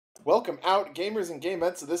Welcome out, gamers and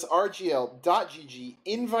gamettes, to this RGL.GG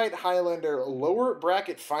Invite Highlander lower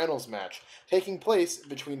bracket finals match taking place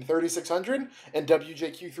between 3600 and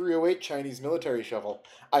WJQ308 Chinese Military Shovel.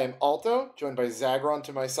 I am Alto, joined by Zagron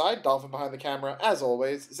to my side, Dolphin behind the camera, as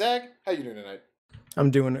always. Zag, how you doing tonight? I'm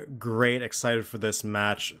doing great, excited for this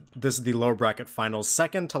match. This is the lower bracket finals,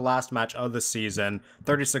 second to last match of the season,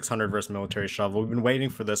 3600 versus Military Shovel. We've been waiting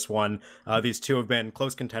for this one. These two have been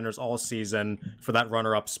close contenders all season for that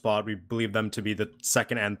runner-up spot. We believe them to be the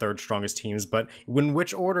second and third strongest teams, but in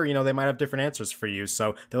which order, they might have different answers for you,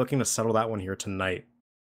 so they're looking to settle that one here tonight.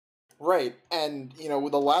 Right, and the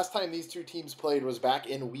last time these two teams played was back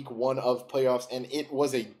in week 1 of playoffs, and it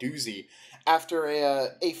was a doozy. After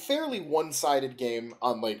a fairly one-sided game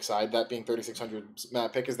on Lakeside, that being 3600's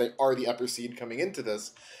map pick, as they are the upper seed coming into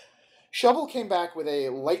this, Shovel came back with a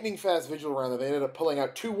lightning-fast Vigil round that they ended up pulling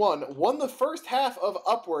out 2-1, won the first half of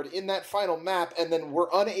Upward in that final map, and then were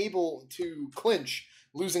unable to clinch,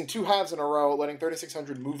 losing 2 halves in a row, letting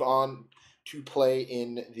 3600 move on to play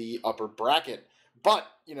in the upper bracket. But,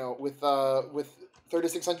 with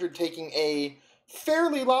 3600 taking a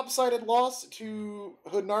fairly lopsided loss to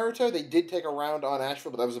Hood Naruto, they did take a round on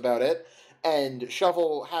Ashville, but that was about it. And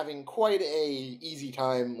Shovel having quite a easy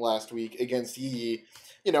time last week against Yi.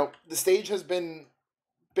 The stage has been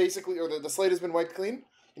basically, or the slate has been wiped clean.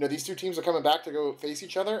 These two teams are coming back to go face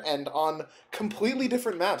each other, and on completely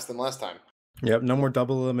different maps than last time. Yep, no more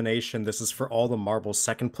double elimination. This is for all the marbles.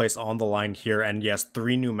 Second place on the line here. And yes,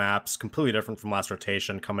 3 new maps, completely different from last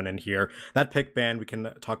rotation coming in here. That pick ban, we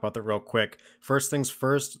can talk about that real quick. First things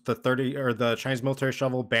first, the Chinese Military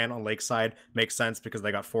Shovel ban on Lakeside makes sense because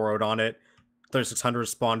they got 4-0'd on it. 3600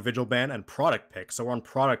 spawn Vigil ban and product pick. So we're on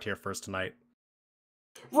product here first tonight.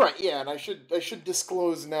 Right, yeah, and I should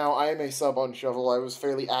disclose now, I am a sub on Shovel. I was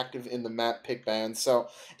fairly active in the map pick ban. So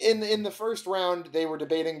in the first round, they were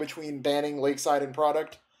debating between banning Lakeside and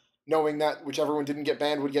product, knowing that whichever one didn't get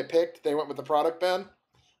banned would get picked. They went with the product ban,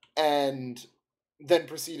 and then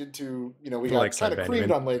proceeded to, we got kind of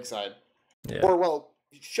creamed on Lakeside. Yeah. Or, well,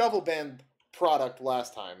 Shovel banned product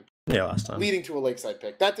last time. Yeah, last time. Leading to a Lakeside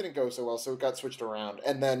pick. That didn't go so well, so it got switched around.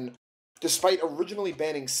 And then, despite originally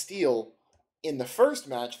banning Steel in the first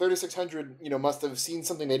match, 3600, must have seen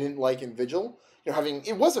something they didn't like in Vigil.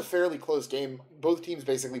 It was a fairly close game. Both teams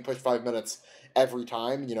basically pushed 5 minutes every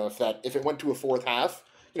time. If it went to a fourth half,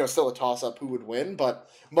 still a toss-up who would win, but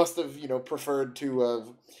must have, preferred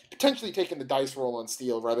to potentially taken the dice roll on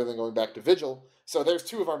Steel rather than going back to Vigil. So there's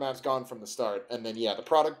 2 of our maps gone from the start. And then, the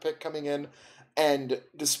product pick coming in. And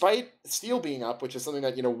despite Steel being up, which is something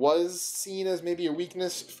that, was seen as maybe a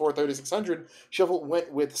weakness for 3600, Shovel went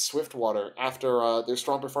with Swiftwater after their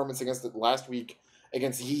strong performance against it last week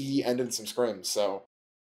against Yi and in some scrims. So,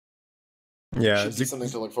 yeah, should be something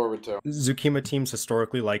to look forward to. Tsukima teams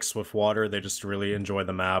historically like Swiftwater. They just really enjoy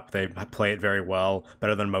the map. They play it very well,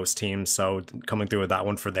 better than most teams. So coming through with that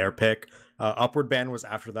one for their pick. Upward ban was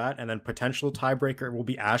after that, and then potential tiebreaker will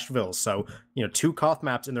be Ashville. So, 2 Koth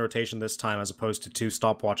maps in the rotation this time as opposed to 2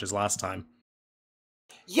 stopwatches last time.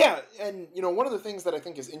 Yeah, and, one of the things that I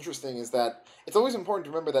think is interesting is that it's always important to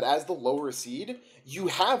remember that as the lower seed, you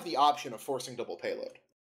have the option of forcing double payload.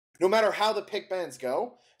 No matter how the pick bans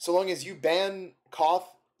go, so long as you ban Koth,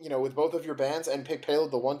 with both of your bans and pick payload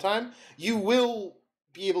the one time, you will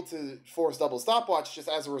be able to force double stopwatch just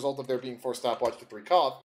as a result of there being forced stopwatch to 3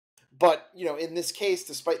 Koth. But, in this case,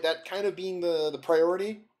 despite that kind of being the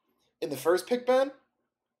priority in the first pick ban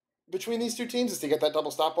between these two teams is to get that double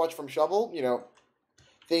stopwatch from Shovel,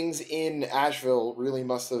 things in Ashville really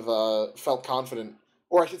must have felt confident.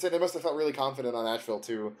 Or I should say they must have felt really confident on Ashville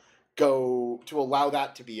to allow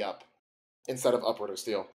that to be up instead of Upward or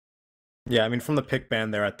Steel. Yeah, I mean, from the pick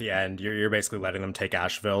ban there at the end, you're basically letting them take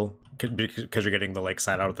Ashville because you're getting the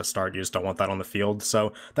Lakeside out at the start. You just don't want that on the field.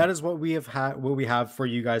 So that is what we have for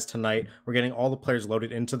you guys tonight. We're getting all the players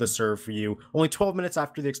loaded into the serve for you. Only 12 minutes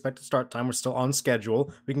after the expected start time. We're still on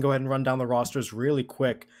schedule. We can go ahead and run down the rosters really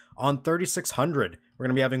quick. On 3600, we're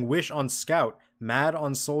going to be having Wish on Scout, Mad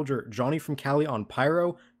on Soldier, Johnny from Cali on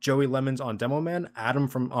Pyro, Joey Lemons on Demoman,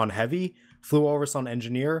 Adam on Heavy, Flu Walrus on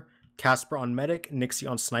Engineer, Casper on Medic, Nixie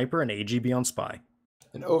on Sniper, and AGB on Spy.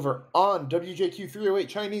 And over on WJQ308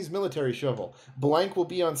 Chinese Military Shovel, Blank will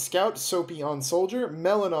be on Scout, Soapy on Soldier,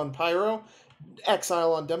 Melon on Pyro,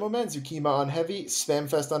 Exile on Demoman, Zukima on Heavy,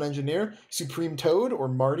 Spamfest on Engineer, Supreme Toad or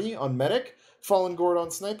Marty on Medic, Fallen Gourd on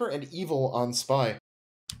Sniper, and Evil on Spy.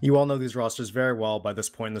 You all know these rosters very well by this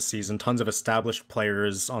point in the season. Tons of established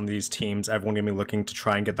players on these teams. Everyone going to be looking to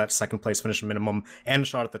try and get that second place finish minimum and a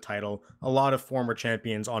shot at the title. A lot of former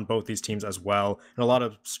champions on both these teams as well, and a lot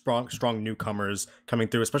of strong newcomers coming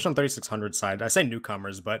through, especially on 3600 side. I say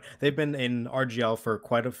newcomers, but they've been in RGL for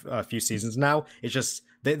quite a few seasons now. It's just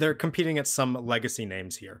they're competing at some legacy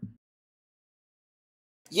names here.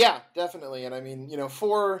 Yeah, definitely. And I mean,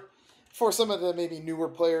 for some of the maybe newer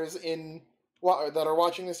players that are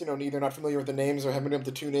watching this, either not familiar with the names or haven't been able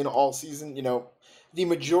to tune in all season, the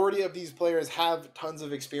majority of these players have tons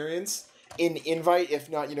of experience in Invite, if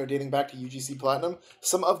not, dating back to UGC Platinum.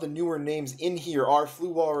 Some of the newer names in here are Flu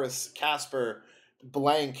Walrus, Casper,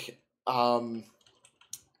 Blank,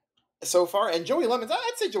 so far, and Joey Lemons.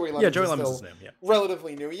 I'd say Joey Lemons. Yeah, Joey Lemons is his name. Yeah,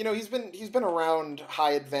 relatively new. He's been around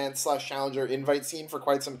high advanced / challenger invite scene for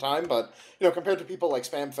quite some time, but compared to people like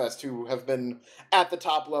Spamfest who have been at the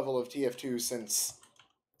top level of TF2 since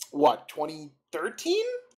what 2013.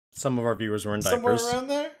 Some of our viewers were in somewhere diapers. around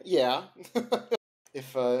there. Yeah,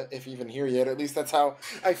 if even here yet. At least that's how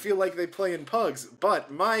I feel like they play in Pugs.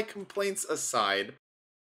 But my complaints aside,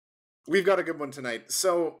 we've got a good one tonight.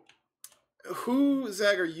 So. Who,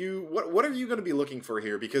 Zag, are you? What are you going to be looking for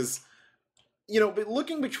here? Because, but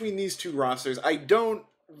looking between these two rosters, I don't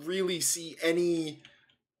really see any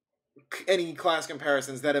class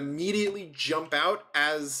comparisons that immediately jump out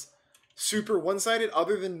as super one-sided,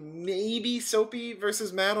 other than maybe Soapy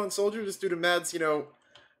versus Mad on Soldier, just due to Mad's,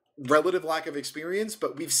 relative lack of experience.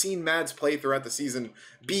 But we've seen Mads play throughout the season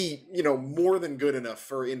be, more than good enough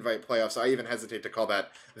for invite playoffs. So I even hesitate to call that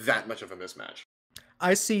much of a mismatch.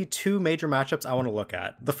 I see two major matchups I want to look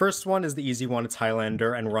at. The first one is the easy one. It's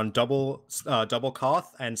Highlander, and run double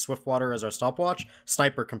Koth and Swiftwater as our stopwatch.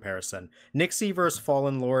 Sniper comparison. Nixie versus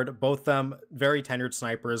Fallen Lord. Both them very tenured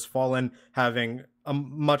snipers. Fallen having a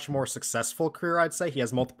much more successful career, I'd say. He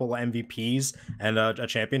has multiple MVPs and a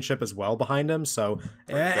championship as well behind him. So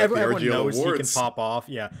everyone knows he can pop off.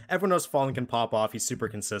 Yeah, everyone knows Fallen can pop off. He's super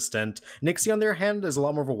consistent. Nixie, on the other hand, is a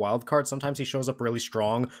lot more of a wild card. Sometimes he shows up really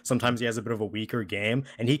strong. Sometimes he has a bit of a weaker game,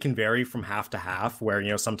 and he can vary from half to half,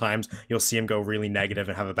 where, sometimes you'll see him go really negative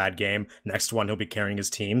and have a bad game. Next one, he'll be carrying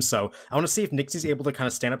his team. So I want to see if Nixie's able to kind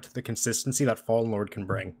of stand up to the consistency that Fallen Lord can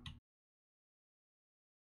bring.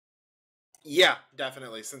 Yeah,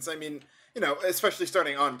 definitely. Since, I mean, especially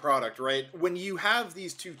starting on product, right? When you have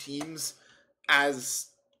these two teams as,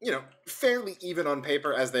 fairly even on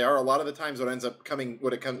paper as they are, a lot of the times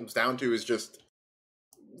what it comes down to is just,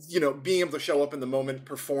 being able to show up in the moment,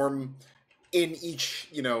 perform in each,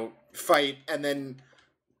 fight, and then,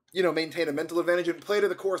 maintain a mental advantage and play to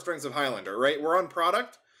the core strengths of Highlander, right? We're on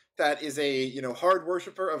product that is a, hard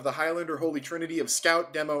worshiper of the Highlander holy trinity of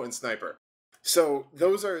Scout, Demo, and Sniper. So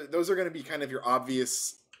those are going to be kind of your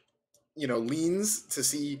obvious, leans to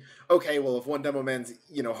see, okay, well, if one demo man's,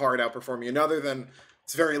 hard outperforming another, then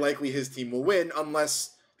it's very likely his team will win,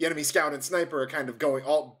 unless the enemy Scout and Sniper are kind of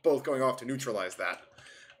both going off to neutralize that.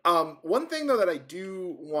 One thing, though, that I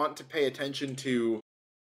do want to pay attention to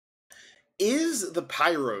is the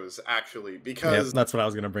Pyros, actually, because... Yep, that's what I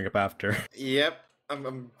was going to bring up after. Yep,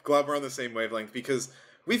 I'm glad we're on the same wavelength, because...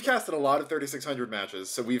 we've casted a lot of 3600 matches,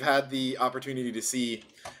 so we've had the opportunity to see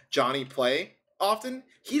Johnny play often.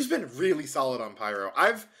 He's been really solid on Pyro.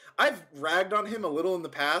 I've ragged on him a little in the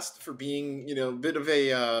past for being, a bit of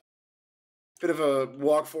a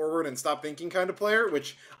walk forward and stop thinking kind of player,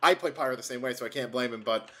 which I play Pyro the same way, so I can't blame him.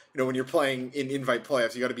 But when you're playing in invite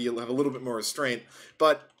playoffs, you got to have a little bit more restraint.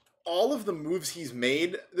 But all of the moves he's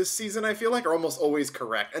made this season, I feel like, are almost always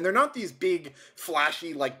correct, and they're not these big,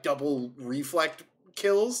 flashy, like double reflect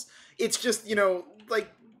kills. It's just, like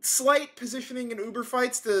slight positioning in Uber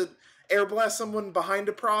fights to air blast someone behind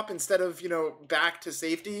a prop instead of, back to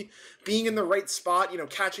safety, being in the right spot,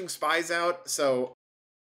 catching spies out. So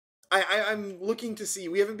I'm looking to see,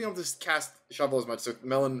 we haven't been able to cast Shovel as much, so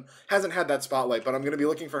Melon hasn't had that spotlight, but I'm going to be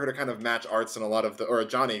looking for her to kind of match arts in a lot of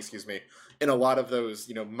Johnny, in a lot of those,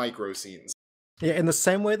 micro scenes. Yeah, in the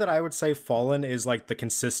same way that I would say Fallen is like the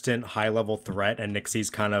consistent high-level threat and Nixie's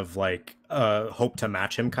kind of like hope to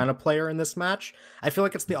match him kind of player in this match, I feel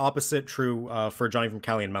like it's the opposite true for Johnny from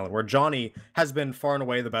Cali and Melon, where Johnny has been far and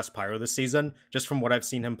away the best pyro this season, just from what I've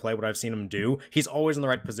seen him play, what I've seen him do. He's always in the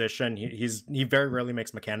right position. He very rarely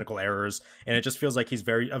makes mechanical errors, and it just feels like he's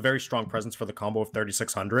a very strong presence for the combo of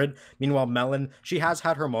 3600. Meanwhile, Melon, she has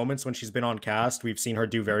had her moments when she's been on cast. We've seen her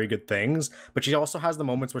do very good things, but she also has the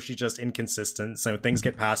moments where she's just inconsistent. So things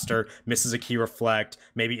get past her, misses a key reflect,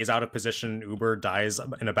 maybe is out of position, Uber dies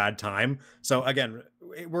in a bad time. So again,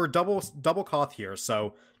 we're double Koth here.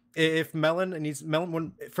 So If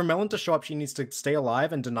for Melon to show up, she needs to stay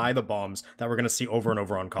alive and deny the bombs that we're going to see over and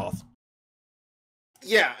over on Koth.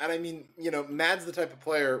 Yeah, and I mean, Mad's the type of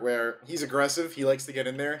player where he's aggressive, he likes to get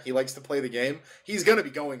in there, he likes to play the game. He's going to be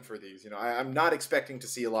going for these. I'm not expecting to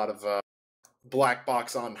see a lot of black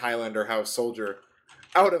box on Highlander House Soldier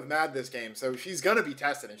out of Mad this game, so she's going to be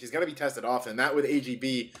tested, and she's going to be tested often. That with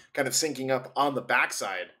AGB kind of syncing up on the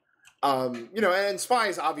backside. And Spy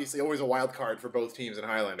is obviously always a wild card for both teams in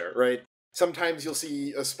Highlander, right? Sometimes you'll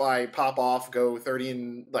see a Spy pop off, go 30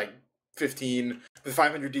 and 15 with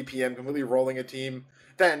 500 DPM, completely rolling a team.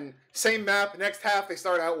 Then same map, next half they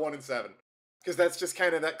start out 1-7, because that's just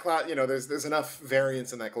kind of that class. There's enough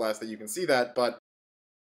variance in that class that you can see that. But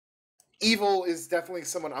Evil is definitely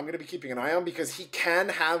someone I'm going to be keeping an eye on, because he can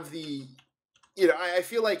have the. I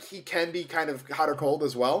feel like he can be kind of hot or cold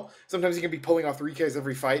as well. Sometimes he can be pulling off 3Ks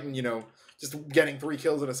every fight and, just getting 3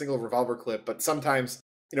 kills in a single revolver clip. But sometimes,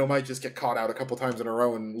 might just get caught out a couple times in a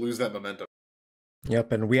row and lose that momentum.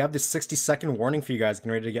 Yep, and we have this 60-second warning for you guys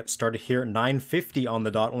getting ready to get started here. 9:50 on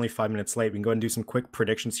the dot, only 5 minutes late. We can go ahead and do some quick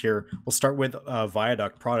predictions here. We'll start with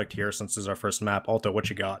Viaduct product here, since this is our first map. Alto, what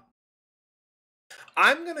you got?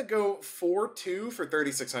 I'm going to go 4-2 for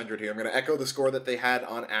 3600 here. I'm going to echo the score that they had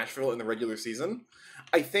on Ashville in the regular season.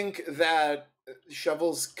 I think that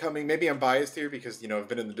Shovel's coming, maybe I'm biased here because, I've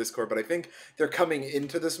been in the Discord, but I think they're coming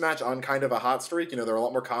into this match on kind of a hot streak. They're a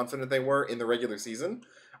lot more confident they were in the regular season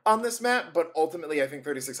on this map, but ultimately I think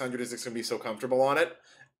 3600 is just going to be so comfortable on it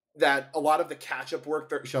that a lot of the catch-up work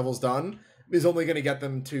that Shovel's done is only going to get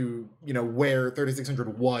them to, where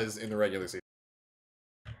 3600 was in the regular season.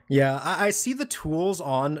 Yeah, I see the tools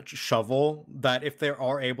on Shovel that if they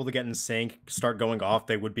are able to get in sync, start going off,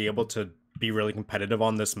 they would be able to be really competitive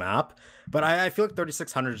on this map. But I feel like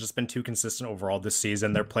 3600 has just been too consistent overall this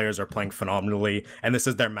season. Their players are playing phenomenally, and this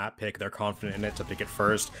is their map pick. They're confident in it to pick it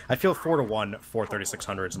first. I feel 4-1 for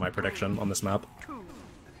 3600 is my prediction on this map.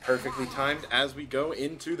 Perfectly timed as we go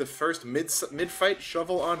into the first mid-fight.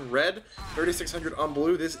 Shovel on red, 3600 on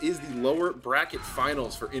blue. This is the lower bracket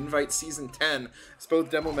finals for Invite Season 10. As both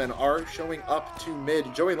demo men are showing up to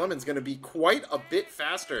mid. Joey Lemon's going to be quite a bit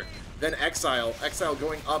faster than Exile. Exile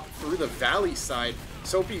going up through the valley side.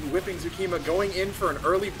 Soapy whipping Zukima, going in for an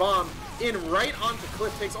early bomb. In right onto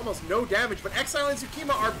Cliff, takes almost no damage, but Exile and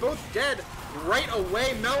Zukima are both dead right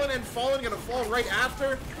away. Melon and Fallen gonna fall right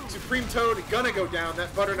after. Supreme Toad gonna go down.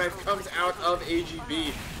 That butter knife comes out of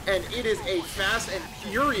AGB, and it is a fast and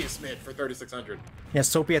furious mid for 3600. Yeah,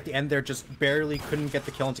 Soapy at the end there just barely couldn't get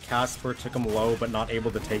the kill into Casper, took him low, but not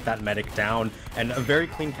able to take that medic down. And a very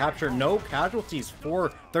clean capture, no casualties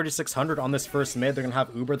for 3600 on this first mid. They're gonna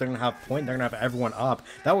have Uber, they're gonna have Point, they're gonna have everyone up.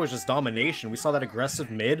 That was just domination. We saw that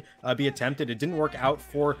aggressive mid be attempted. It didn't work out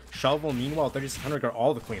for Shovel. Meanwhile, 3600 got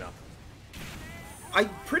all the cleanup. I'm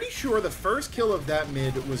pretty sure the first kill of that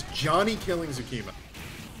mid was Johnny killing Zukima.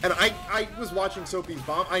 And I was watching Soapy's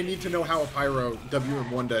bomb. I need to know how a Pyro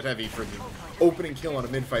WM1 to heavy for the opening kill on a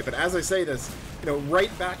mid-fight. But as I say this,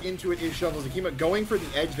 right back into it is Shovel. Zukima going for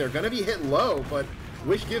the edge. They're going to be hit low, but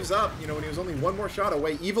Wish gives up, when he was only one more shot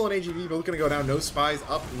away. Evil and AGV both going to go down. No spies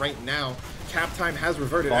up right now. Cap time has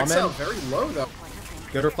reverted. XL very low, though.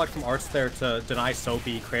 Good reflect from Arts there to deny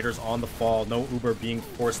Soapy. Craters on the fall. No Uber being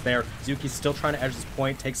forced there. Zuki's still trying to edge this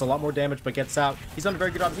point. Takes a lot more damage, but gets out. He's done a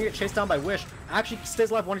very good job. He gets chased down by Wish. Actually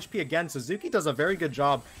stays alive 1 HP again. So Zuki does a very good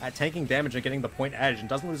job at tanking damage and getting the point edge and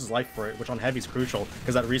doesn't lose his life for it, which on heavy is crucial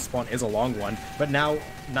because that respawn is a long one. But now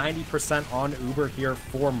 90% on Uber here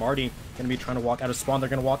for Marty. Going to be trying to walk out of spawn. They're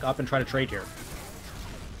going to walk up and try to trade here.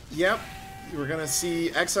 Yep. We're going to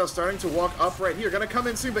see Exile starting to walk up right here. Going to come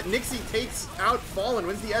in soon, but Nixie takes out Fallen,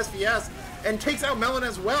 wins the SBS, and takes out Melon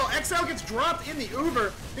as well. Exile gets dropped in the Uber.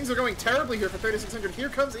 Things are going terribly here for 3600. Here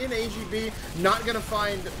comes in AGB. Not going to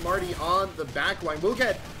find Marty on the back line. We'll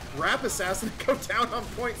get Rap Assassin go down on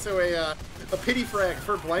point, so a pity frag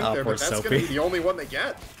for Blank there, but that's going to be the only one they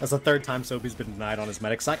get. That's the third time Soapy's been denied on his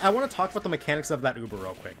medic side. I want to talk about the mechanics of that Uber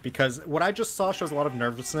real quick, because what I just saw shows a lot of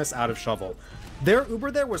nervousness out of Shovel. Their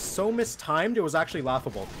Uber there was so mistimed, it was actually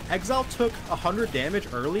laughable. Exile took 100 damage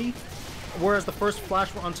early, whereas the first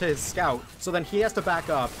flash went onto his scout, so then he has to back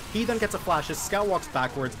up. He then gets a flash, his scout walks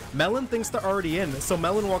backwards. Melon thinks they're already in, so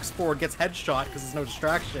Melon walks forward, gets headshot because there's no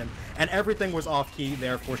distraction, and everything was off key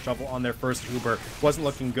there for Shovel on their first Uber. Wasn't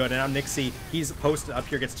looking good, and now Nixie, he's posted up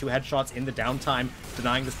here, gets 2 headshots in the downtime,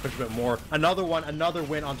 denying this push a bit more. Another one, another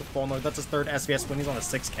win onto Fallen. That's his third SBS win, he's on a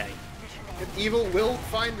 6K. Evil will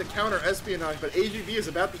find the counter espionage, but AGV is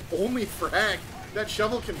about the only frag that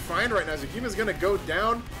Shovel can find right now. Zukima's going to go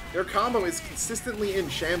down. Their combo is consistently in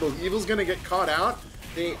shambles. Evil's going to get caught out.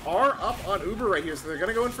 They are up on Uber right here, so they're going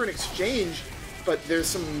to go in for an exchange. but there's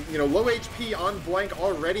some, you know, low HP on Blank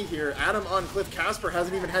already here. Adam on Cliff. Casper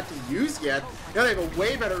hasn't even had to use yet. Now they have a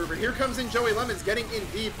way better Uber. Here comes in Joey Lemons getting in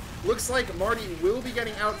deep. Looks like Marty will be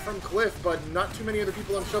getting out from Cliff, but not too many other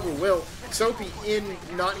people on Shovel will. Soapy in,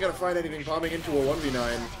 not gonna find anything, bombing into a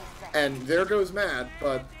 1v9. And there goes Mad,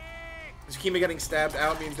 but Zukima getting stabbed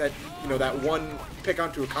out means that, you know, that one pick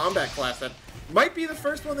onto a combat class that might be the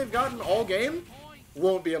first one they've gotten all game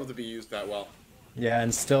won't be able to be used that well. Yeah,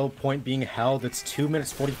 and still point being held. It's 2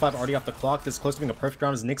 minutes 45 already off the clock. This is close to being a perfect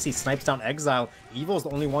round as Nixie snipes down Exile. Evil's the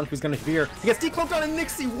only one who's going to fear. He gets decloaked on, and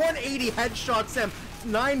Nixie 180 headshots him.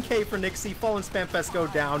 9k for Nixie. Fallen Spamfest go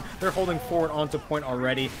down. They're holding forward onto point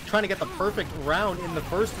already, trying to get the perfect round in the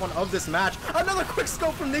first one of this match. Another quick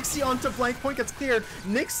scope from Nixie onto Blank. Point gets cleared.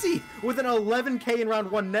 Nixie with an 11k in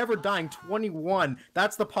round 1, never dying. 21.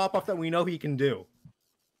 That's the pop-off that we know he can do.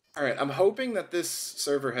 All right, I'm hoping that this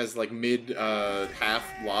server has like mid-half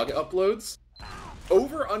log uploads.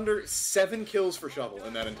 Over under 7 kills for Shovel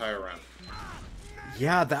in that entire round.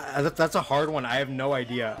 Yeah, that's a hard one. I have no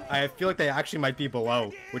idea. I feel like they actually might be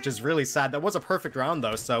below, which is really sad. That was a perfect round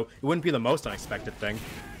though, so it wouldn't be the most unexpected thing.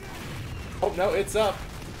 Oh no, it's up.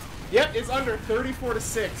 Yep, it's under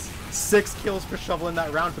 34-6. 6 kills for Shovel in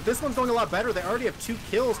that round, but this one's going a lot better. They already have 2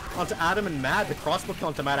 kills onto Adam and Mad. The crossbow kill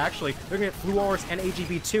onto Mad, actually. They're going to get Blue Walrus and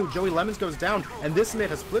AGB too. Joey Lemons goes down, and this mid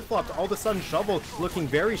has flip-flopped. All of a sudden, Shovel looking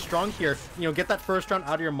very strong here. You know, get that first round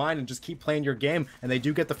out of your mind and just keep playing your game, and they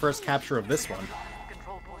do get the first capture of this one.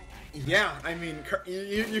 Yeah, I mean,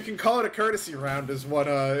 you can call it a courtesy round, is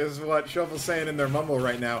what Shovel's saying in their mumble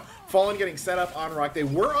right now. Fallen getting set up on Rock. They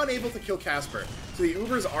were unable to kill Casper, so the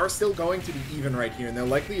Ubers are still going to be even right here, and they'll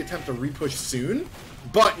likely attempt to repush soon.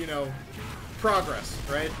 But you know, progress,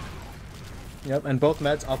 right? Yep, and both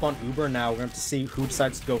meds up on Uber now. We're going to have to see who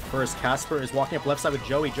decides to go first. Casper is walking up left side with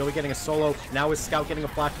Joey. Joey getting a solo. Now is Scout getting a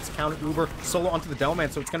flash. It's counter Uber. Solo onto the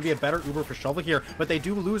Delman, so it's going to be a better Uber for Shovel here. But they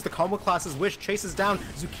do lose the combo class's Wish. Chases down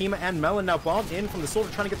Zukima and Melon. Now bombed in from the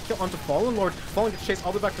soldier, trying to get the kill onto Fallen Lord. Fallen gets chased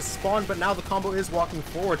all the way back to spawn, but now the combo is walking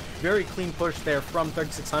forward. Very clean push there from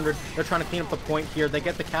 3600. They're trying to clean up the point here. They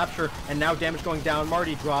get the capture, and now damage going down.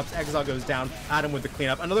 Marty drops. Exile goes down. Adam with the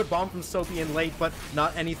cleanup. Another bomb from Soapy in late, but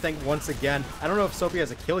not anything once again. I don't know if Soapy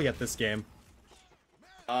has a kill yet this game.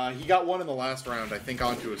 He got one in the last round, I think,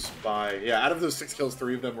 onto a spy. Yeah, out of those 6 kills,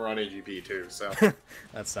 3 of them were on AGP too, so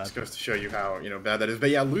that's sad. Just goes to show you how, you know, bad that is. But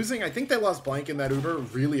yeah, losing, I think they lost Blank in that Uber,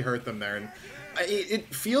 really hurt them there, and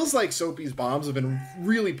it feels like Soapy's bombs have been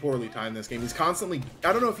really poorly timed this game. He's constantly,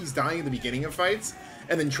 I don't know if he's dying at the beginning of fights,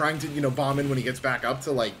 and then trying to, you know, bomb in when he gets back up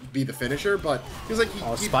to, like, be the finisher, but feels like he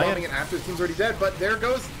keeps bombing it after the team's already dead. But there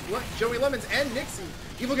goes Joey Lemons and Nixie.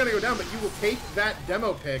 Evil gonna go down, but you will take that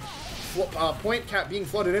demo pick. Point cap being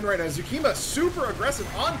flooded in right now. Zukima super aggressive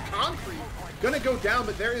on concrete. Gonna go down,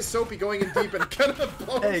 but there is Soapy going in deep and gonna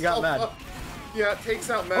blow Hey, he got Mad. up. Yeah,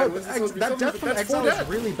 takes out Mad. That death from Exile is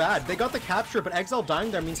really bad. They got the capture, but Exile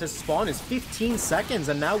dying there means his spawn is 15 seconds,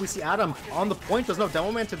 and now we see Adam on the point. There's no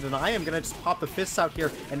demo man to deny him. Gonna just pop the fists out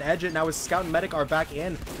here and edge it. Now his Scout and Medic are back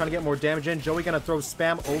in, trying to get more damage in. Joey gonna throw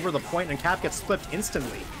spam over the point, and Cap gets flipped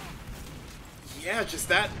instantly. Yeah, just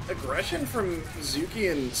that aggression from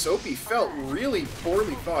Zuki and Soapy felt really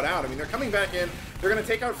poorly thought out. I mean, they're coming back in. They're going to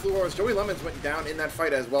take out Blue Walrus. Joey Lemons went down in that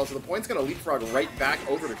fight as well, so the point's going to leapfrog right back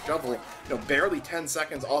over to Shovel. You know, barely 10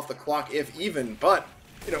 seconds off the clock, if even. But,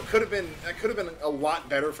 you know, could have been a lot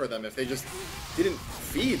better for them if they just didn't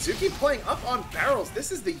feed. Zuki playing up on barrels.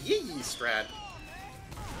 This is the Yee strat.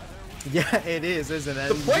 Yeah, it is, isn't it?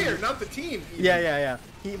 The player, not the team. Even. Yeah.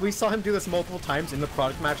 We saw him do this multiple times in the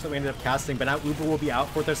product match that we ended up casting, but now Uber will be out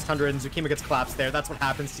for 600 and Zukima gets collapsed there. That's what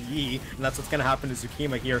happens to Yi, and that's what's going to happen to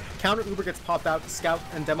Zukima here. Counter Uber gets popped out, Scout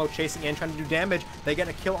and Demo chasing in, trying to do damage. They get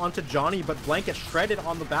a kill onto Johnny, but Blank gets shredded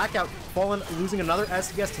on the back out. Fallen losing another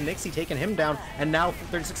SDS to Nixie, taking him down, and now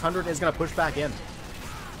 3600 is going to push back in.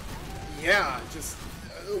 Yeah, just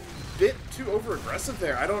a bit too over-aggressive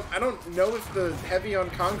there. I don't know if the heavy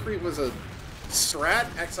on concrete was a strat.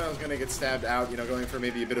 Exile's going to get stabbed out, you know, going for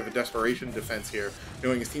maybe a bit of a desperation defense here,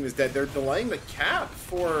 knowing his team is dead. They're delaying the cap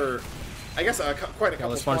for, I guess, quite a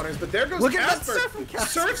couple spawners, but there goes Casper.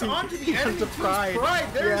 Surfs onto the enemy team's Pride.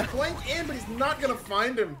 There's Blank in, but he's not going to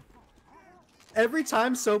find him. Every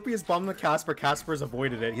time Soapy has bombed the Casper, Casper's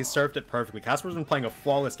avoided it. He's surfed it perfectly. Casper's been playing a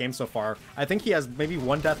flawless game so far. I think he has maybe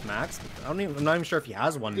 1 death max. I'm not even sure if he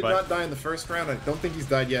has one. He did not die in the first round. I don't think he's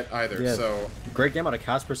died yet either. Yeah, so great game out of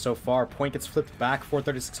Casper so far. Point gets flipped back for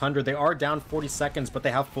 3600. They are down 40 seconds, but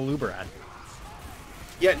they have full Uber ad.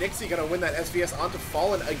 Yeah, Nixie gonna win that SVS onto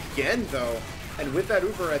Fallen again though. And with that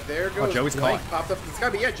Uber, there goes Joey's Blank caught. popped up in the sky.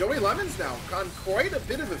 But yeah, Joey Lemon's now on quite a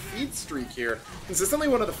bit of a feed streak here. Consistently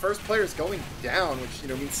one of the first players going down, which,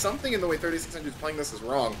 means something in the way 3600 is playing this is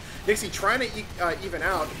wrong. Nixie trying to even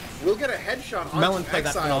out. Will get a headshot on Melon played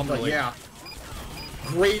that Exile, but phenomenally. yeah.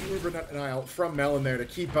 Great Uber denial from Melon there to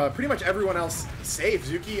keep pretty much everyone else safe.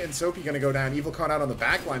 Zuki and Soapy going to go down. Evil caught out on the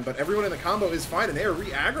back line, but everyone in the combo is fine, and they are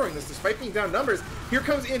re-aggroing this despite being down numbers. Here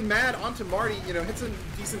comes in Mad onto Marty, hits a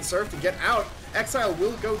decent surf to get out. Exile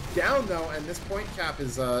will go down, though, and this point cap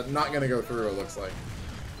is not going to go through, it looks like.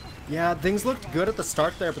 Yeah, things looked good at the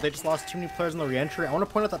start there, but they just lost too many players in the re-entry. I want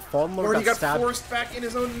to point out that Fallen Lord Marty got stabbed. forced back in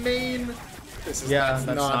his own main. That's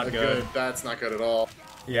not good. That's not good at all.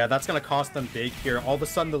 Yeah, that's going to cost them big here. All of a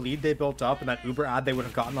sudden, the lead they built up and that Uber ad they would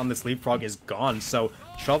have gotten on this leapfrog is gone. So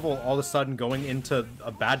Shovel all of a sudden going into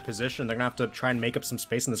a bad position. They're going to have to try and make up some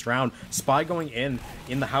space in this round. Spy going in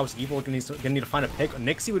the house. Evil going to need to find a pick.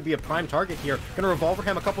 Nixie would be a prime target here. Going to revolver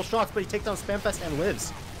him a couple shots, but he takes down Spamfest and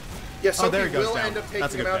lives. Yeah, so there he goes will down. end up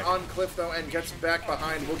taking him out on Cliff, though, and gets back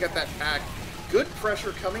behind. We'll get that pack. Good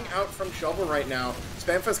pressure coming out from Shovel right now.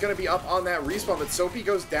 Spamfest going to be up on that respawn, but Soapy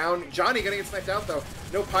goes down. Johnny going to get sniped out, though.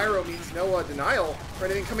 No pyro means no denial or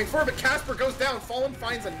anything coming forward, but Casper goes down. Fallen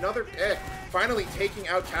finds another pick, finally taking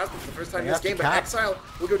out Casper for the first time in this game, but Exile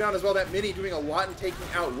will go down as well. That Mini doing a lot in taking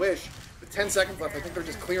out Wish. With 10 seconds left, I think they're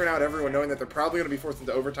just clearing out everyone, knowing that they're probably going to be forced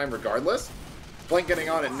into overtime regardless. Blank getting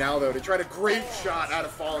on it now, though, to try to great shot out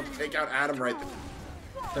of Fallen to take out Adam right there.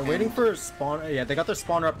 They're waiting for spawn. Yeah, they got their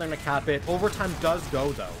spawner up there to cap it. Overtime does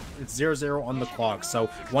go, though. It's 0-0 on the clock, so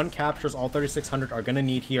one captures all 3600 are going to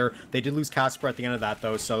need here. They did lose Casper at the end of that,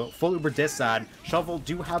 though, so full Uber disad. Shovel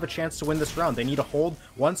do have a chance to win this round. They need to hold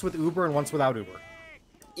once with Uber and once without Uber.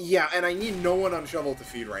 Yeah, and I need no one on Shovel to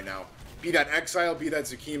feed right now. Be that Exile, be that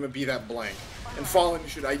Zukima, be that Blank. And Fallen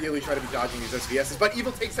should ideally try to be dodging these SVSs, but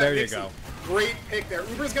Evil takes that Nixie. There you go. Great pick there.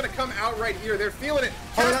 Uber's going to come out right here. They're feeling it.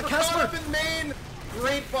 Casper up in main.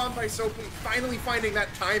 Great bomb by Soapy, finally finding that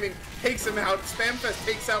timing, takes him out. Spamfest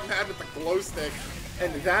takes out Mad with the glow stick,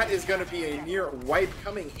 and that is going to be a near wipe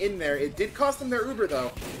coming in there. It did cost them their Uber,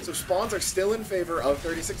 though, so spawns are still in favor of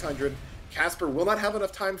 3600. Casper will not have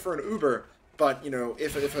enough time for an Uber, but,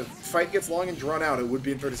 if a fight gets long and drawn out, it would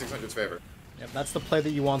be in 3600's favor. Yep, that's the play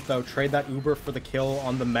that you want, though. Trade that Uber for the kill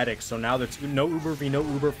on the medic. So now there's no Uber v no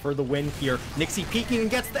Uber for the win here. Nixie peeking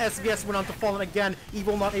and gets the SVS win onto Fallen again.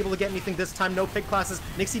 Evil not able to get anything this time. No pick classes.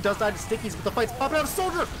 Nixie does die to Stickies, but the fight's popping out of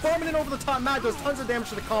Soldier. Bombing in over the top. Mad does tons of damage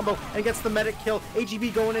to the combo and gets the medic kill.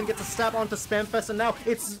 AGB going in, gets a stab onto Spamfest, and now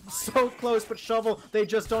it's so close, but Shovel, they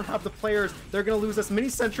just don't have the players. They're going to lose this mini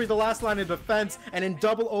sentry, the last line of defense, and in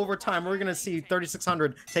double overtime, we're going to see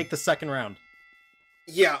 3600 take the second round.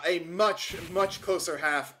 Yeah, a much, much closer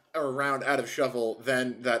half or round out of Shovel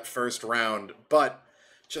than that first round, but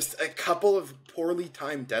just a couple of poorly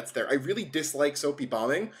timed deaths there. I really dislike Soapy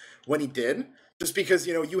bombing when he did, just because,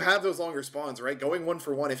 you have those longer spawns, right? Going 1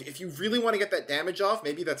 for 1, if you really want to get that damage off,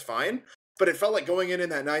 maybe that's fine, but it felt like going in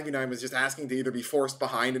that 99 was just asking to either be forced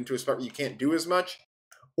behind into a spot where you can't do as much,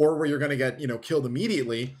 or where you're going to get, killed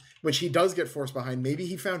immediately, which he does get forced behind. Maybe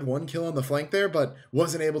he found one kill on the flank there, but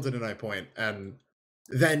wasn't able to deny point, and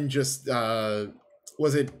then just,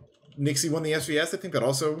 was it Nixie won the SVS? I think that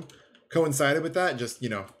also coincided with that. Just,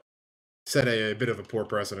 set a bit of a poor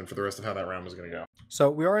precedent for the rest of how that round was going to go. So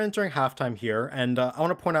we are entering halftime here, and I want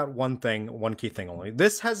to point out one key thing only.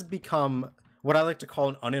 This has become what I like to call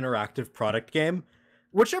an uninteractive product game.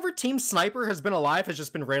 Whichever team sniper has been alive has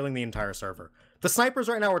just been railing the entire server. The snipers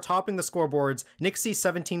right now are topping the scoreboards. Nixie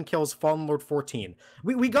 17 kills, Fallen Lord 14.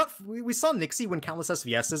 We saw Nixie win countless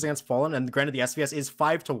SVSs against Fallen, and granted the SVS is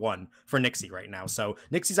 5-1 for Nixie right now, so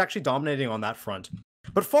Nixie's actually dominating on that front.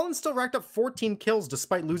 But Fallen still racked up 14 kills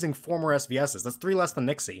despite losing 4 more SVSs. That's 3 less than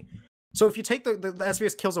Nixie. So if you take the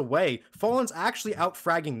SVS kills away, Fallen's actually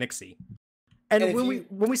out-fragging Nixie. And when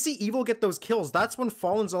we see Evil get those kills, that's when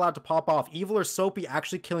Fallen's allowed to pop off. Evil or Soapy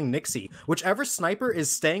actually killing Nixie. Whichever sniper is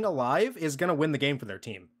staying alive is going to win the game for their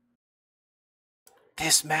team.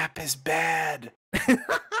 This map is bad. I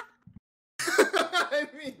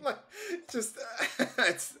mean,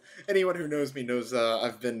 it's anyone who knows me knows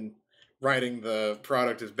I've been riding the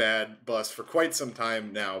product is bad bus for quite some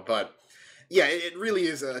time now, but yeah, it really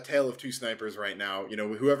is a tale of two snipers right now.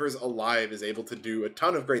 Whoever's alive is able to do a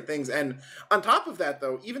ton of great things. And on top of that,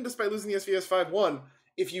 though, even despite losing the SVS 5-1,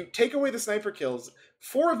 if you take away the sniper kills,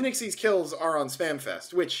 4 of Nixie's kills are on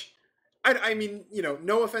Spamfest, which, I mean,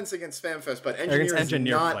 no offense against Spamfest, but engineer is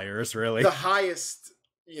not players, really. The highest,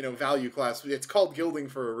 value class. It's called gilding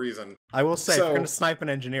for a reason. I will say, if you're going to snipe an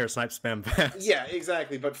engineer, snipe Spamfest. Yeah,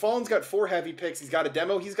 exactly. But Fallen's got 4 heavy picks. He's got a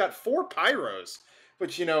demo. He's got 4 pyros,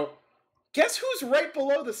 which, Guess who's right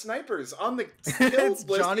below the snipers on the kills It's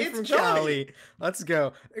list? Johnny It's from Johnny. Cali. Let's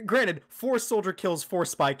go. Granted, 4 soldier kills, 4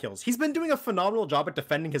 spy kills. He's been doing a phenomenal job at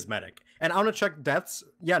defending his medic. And I want to check deaths.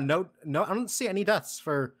 Yeah, no, I don't see any deaths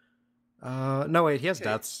for... no, wait, he has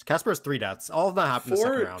deaths. Casper has 3 deaths. All of them happened in the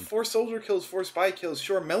second round. 4 soldier kills, 4 spy kills.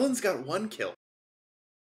 Sure, Melon's got 1 kill.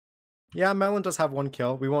 Yeah, Melon does have 1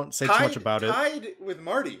 kill. We won't say too much about it. Tied with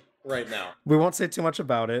Marty right now. We won't say too much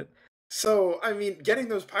about it. So, I mean, getting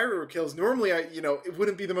those pyro kills, normally, it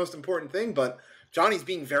wouldn't be the most important thing, but Johnny's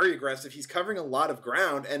being very aggressive. He's covering a lot of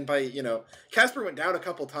ground, and by, Casper went down a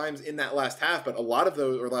couple times in that last half, but a lot of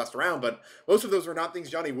those, or last round, but most of those were not things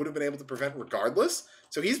Johnny would have been able to prevent regardless.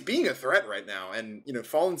 So he's being a threat right now, and,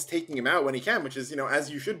 Fallen's taking him out when he can, which is,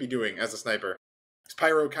 as you should be doing as a sniper. Because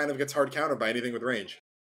pyro kind of gets hard countered by anything with range.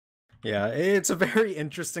 Yeah, it's a very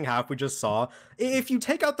interesting half we just saw. If you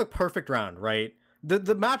take out the perfect round, right?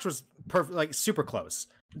 The match was perfect, like super close.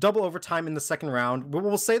 Double overtime in the second round.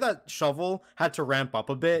 We'll say that Shovel had to ramp up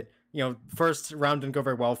a bit. First round didn't go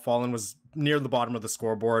very well. Fallen was near the bottom of the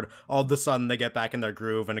scoreboard. All of a sudden, they get back in their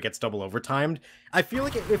groove and it gets double overtimed. I feel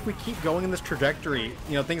like if we keep going in this trajectory,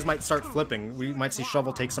 things might start flipping. We might see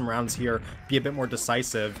Shovel take some rounds here, be a bit more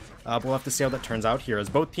decisive. But we'll have to see how that turns out here, as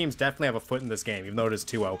both teams definitely have a foot in this game, even though it is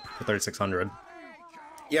 2-0 for 3600.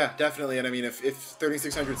 Yeah, definitely. And I mean, if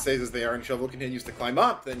 3600 stays as they are and Shovel continues to climb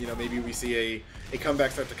up, then, maybe we see a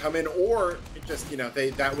comeback start to come in, or it just,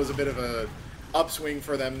 that was a bit of a upswing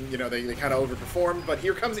for them. They kind of overperformed, but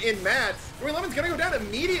here comes in Mad. Roy Lemon's gonna go down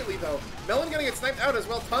immediately, though. Melon gonna get sniped out as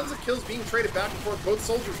well. Tons of kills being traded back and forth. Both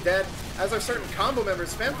soldiers dead, as are certain combo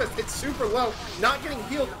members. Fanfest hits super low, not getting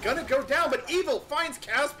healed, gonna go down, but Evil finds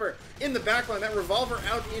Casper in the backline. That revolver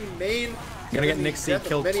out in main. Gonna get Nixie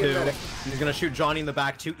killed too. He's gonna shoot Johnny in the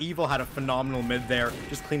back too. Evil had a phenomenal mid there,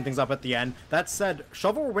 just cleaned things up at the end. That said,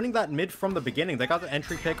 Shovel were winning that mid from the beginning. They got the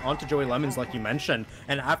entry pick onto Joey Lemons, like you mentioned,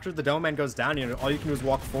 and after the Dome Man goes down, all you can do is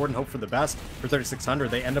walk forward and hope for the best for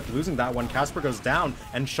 3600. They end up losing that one. Casper goes down,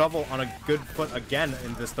 and Shovel on a good foot again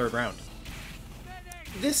in this third round.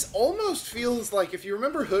 This almost feels like, if you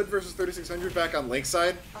remember Hood versus 3600 back on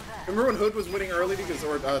Lakeside, remember when Hood was winning early because,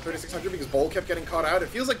 or 3600 because Bowl kept getting caught out? It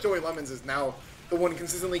feels like Joey Lemons is now the one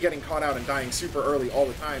consistently getting caught out and dying super early all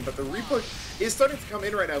the time, but the repush is starting to come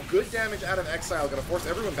in right now. Good damage out of Exile, gonna force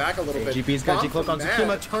everyone back a little bit. GP's got G-Cloak on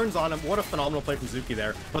Zukima, turns on him. What a phenomenal play from Zuki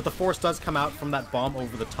there. But the force does come out from that bomb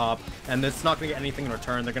over the top, and it's not gonna get anything in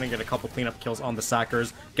return. They're gonna get a couple cleanup kills on the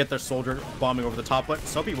Sackers, get their soldier bombing over the top, but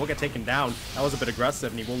Soapy will get taken down. That was a bit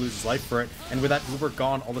aggressive, and he will lose his life for it. And with that Uber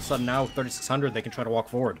gone, all of a sudden now, 3600, they can try to walk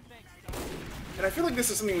forward. And I feel like this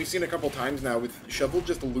is something we've seen a couple times now with Shovel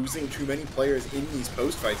just losing too many players in these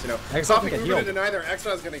post fights. Popping Uber to deny their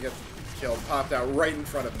Exile's gonna get killed, popped out right in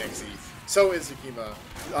front of Nixie. So is Zukima.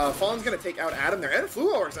 Fallen's gonna take out Adam there, and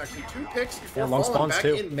Fluor's actually 2 picks before Fallen back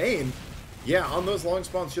too. In main. Yeah, on those long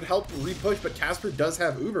spawns should help repush, but Casper does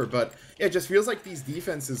have Uber. But yeah, it just feels like these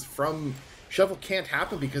defenses from Shovel can't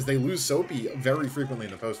happen because they lose Soapy very frequently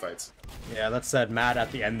in the post fights. Yeah, that said, Matt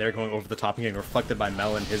at the end there going over the top and getting reflected by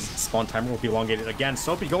Melon. His spawn timer will be elongated again.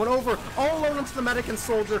 Soapy going over all alone onto the medic and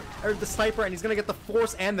soldier, or the sniper, and he's going to get the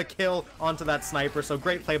force and the kill onto that sniper. So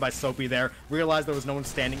great play by Soapy there. Realized there was no one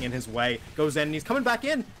standing in his way. Goes in, and he's coming back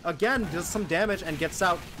in again, does some damage and gets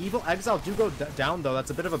out. Evil Exile do go down though. That's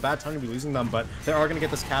a bit of a bad time to be losing them, but they are going to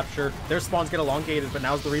get this capture. Their spawns get elongated, but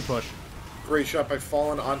now's the repush. Great shot by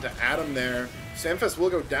Fallen onto Adam there. Samfest will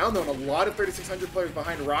go down though, and a lot of 3600 players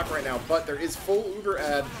behind Rock right now, but there is full Uber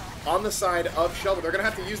ad on the side of Shovel. They're going to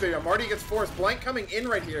have to use their Marty gets forced. Blank coming in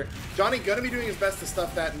right here. Johnny going to be doing his best to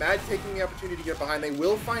stuff that. Mad taking the opportunity to get behind. They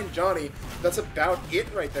will find Johnny. That's about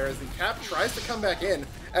it right there as the Cap tries to come back in.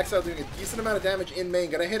 Exile doing a decent amount of damage in main.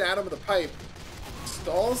 Going to hit Adam with a pipe.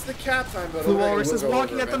 Stalls the cap time, but Walrus is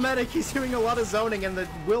walking at the medic. He's doing a lot of zoning, and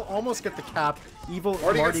will almost get the cap. Evil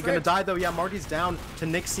Marty gonna die though. Yeah, Marty's down to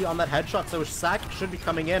Nixie on that headshot, so Sack should be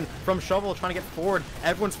coming in from Shovel trying to get forward.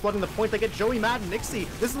 Everyone's flooding the point. They get Joey, Mad, and Nixie.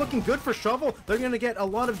 This is looking good for Shovel. They're gonna get a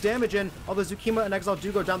lot of damage in. Although Zukima and Exile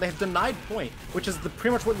do go down, they have denied point, which is pretty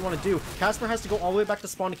much what you want to do. Casper has to go all the way back to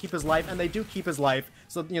spawn to keep his life, and they do keep his life.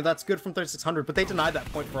 So that's good from 3600, but they denied that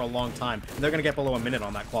point for a long time, and they're gonna get below a minute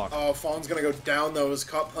on that clock. Oh, Fallen's gonna go down though. Was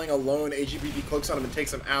caught playing alone. AGBD cloaks on him and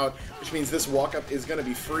takes him out, which means this walk-up is gonna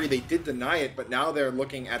be free. They did deny it, but now they're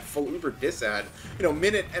looking at full Uber disad.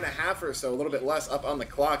 Minute and a half or so, a little bit less up on the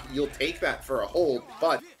clock. You'll take that for a hold,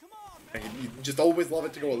 but you just always love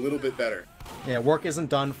it to go a little bit better. Yeah, work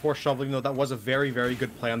isn't done for Shovel, even though that was a very, very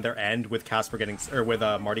good play on their end with Casper getting, or with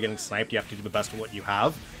Marty getting sniped. You have to do the best of what you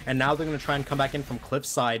have. And now they're going to try and come back in from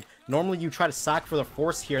Cliffside. Normally you try to sack for the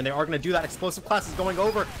force here, and they are going to do that. Explosive Class is going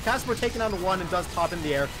over. Casper taking down the one and does top in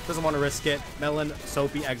the air. Doesn't want to risk it. Melon,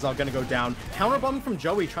 Soapy, Exile going to go down. Counter bombing from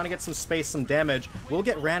Joey, trying to get some space, some damage. Will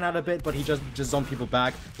get ran out a bit, but he just zoned people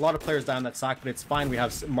back. A lot of players down that sack, but it's fine. We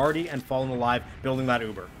have Marty and Fallen Alive building that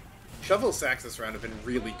Uber. Shovel sacks this round have been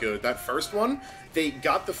really good. That first one, they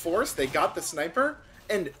got the force, they got the sniper,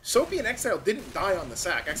 and Soapy and Exile didn't die on the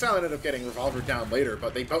sack. Exile ended up getting Revolver down later,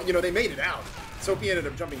 but they both, they made it out. Soapy ended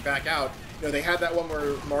up jumping back out. They had that one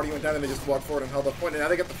where Marty went down and they just walked forward and held up point, and now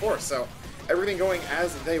they get the force. So everything going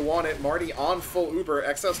as they want it. Marty on full Uber.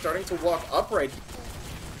 Exile starting to walk upright.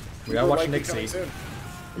 We gotta watch Nixie.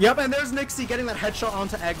 Yep, and there's Nixie getting that headshot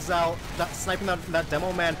onto Exile, sniping that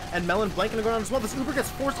demo man, and Melon blanking to go down as well. This Uber gets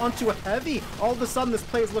forced onto a heavy. All of a sudden, this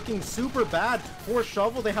play is looking super bad for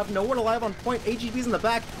Shovel. They have no one alive on point. AGB's in the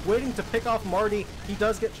back, waiting to pick off Marty. He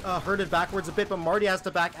does get hurted backwards a bit, but Marty has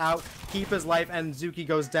to back out, keep his life, and Zuki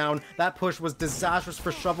goes down. That push was disastrous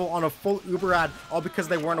for Shovel on a full Uber ad, all because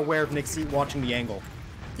they weren't aware of Nixie watching the angle.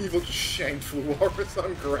 Evil just shanked Flu Walrus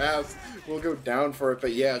on grass. We'll go down for it,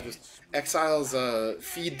 but yeah, just Exile's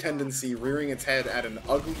feed tendency rearing its head at an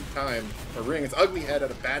ugly time, or rearing its ugly head at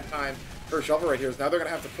a bad time for Shovel right here. Now they're going to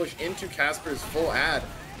have to push into Casper's full ad.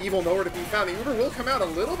 Evil nowhere to be found. The Uber will come out a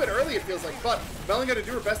little bit early, it feels like, but Melon going to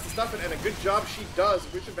do her best to stuff it, and a good job she does,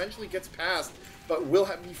 which eventually gets past, but will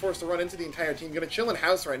be forced to run into the entire team. Going to chill in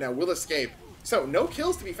house right now, will escape. So, no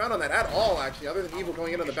kills to be found on that at all, actually, other than Evil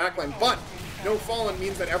going in on the backline, but no Fallen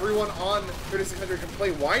means that everyone on 3600 can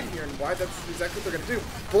play wide here, and wide, that's exactly what they're going to do.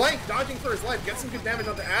 Blank, dodging for his life, gets some good damage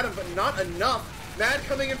onto Adam, but not enough. Mad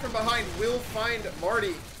coming in from behind will find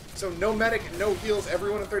Marty, so no medic, no heals.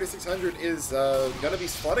 Everyone on 3600 is going to be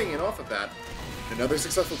flooding in off of that. Another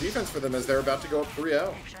successful defense for them as they're about to go up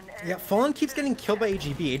 3-0. Yeah, Fallen keeps getting killed by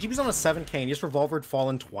AGB. AGB's on a 7k and he just revolvered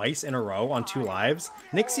Fallen twice in a row on 2 lives.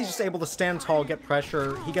 Nixie's just able to stand tall, get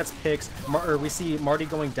pressure, he gets picks. We see Marty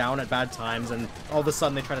going down at bad times, and all of a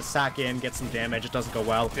sudden they try to sack in, get some damage, it doesn't go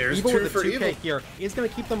well. There's Evil two with the for 2k Evil. here is going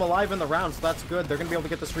to keep them alive in the round, so that's good. They're going to be able to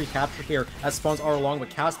get this recapture here as spawns are along, but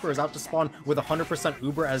Casper is out to spawn with 100%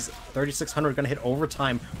 Uber as 3600 going to hit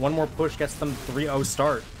overtime. One more push gets them 3-0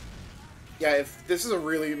 start. Yeah, if this is a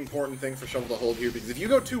really important thing for Shovel to hold here, because if you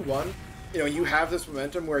go 2-1, you have this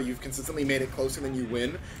momentum where you've consistently made it closer than you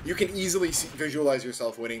win. You can easily visualize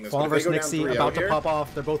yourself winning this. Fallen versus Nixie about to pop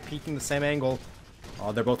off. They're both peeking the same angle.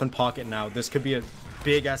 Oh, they're both in pocket now. This could be a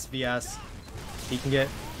big SVS.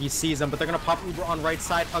 He sees them, but they're going to pop Uber on right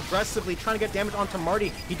side aggressively, trying to get damage onto Marty.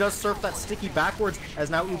 He does surf that sticky backwards, as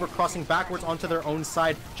now Uber crossing backwards onto their own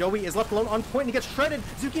side. Joey is left alone on point and he gets shredded.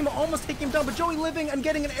 Zukima almost taking him down, but Joey living and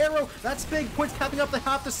getting an arrow. That's big. Points capping up the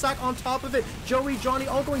half the sack on top of it. Joey, Johnny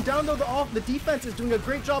all going down, though. The defense is doing a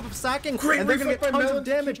great job of sacking, and they're going to get tons of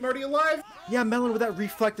damage. Marty alive. Yeah, Melon with that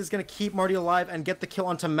reflect is going to keep Marty alive and get the kill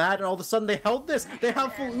onto Mad, and all of a sudden they held this. They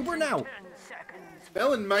have full Uber now.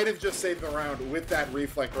 Melon might have just saved the round with that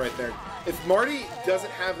reflect right there. If Marty doesn't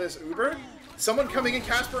have this Uber, someone coming in,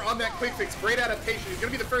 Casper on that quick fix, great adaptation. He's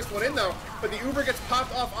going to be the first one in though, but the Uber gets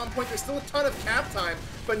popped off on point. There's still a ton of cap time,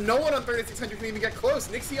 but no one on 3600 can even get close.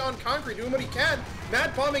 Nixie on concrete, doing what he can.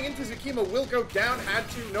 Mad bombing into Zukima will go down, had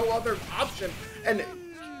to, no other option. And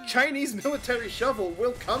Chinese military Shovel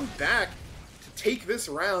will come back to take this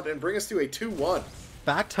round and bring us to a 2-1.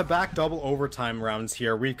 Back-to-back double overtime rounds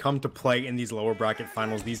here. We come to play in these lower bracket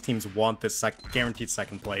finals. These teams want this guaranteed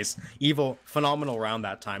second place. Evil, phenomenal round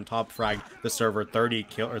that time. Top fragged the server, 30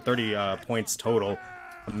 points total.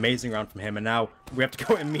 Amazing round from him. And now we have to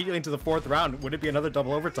go immediately into the 4th round. Would it be another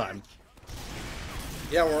double overtime?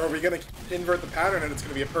 Yeah, or are we going to invert the pattern and it's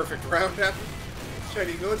going to be a perfect round after?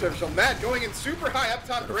 Chinese military shell. Matt going in super high up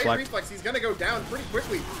top. Great reflex. He's going to go down pretty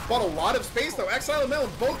quickly. Bought a lot of space though. Exile and Melon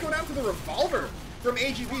both go down to the revolver. From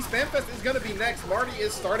AGB, Spamfest is going to be next. Marty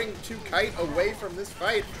is starting to kite away from this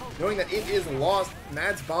fight, knowing that it is lost.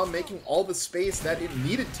 Mad's bomb making all the space that it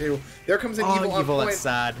needed to. There comes an Evil on point. It's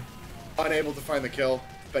sad. Unable to find the kill,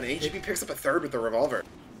 but AGB picks up a 3rd with the revolver.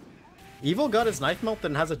 Evil got his knife melted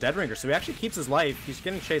and has a dead ringer, so he actually keeps his life. He's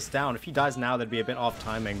getting chased down. If he dies now, that'd be a bit off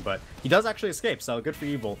timing, but he does actually escape, so good for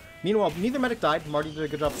Evil. Meanwhile, neither medic died. Marty did a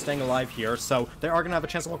good job of staying alive here, so they are going to have a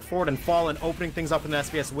chance to look forward, and Fallen opening things up in an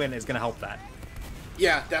SBS win is going to help that.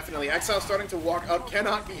 Yeah, definitely. Exile starting to walk up,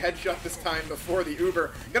 cannot be headshot this time before the Uber.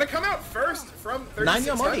 Gonna come out first from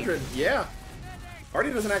 3600. Yeah. Marty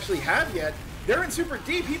doesn't actually have yet. They're in super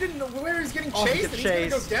deep. He didn't know where he's getting chased, and he's gonna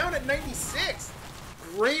go down at 96.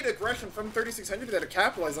 Great aggression from 3600 there to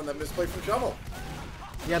capitalize on that misplay from Shovel.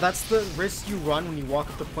 Yeah, that's the risk you run when you walk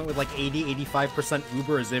up the point with like 80-85%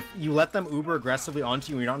 Uber, is if you let them Uber aggressively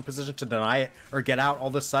onto you and you're not in position to deny it or get out, all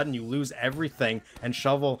of a sudden you lose everything. And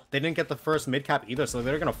Shovel, they didn't get the first mid-cap either, so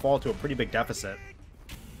they're going to fall to a pretty big deficit.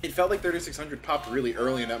 It felt like 3600 popped really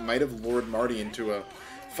early, and that might have lured Marty into a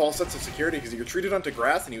false sense of security because he retreated onto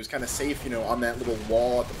grass and he was kind of safe, you know, on that little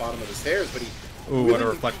wall at the bottom of the stairs, but he Ooh, what a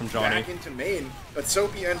reflect from Johnny. Back into main, but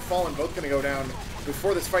Soapy and Fallen both going to go down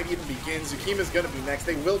before this fight even begins. Zukima's going to be next.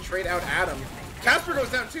 They will trade out Adam. Casper goes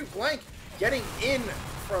down too. Blank getting in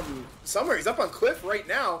from somewhere. He's up on Cliff right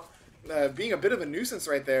now, being a bit of a nuisance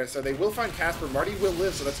right there. So they will find Casper. Marty will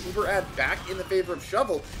live, so that's Uber Ad back in the favor of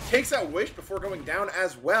Shovel. Takes out Wish before going down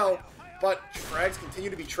as well. But frags continue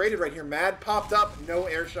to be traded right here. Mad popped up. No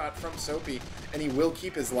air shot from Soapy, and he will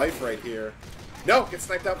keep his life right here. No, gets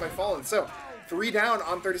sniped out by Fallen. So 3 down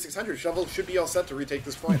on 3600. Shovel should be all set to retake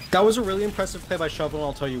this point. That was a really impressive play by Shovel, and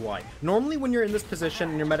I'll tell you why. Normally when you're in this position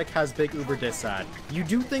and your medic has big Uber disad, you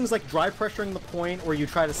do things like dry pressuring the point or you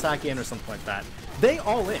try to sack in or something like that. They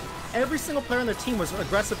all in. Every single player on their team was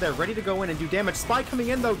aggressive there, ready to go in and do damage. Spy coming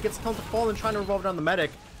in though, gets killed to fall and trying to revolve down the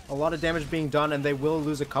medic. A lot of damage being done, and they will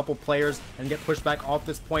lose a couple players and get pushed back off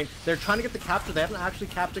this point. They're trying to get the capture. They haven't actually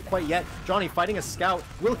capped it quite yet. Johnny fighting a scout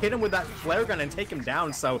will hit him with that flare gun and take him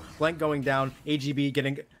down. So Blank going down, AGB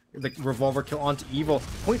getting the revolver kill onto Evil.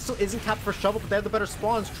 Point still isn't capped for Shovel, but they have the better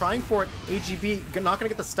spawns. Trying for it. AGB not going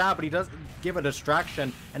to get the stab, but he does give a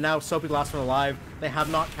distraction. And now Soapy last one alive. They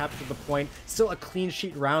have not captured the point. Still a clean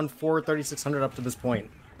sheet round for 3600 up to this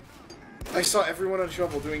point. I saw everyone on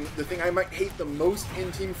Shovel doing the thing I might hate the most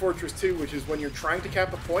in Team Fortress 2, which is when you're trying to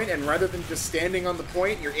cap a point, and rather than just standing on the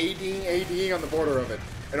point, you're ADing on the border of it,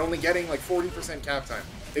 and only getting like 40% cap time.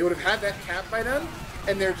 They would have had that cap by then,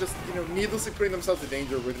 and they're just, you know, needlessly putting themselves in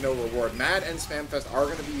danger with no reward. Mad and Spamfest are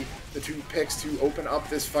going to be the 2 picks to open up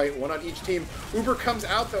this fight, 1 on each team. Uber comes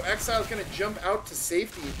out, though. Exile's going to jump out to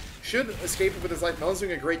safety. Should escape it with his life. Melon's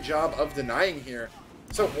doing a great job of denying here.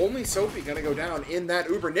 So only Soapy going to go down in that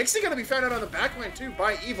Uber. Nixie going to be found out on the backline too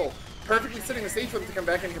by Evil. Perfectly setting the stage for them to come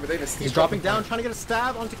back in here, but they have a steep He's dropping down, trying to get a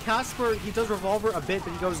stab onto Casper. He does revolver a bit,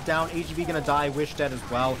 but he goes down. AGV going to die, Wish dead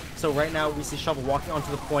as well. So right now we see Shovel walking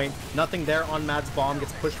onto the point. Nothing there on Mad's bomb,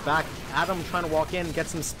 gets pushed back. Adam trying to walk in, get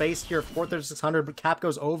some space here for 3600, but cap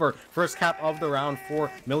goes over. First cap of the round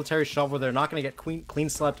for Military Shovel. They're not going to get clean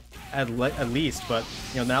slept at least, but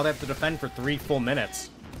you know now they have to defend for 3 full minutes.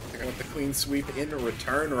 With the clean sweep in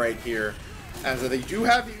return right here, as they do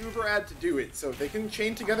have the Uber Ad to do it, so if they can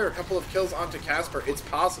chain together a couple of kills onto Casper, it's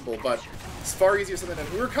possible, but it's far easier said than done.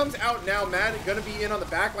 Uber comes out now. Mad gonna be in on the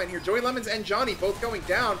backline here. Joey Lemons and Johnny both going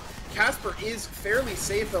down. Casper is fairly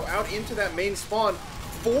safe though, out into that main spawn.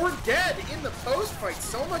 4 dead in the post fight.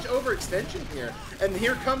 So much overextension here, and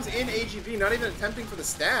here comes in AGV, not even attempting for the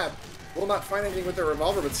stab. Will not find anything with their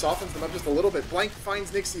revolver, but softens them up just a little bit. Blank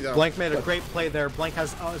finds Nixie, though. Blank made a great play there. Blank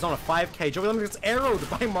is on a 5k. Joey Lemon gets arrowed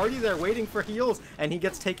by Marty there, waiting for heals, and he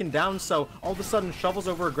gets taken down. So all of a sudden, Shovel's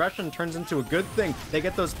over aggression turns into a good thing. They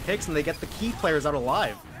get those picks, and they get the key players out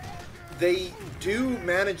alive. They do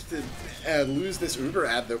manage to lose this Uber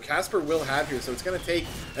Ad, though. Casper will have here, so it's going to take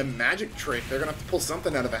a magic trick. They're going to have to pull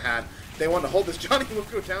something out of a hat. They want to hold this. Johnny will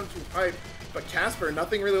go down to a pipe. But Casper,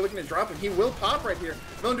 nothing really looking to drop him. He will pop right here.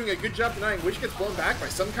 Melon doing a good job denying, which gets blown back by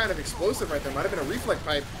some kind of explosive right there. Might have been a reflect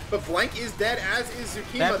pipe. But Blank is dead, as is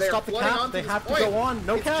Zukima. They have to stop the cap. They have to go on.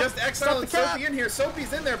 No cap. It's just Exile and Soapy in here.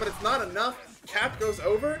 Soapy's in there, but it's not enough. Cap goes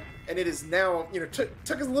over, and it is now, you know,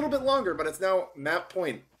 took us a little bit longer, but it's now map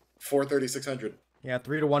point for 3600. Yeah,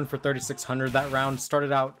 3-1 for 3600. That round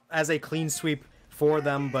started out as a clean sweep for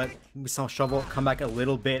them, but we saw Shovel come back a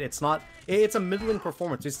little bit. It's a middling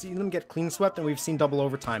performance. We've seen them get clean swept, and we've seen double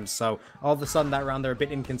overtime, so all of a sudden that round they're a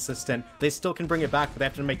bit inconsistent. They still can bring it back, but they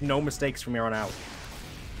have to make no mistakes from here on out.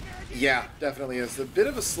 Yeah, definitely is. A bit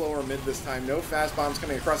of a slower mid this time. No fast bombs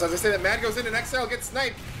coming across. As I say, that Mad goes in and Exile gets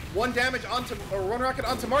sniped. 1 damage onto, or 1 rocket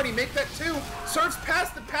onto Marty. Make that 2. Surfs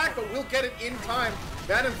past the pack, but will get it in time.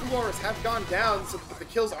 Mad and Flores have gone down, so but the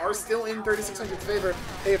kills are still in 3600's favor.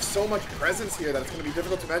 They have so much presence here that it's going to be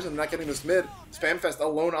difficult to imagine them not getting this mid. Spamfest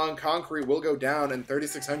alone on concrete will go down, and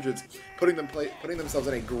 3600's putting themselves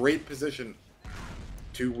in a great position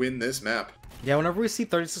to win this map. Yeah, whenever we see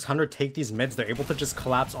 3600 take these mids, they're able to just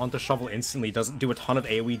collapse onto Shovel instantly, doesn't do a ton of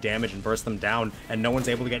AoE damage and burst them down, and no one's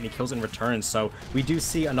able to get any kills in return, so we do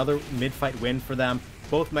see another mid-fight win for them.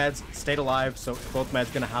 Both meds stayed alive, so both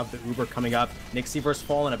meds going to have the Uber coming up. Nixie vs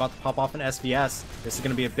Fallen about to pop off an SVS. This is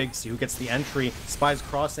going to be a big see who gets the entry. Spies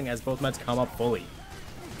crossing as both meds come up fully.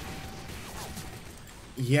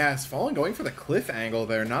 Yes, Fallen going for the cliff angle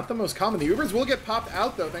there. Not the most common. The Ubers will get popped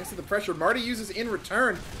out, though, thanks to the pressure Marty uses in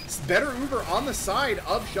return. Better Uber on the side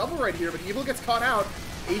of Shovel right here, but Evil gets caught out.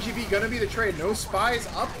 AGB gonna be the trade. No spies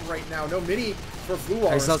up right now. No mini for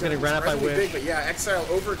Fluwall. Excel's getting ran up by Wish. Big, but yeah, Exile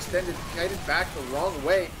overextended, headed back the wrong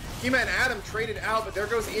way. Kima and Adam traded out, but there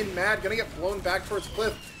goes in Mad. Gonna get blown back towards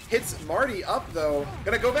Cliff. Hits Marty up, though.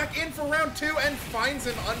 Gonna go back in for round 2 and finds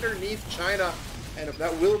him underneath China. And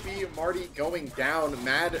that will be Marty going down.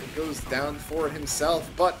 Mad goes down for it himself,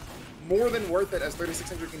 but more than worth it as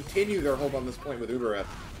 3600 continue their hold on this point with Uber.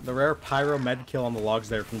 The rare pyro med kill on the logs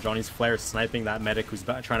there from Johnny's Flare, sniping that medic who's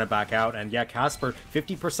trying to back out. And yeah, Casper,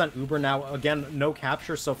 50% Uber now. Again, no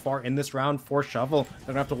capture so far in this round for Shovel. They're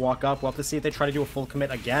gonna have to walk up. We'll have to see if they try to do a full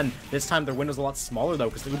commit again. This time their window's a lot smaller though,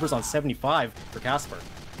 because the Uber's on 75 for Casper.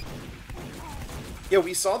 Yeah,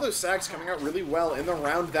 we saw those sags coming out really well in the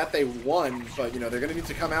round that they won, but, you know, they're going to need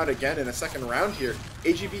to come out again in a second round here.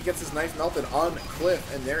 AGB gets his knife melted on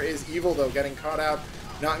Cliff, and there is Evil, though, getting caught out.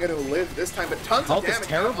 Not going to live this time, but tons of damage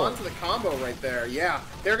onto the combo right there. Yeah,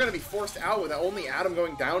 they're going to be forced out with only Adam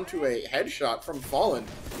going down to a headshot from Fallen.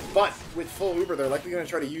 But with full Uber, they're likely going to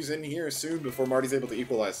try to use in here soon before Marty's able to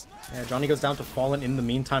equalize. Yeah, Johnny goes down to Fallen in the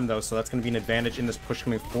meantime, though, so that's going to be an advantage in this push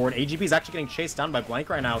coming forward. AGB is actually getting chased down by Blank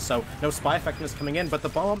right now, so no spy effectiveness coming in, but the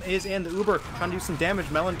bomb is in. The Uber trying to do some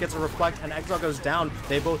damage. Melon gets a reflect, and Exile goes down.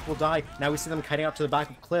 They both will die. Now we see them kiting out to the back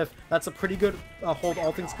of Cliff. That's a pretty good hold,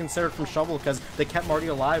 all things considered, from Shovel, because they kept Marty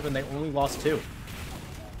alive, and they only lost 2.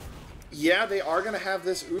 Yeah, they are going to have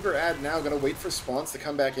this Uber ad now, going to wait for spawns to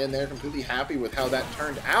come back in. They're completely happy with how that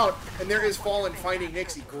turned out. And there is Fallen finding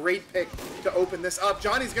Nixie. Great pick to open this up.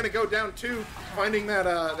 Johnny's going to go down too, finding that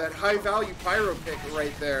that high-value Pyro pick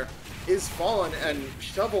right there is Fallen, and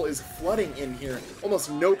Shovel is flooding in here.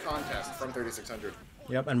 Almost no contest from 3600.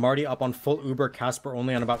 Yep, and Marty up on full Uber, Casper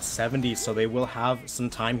only on about 70, so they will have some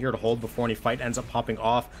time here to hold before any fight ends up popping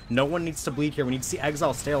off. No one needs to bleed here. We need to see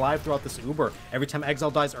Exile stay alive throughout this Uber. Every time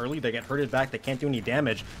Exile dies early, they get hurted back. They can't do any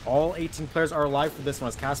damage. All 18 players are alive for this one,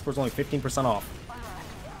 as Casper's only 15% off.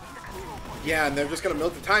 Yeah, and they're just going to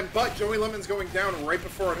milk the time, but Joey Lemon's going down right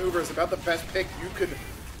before an Uber is about the best pick you could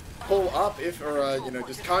pull up if, or, you know,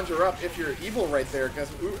 just conjure up if you're Evil right there,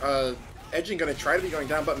 because Edging going to try to be going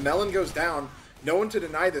down, but Melon goes down. No one to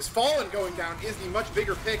deny this. Fallen going down is the much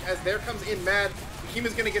bigger pick, as there comes in Mad.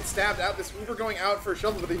 Kima's going to get stabbed out. This Uber going out for a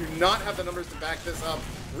Shovel, but they do not have the numbers to back this up.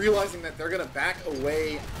 Realizing that they're going to back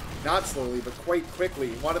away, not slowly, but quite quickly.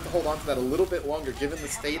 Wanted to hold on to that a little bit longer, given the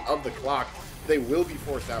state of the clock. They will be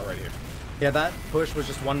forced out right here. Yeah, that push was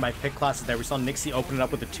just won by pick classes there. We saw Nixie open it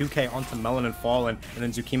up with a 2K onto Melon and Fallen, and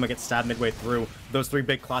then Zukima gets stabbed midway through. Those 3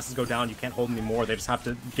 big classes go down. You can't hold anymore. They just have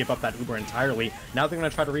to give up that Uber entirely. Now they're going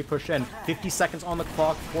to try to re-push in. 50 seconds on the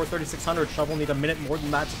clock for 3600. Shovel need a minute more than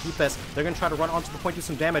that to keep this. They're going to try to run onto the point, do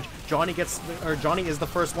some damage. Johnny is the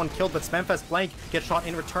first one killed, but Spamfest Blank gets shot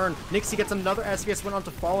in return. Nixie gets another SVS win onto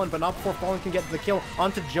Fallen, but not before Fallen can get the kill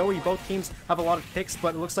onto Joey. Both teams have a lot of picks,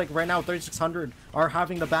 but it looks like right now 3600 are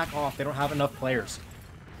having to back off. They don't have enough players.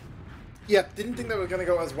 Yeah, didn't think that was going to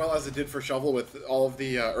go as well as it did for Shovel with all of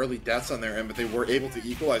the early deaths on their end, but they were able to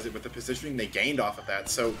equalize it with the positioning they gained off of that.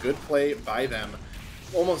 So good play by them.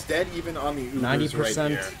 Almost dead even on the Ubers 90%.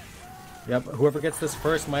 right here. Yep, whoever gets this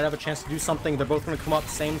first might have a chance to do something. They're both going to come up at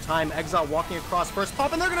the same time. Exile walking across first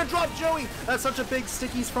pop, and they're going to drop Joey. That's such a big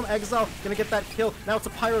stickies from Exile. Going to get that kill. Now it's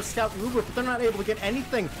a Pyro Scout Uber, but they're not able to get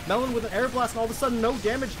anything. Melon with an Air Blast, and all of a sudden no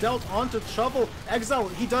damage dealt onto Shovel. Exile,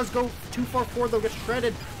 he does go too far forward, though, gets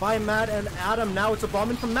shredded by Mad and Adam. Now it's a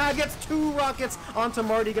bomb in from Mad. Gets 2 rockets onto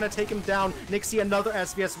Marty, going to take him down. Nixie another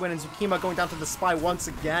SVS win, and Zukima going down to the Spy once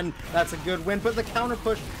again. That's a good win, but the counter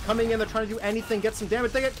push coming in. They're trying to do anything, get some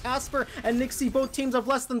damage. They get Casper and Nixie. Both teams have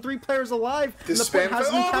less than 3 players alive. The point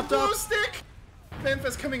hasn't been kept up. Stick!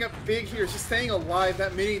 Spamfest coming up big here. She's staying alive.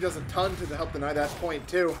 That mini does a ton to help deny that point,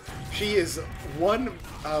 too. She is one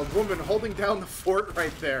woman holding down the fort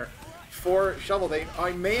right there for Shovel.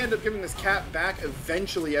 I may end up giving this cap back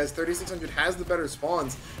eventually, as 3600 has the better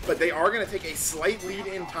spawns, but they are going to take a slight lead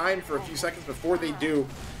in time for a few seconds before they do,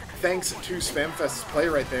 thanks to Spamfest's play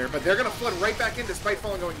right there. But they're going to flood right back in despite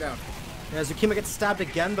Fallen going down. Yeah, Zukima gets stabbed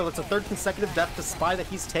again, though. It's a 3rd consecutive death to Spy that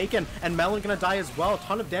he's taken, and Melon gonna die as well. A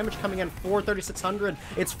ton of damage coming in for 3600.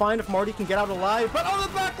 It's fine if Marty can get out alive, but on the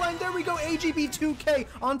backline, there we go. AGB 2K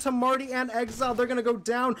onto Marty and Exile. They're gonna go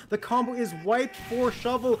down. The combo is wiped for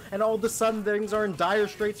Shovel, and all of a sudden, things are in dire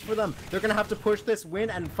straits for them. They're gonna have to push this win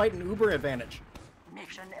and fight an Uber advantage.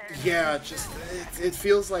 Yeah, just it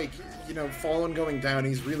feels like, you know, Fallen going down,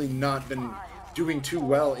 he's really not been doing too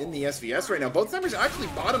well in the SVS right now. Both numbers actually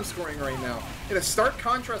bottom scoring right now. In a stark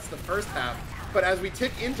contrast to the first half, But as we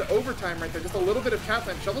tick into overtime right there, just a little bit of cap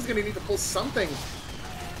time, Shovel's going to need to pull something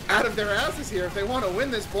out of their asses here if they want to win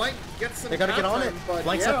this. Blank gets some. They got to get on it. But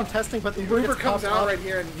Blank's not contesting, but the Uber comes out right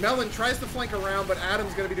here, and Melon tries to flank around, but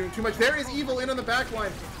Adam's going to be doing too much. There is Evil in on the back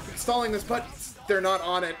line, stalling this, but they're not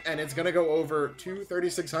on it, and it's going to go over to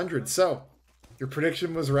 3,600. So, your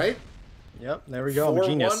prediction was right. Yep, there we go.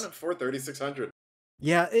 4-1 for 3,600.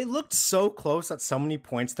 Yeah, it looked so close at so many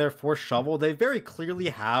points there for Shovel. They very clearly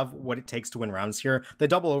have what it takes to win rounds here. They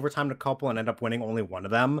double overtimed a couple and end up winning only one of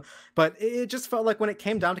them. But it just felt like when it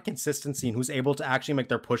came down to consistency and who's able to actually make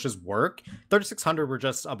their pushes work, 3,600 were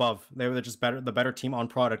just above. They were just the better team on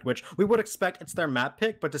product, which we would expect. It's their map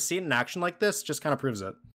pick, but to see it in action like this just kind of proves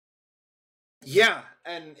it. Yeah,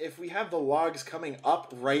 and if we have the logs coming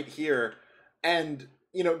up right here, and,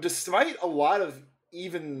 you know, despite a lot of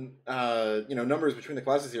even numbers between the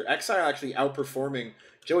classes here, Exile actually outperforming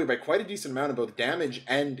Joey by quite a decent amount in both damage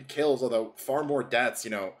and kills, although far more deaths.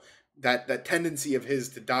 You know, that tendency of his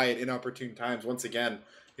to die at inopportune times, once again,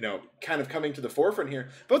 you know, kind of coming to the forefront here.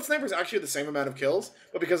 Both snipers actually had the same amount of kills,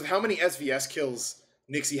 but because of how many SVS kills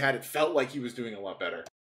Nixie had, it felt like he was doing a lot better.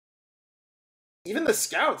 Even the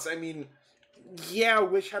scouts, I mean, yeah,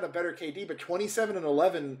 Wish had a better KD, but 27 and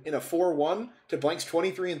 11 in a 4-1 to Blank's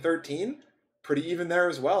 23 and 13. Pretty even there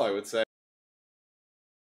as well, I would say.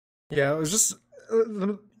 Yeah, it was just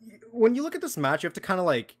when you look at this match, you have to kind of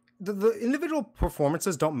like the individual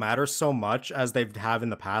performances don't matter so much as they have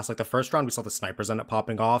in the past. Like the first round, we saw the snipers end up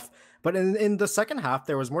popping off, but in the second half,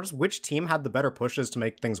 there was more just which team had the better pushes to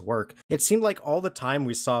make things work. It seemed like all the time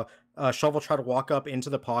we saw Shovel try to walk up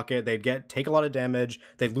into the pocket, they'd take a lot of damage,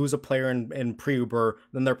 they'd lose a player in pre-Uber,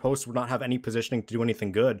 then their post would not have any positioning to do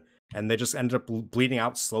anything good, and they just ended up bleeding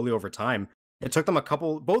out slowly over time. It took them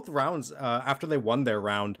both rounds after they won their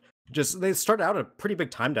round. They started out at a pretty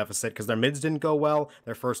big time deficit because their mids didn't go well,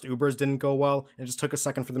 their first Ubers didn't go well. It just took a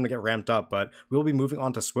second for them to get ramped up, but we'll be moving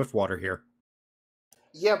on to Swiftwater here.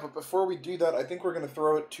 Yeah, but before we do that, I think we're going to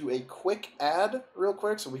throw it to a quick ad real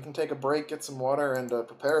quick so we can take a break, get some water, and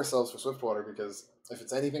prepare ourselves for Swiftwater, because if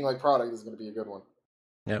it's anything like product, it's going to be a good one.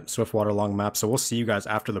 Yep, Swiftwater long map, so we'll see you guys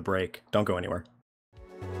after the break. Don't go anywhere.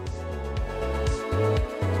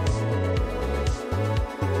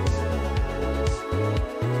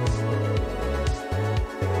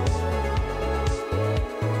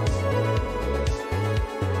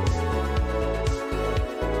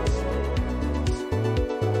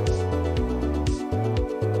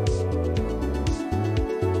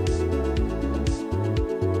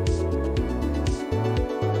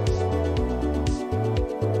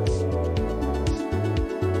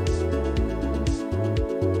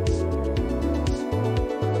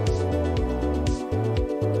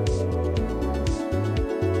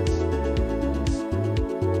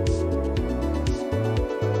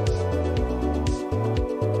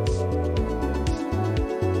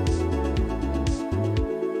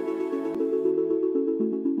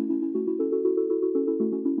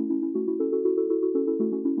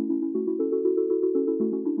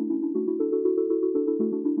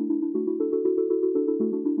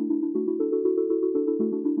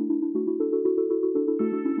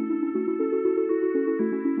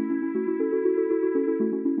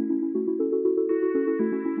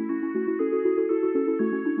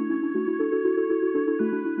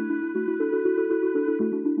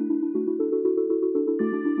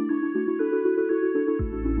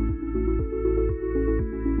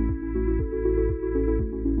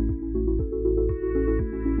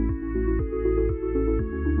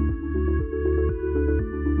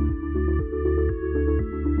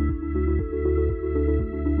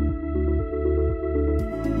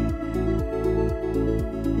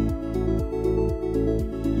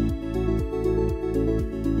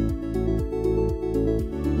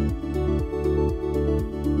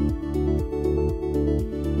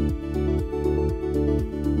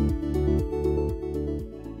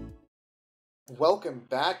 Welcome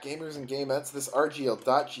back, gamers and gamettes. This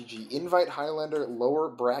RGL.gg Invite Highlander lower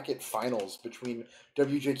bracket finals between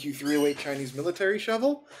WJQ308 Chinese Military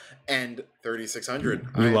Shovel and 3600.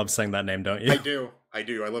 You love saying that name, don't you? I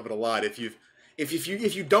do. I love it a lot. If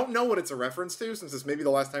you don't know what it's a reference to, since this may be the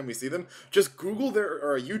last time we see them, just Google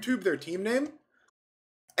or YouTube their team name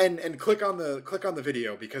and click on the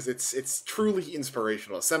video, because it's truly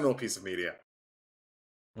inspirational, a seminal piece of media.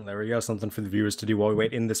 Well, there we go, something for the viewers to do while we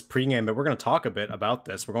wait in this pregame, but we're going to talk a bit about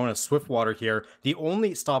this. We're going to Swiftwater here, the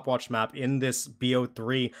only stopwatch map in this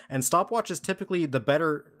BO3, and stopwatch is typically the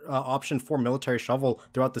better option for Military Shovel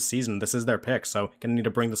throughout the season. This is their pick, so going to need to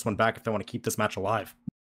bring this one back if they want to keep this match alive.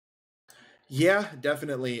 Yeah,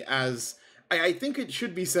 definitely. As I think it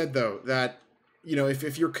should be said, though, that you know,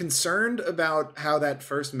 if you're concerned about how that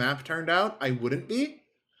first map turned out, I wouldn't be.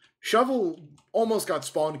 Shovel almost got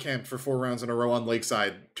spawn camped for 4 rounds in a row on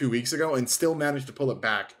Lakeside 2 weeks ago and still managed to pull it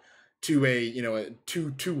back to a, you know, a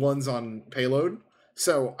 2-1s on payload.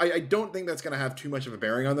 So I don't think that's going to have too much of a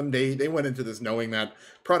bearing on them. They went into this knowing that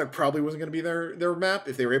product probably wasn't going to be their map.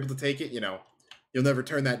 If they were able to take it, you know, you'll never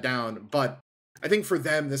turn that down. But I think for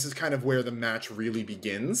them, this is kind of where the match really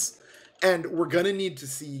begins. And we're going to need to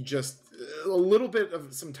see just a little bit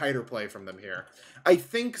of some tighter play from them here. I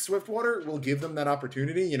think Swiftwater will give them that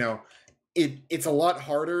opportunity. You know, it's a lot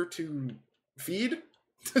harder to feed,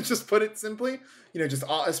 to just put it simply. You know, just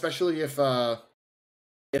especially if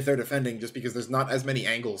they're defending, just because there's not as many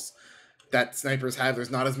angles that snipers have.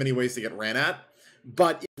 There's not as many ways to get ran at.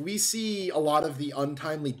 But if we see a lot of the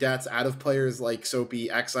untimely deaths out of players like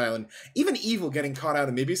Soapy, Exile, and even Evil getting caught out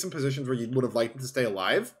in maybe some positions where you would have liked them to stay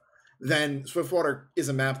alive, then Swiftwater is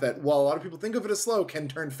a map that, while a lot of people think of it as slow, can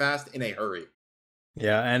turn fast in a hurry.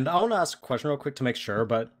 Yeah, and I want to ask a question real quick to make sure,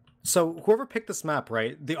 but so whoever picked this map,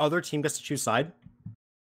 right, the other team gets to choose side?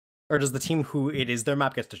 Or does the team who it is their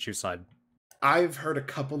map gets to choose side? I've heard a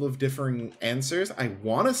couple of differing answers. I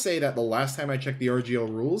want to say that the last time I checked the RGL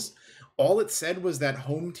rules, all it said was that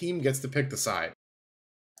home team gets to pick the side,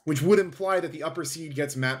 which would imply that the upper seed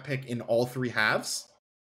gets map pick in all 3 halves.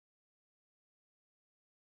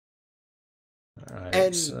 Right,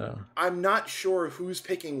 and so I'm not sure who's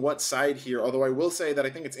picking what side here, although I will say that I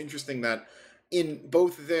think it's interesting that in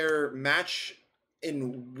both their match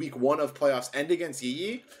in week 1 of playoffs and against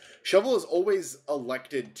Yi, Shovel has always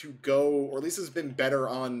elected to go, or at least has been better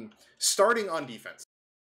on starting on defense.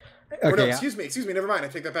 okay, Or no, excuse me, never mind. I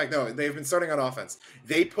take that back. No, they've been starting on offense.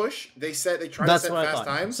 They push, they try to set fast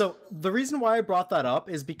times. So the reason why I brought that up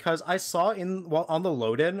is because I saw on the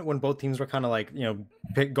load-in, when both teams were kind of like, you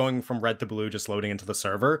know, going from red to blue, just loading into the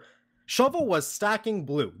server, Shovel was stacking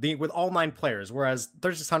blue with all 9 players, whereas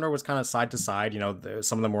 3600 was kind of side to side. You know,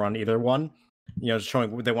 some of them were on either one, you know,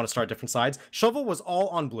 showing they want to start different sides. Shovel was all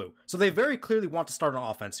on blue, so they very clearly want to start on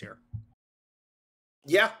offense here.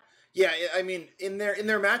 Yeah, I mean, in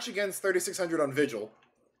their match against 3600 on Vigil,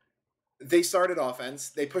 they started offense.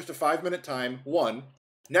 They pushed a 5-minute time, won.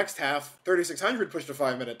 Next half, 3600 pushed a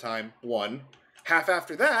 5-minute time, won. Half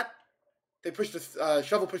after that, they pushed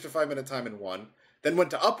Shovel pushed a 5-minute time and won. Then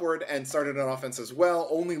went to Upward and started on offense as well,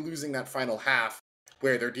 only losing that final half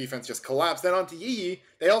where their defense just collapsed. Then on to Yi,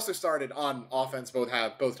 they also started on offense both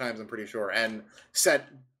times, I'm pretty sure, and set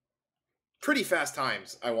pretty fast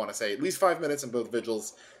times, I want to say. At least 5 minutes in both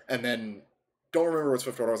Vigils. And then, don't remember what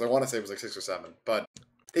Swiftwater was. I want to say it was like 6 or 7. But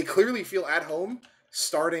they clearly feel at home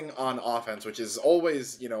starting on offense, which is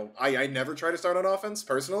always, you know, I never try to start on offense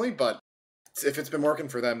personally, but if it's been working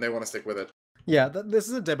for them, they want to stick with it. Yeah, this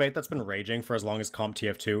is a debate that's been raging for as long as Comp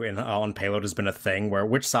TF2 on Payload has been a thing, where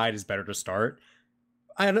which side is better to start.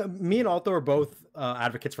 And me and Alto are both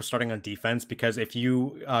advocates for starting on defense, because if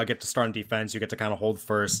you get to start on defense, you get to kind of hold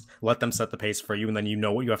first, let them set the pace for you, and then you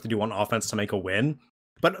know what you have to do on offense to make a win.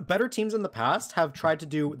 But better teams in the past have tried to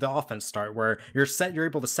do the offense start, where you're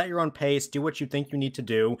able to set your own pace, do what you think you need to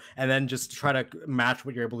do, and then just try to match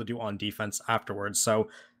what you're able to do on defense afterwards. So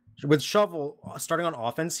with Shovel starting on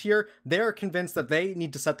offense here, they're convinced that they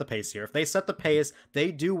need to set the pace here. If they set the pace,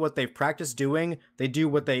 they do what they've practiced doing, they do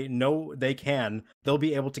what they know they can, they'll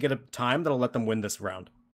be able to get a time that'll let them win this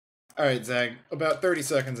round. All right, Zag, about 30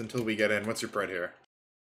 seconds until we get in. What's your spread here?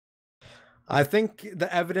 I think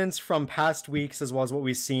the evidence from past weeks, as well as what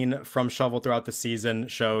we've seen from Shovel throughout the season,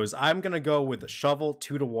 shows I'm going to go with Shovel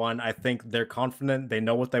 2-1. I think they're confident, they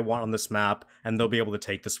know what they want on this map, and they'll be able to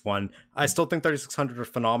take this one. I still think 3600 are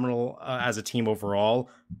phenomenal as a team overall.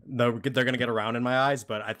 They're going to get around in my eyes,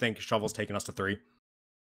 but I think Shovel's taking us to 3.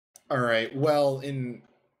 All right. Well, in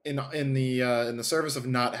the service of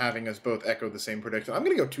not having us both echo the same prediction, I'm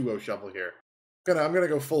going to go 2-0 Shovel here. I'm gonna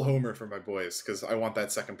go full homer for my boys, because I want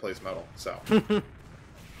that second place medal. So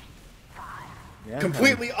yeah,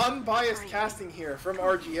 completely unbiased casting here from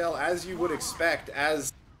RGL, as you would expect,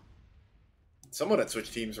 as someone had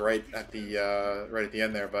switched teams right at the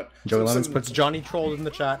end there. But Joey Lemons puts Johnny trolled in the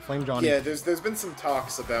chat. Flame Johnny. Yeah, there's been some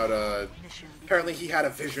talks about apparently he had a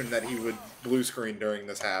vision that he would blue screen during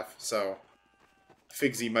this half, so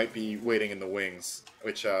Figsy might be waiting in the wings.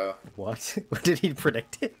 Which what? Did he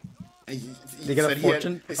predict it? He get a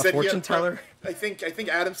fortune teller? I think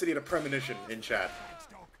Adam said he had a premonition in chat.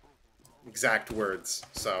 Exact words.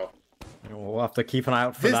 So we'll have to keep an eye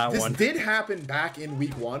out for that one. This did happen back in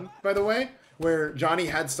week 1, by the way, where Johnny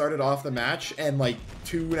had started off the match and like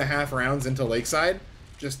 2.5 rounds into Lakeside,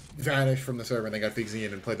 just vanished from the server, and they got Figsy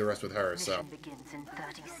in and played the rest with her. So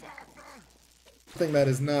something that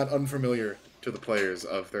is not unfamiliar to the players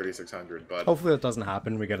of 3600, but hopefully that doesn't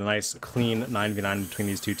happen. We get a nice clean 9v9 between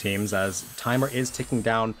these two teams as timer is ticking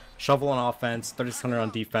down. Shovel on offense, 3600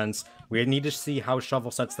 on defense. We need to see how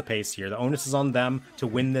Shovel sets the pace here. The onus is on them to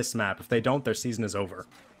win this map. If they don't, their season is over.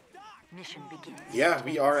 Yeah,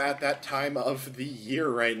 we are at that time of the year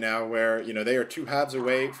right now where, you know, they are 2 halves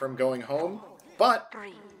away from going home, but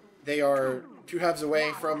they are 2 halves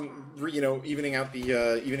away from, you know, evening out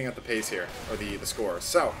the pace here, or the score.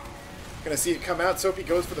 So, gonna see it come out. Soapy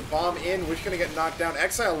goes for the bomb in. Wish gonna get knocked down.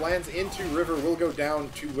 Exile lands into River. Will go down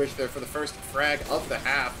to Wish there for the first frag of the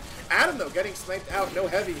half. Adam, though, getting sniped out. No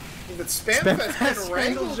heavy. But Spamfest and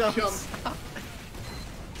Wrangle jump.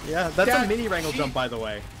 Yeah, that's a mini Wrangle jump, by the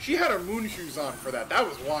way. She had her moon shoes on for that. That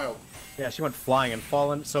was wild. Yeah, she went flying and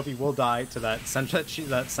Fallen. Sophie will die to that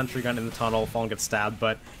sentry gun in the tunnel. Fallen gets stabbed,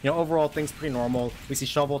 but you know, overall things pretty normal. We see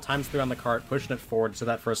Shovel ×3 on the cart, pushing it forward to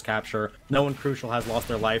that first capture. No one crucial has lost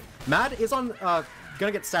their life. Mad is on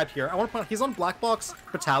gonna get stabbed here. I want to point out he's on black box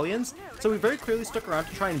battalions, so we very clearly stuck around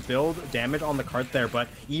to try and build damage on the cart there. But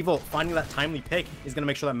Evil finding that timely pick is gonna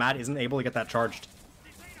make sure that Mad isn't able to get that charged.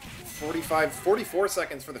 44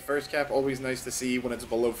 seconds for the first cap. Always nice to see when it's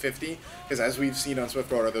below 50, because as we've seen on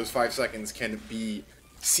Swiftwater, those 5 seconds can be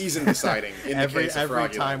season deciding in the case of every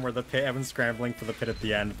time where the pit, everyone's scrambling for the pit at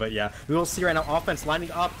the end. But yeah, we will see right now offense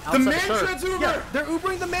lining up outside the Man-Tread's Uber! Yeah, they're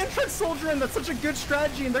Ubering the Man-Tread soldier in. That's such a good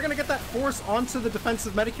strategy, and they're gonna get that force onto the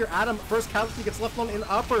defensive medic here. Adam, first casualty gets left alone in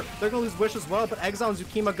upper. They're gonna lose Wish as well, but Exile and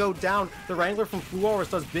Zukima go down. The Wrangler from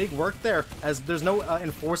Fluorus does big work there, as there's no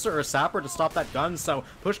enforcer or sapper to stop that gun, so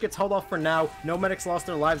push gets held off for now. No medics lost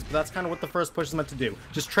their lives, but that's kind of what the first push is meant to do.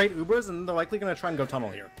 Just trade Ubers, and they're likely gonna try and go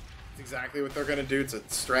tunnel here. Exactly what they're going to do. It's a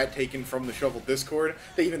strat taken from the Shovel Discord.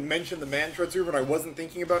 They even mentioned the Man-Tread's Uber, and I wasn't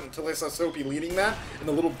thinking about it until I saw Soapy leading that, and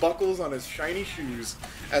the little buckles on his shiny shoes.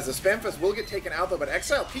 As the Spamfest will get taken out, though, but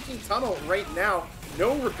Exile peeking tunnel right now.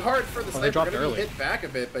 No regard for the sniper. Going to be hit back a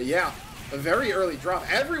bit, but yeah, a very early drop.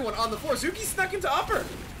 Everyone on the floor. Zuki snuck into upper.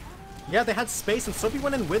 Yeah, they had space, and Soapy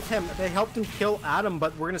went in with him. They helped him kill Adam,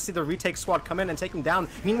 but we're going to see the retake squad come in and take him down.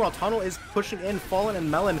 Meanwhile, Tunnel is pushing in. Fallen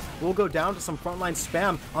and Melon will go down to some frontline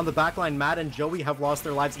spam. On the backline, Matt and Joey have lost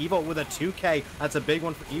their lives. Evil with a 2k. That's a big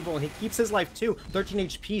one for Evil, and he keeps his life too. 13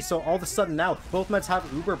 HP, so all of a sudden now, both meds have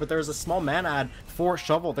Uber, but there's a small mana ad for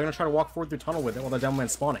Shovel. They're going to try to walk forward through Tunnel with it while the demo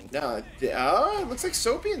man's spawning. It looks like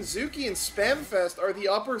Soapy and Zuki and Spamfest are the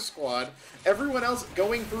upper squad. Everyone else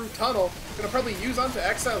going through Tunnel. Going to probably use onto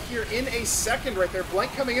Exile here in a second right there.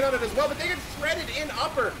 Blank coming in on it as well, but they get shredded in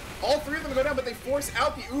upper. All 3 of them go down, but they force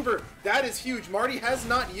out the Uber. That is huge. Marty has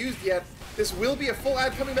not used yet. This will be a full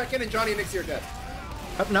ad coming back in, and Johnny and Nixie are dead.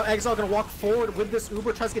 Now Exile gonna walk forward with this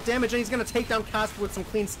Uber, tries to get damage, and he's gonna take down Casper with some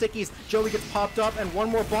clean stickies. Joey gets popped up, and one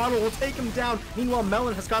more bottle will take him down. Meanwhile,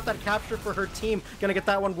 Melon has got that capture for her team. Gonna get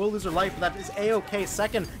that one, will lose her life, but that is A-okay.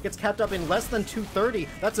 Second gets capped up in less than 230.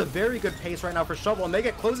 That's a very good pace right now for Shovel, and they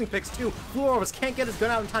get closing picks too. Fluorus can't get his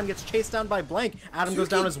gun out in time, gets chased down by Blank. Adam goes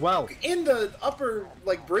down as well. In the upper,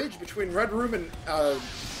 like, bridge between Red Room and,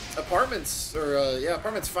 apartments,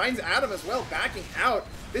 finds Adam as well, backing out.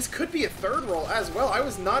 This could be a third roll as well. I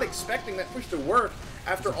was not expecting that push to work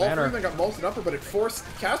after all 3 of them got molted upper, but it forced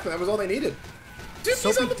Casper. That was all they needed. Dude,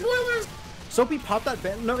 he's on the boilers! Soapy popped that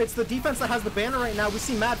banner. No, it's the defense that has the banner right now. We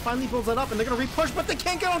see Mad finally builds that up, and they're going to re-push, but they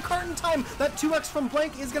can't get on cart in time. That 2x from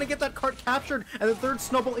Blank is going to get that cart captured, and the third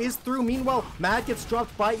snowball is through. Meanwhile, Mad gets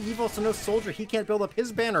dropped by Evil, so no soldier. He can't build up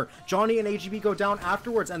his banner. Johnny and AGB go down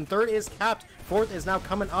afterwards, and third is capped. Fourth is now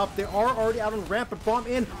coming up. They are already out on the ramp, but bomb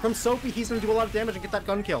in from Soapy. He's going to do a lot of damage and get that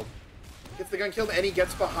gun killed. Gets the gun killed, and he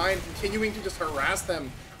gets behind, continuing to just harass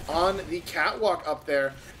them on the catwalk up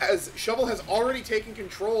there, as Shovel has already taken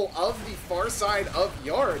control of the far side of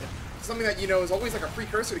Yard. Something that, you know, is always like a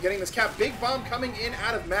precursor to getting this cap. Big bomb coming in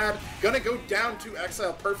out of Mad. Gonna go down to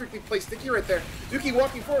Exile. Perfectly placed sticky right there. Zuki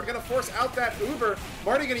walking forward. Gonna force out that Uber.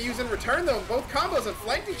 Marty gonna use in return, though. Both combos have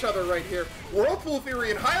flanked each other right here. Whirlpool Theory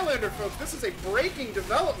and Highlander, folks. This is a breaking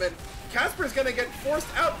development. Casper's gonna get forced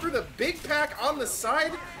out through the big pack on the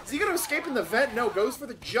side. Is he gonna escape in the vent? No, goes for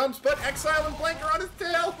the jumps, but Exile and Blank are on his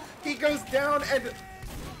tail. He goes down, and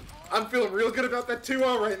I'm feeling real good about that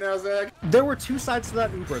 2-0 right now, Zach. There were 2 sides to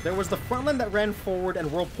that Uber. There was the front line that ran forward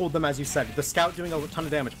and whirlpooled them, as you said. The scout doing a ton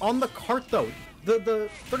of damage. On the cart, though, the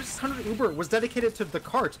 3600 Uber was dedicated to the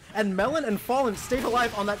cart, and Melon and Fallen stayed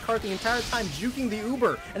alive on that cart the entire time, juking the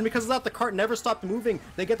Uber, and because of that, the cart never stopped moving.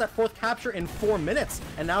 They get that 4th capture in 4 minutes,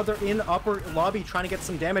 and now they're in upper lobby trying to get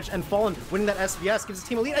some damage, and Fallen winning that SVS gives his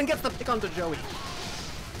team a lead and gets the pick onto Joey.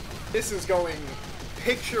 This is going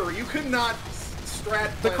picture. You could not strat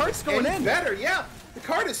the cart's going in better. Yeah, The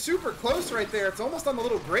card is super close right there. It's almost on the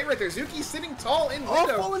little grate right there. Zuki's sitting tall in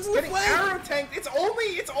window, getting arrow tanked. It's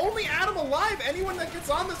only Adam alive. Anyone that gets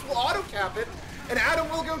on this will auto cap it, and Adam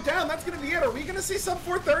will go down. That's gonna be it. Are we gonna see sub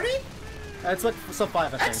 430? It's like sub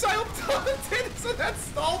 5, I think. Exile taunted, so that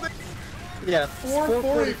stalled it. Yeah,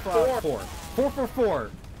 444.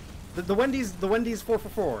 444. The Wendy's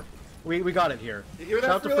 444. We got it here. You hear that?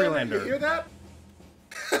 Shout out to Freelander. You hear that?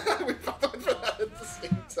 We both went for that at the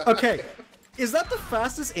same time. Okay. Is that the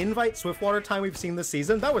fastest invite Swiftwater time we've seen this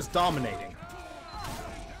season? That was dominating.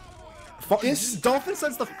 Dolphin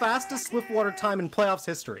says the fastest Swiftwater time in playoffs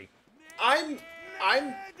history. I'm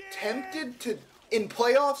tempted to in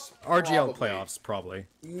playoffs. RGL playoffs probably.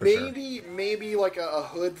 Maybe like a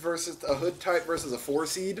hood type versus a 4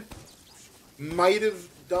 seed might have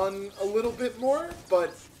done a little bit more,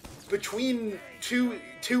 but between two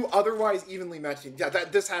otherwise evenly matched teams, yeah,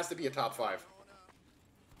 this has to be a top 5.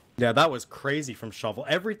 Yeah, that was crazy from Shovel.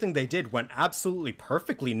 Everything they did went absolutely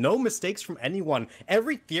perfectly. No mistakes from anyone.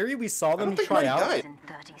 Every theory we saw them try out. Died.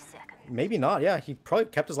 Maybe not, yeah. He probably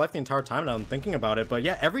kept his life the entire time now I'm thinking about it. But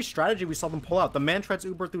yeah, every strategy we saw them pull out. The man treads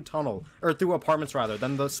Uber through tunnel, or through apartments rather.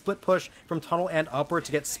 Then the split push from tunnel and upward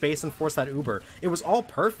to get space and force that Uber. It was all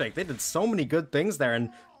perfect. They did so many good things there,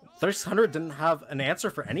 and 3600 didn't have an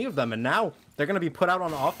answer for any of them, and now they're going to be put out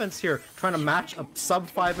on offense here, trying to match a sub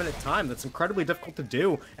 5-minute time. That's incredibly difficult to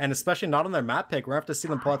do, and especially not on their map pick. We're going to have to see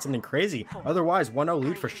them pull out something crazy. Otherwise, 1-0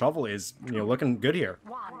 lead for Shovel is, looking good here.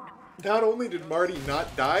 Not only did Marty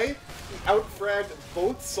not die, he outfragged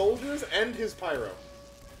both soldiers and his pyro,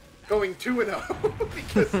 going 2-0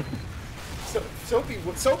 because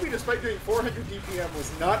Soapy, despite doing 400 DPM,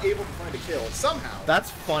 was not able to find a kill somehow.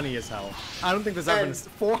 That's funny as hell. I don't think there's ever been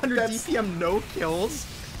 400 DPM no kills.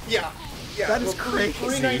 Yeah, that is crazy.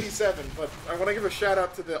 397, but I want to give a shout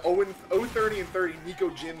out to the 030 and 30 Nico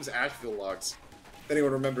Jim's Ashville logs. If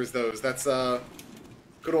anyone remembers those, that's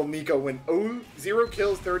good old Nico went 0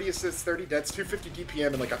 kills, 30 assists, 30 deaths, 250 DPM,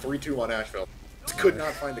 and like a 3-2 on Ashville. Just could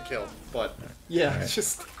not find a kill, but yeah, it's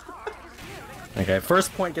just. Okay,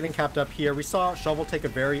 first point getting capped up here. We saw Shovel take a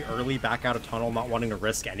very early back out of tunnel, not wanting to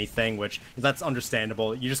risk anything, which that's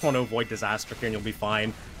understandable. You just want to avoid disaster here and you'll be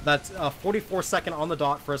fine. That's 44-second on the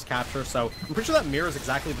dot first capture, so I'm pretty sure that mirrors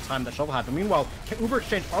exactly the time that Shovel had. But meanwhile, Uber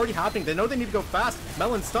exchange already happening. They know they need to go fast.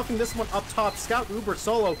 Melon stuffing this one up top. Scout Uber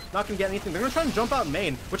solo, not going to get anything. They're going to try and jump out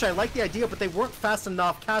main, which I like the idea, but they weren't fast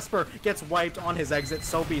enough. Casper gets wiped on his exit.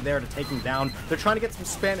 Soapy there to take him down. They're trying to get some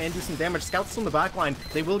spam and do some damage. Scout's still in the back line.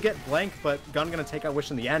 They will get blank, but Gun going to take out Wish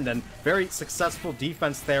in the end, and very successful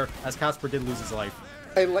defense there as Casper did lose his life.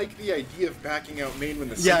 I like the idea of backing out main when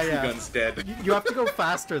the sentry gun's dead. You have to go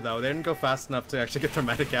faster, though. They didn't go fast enough to actually get their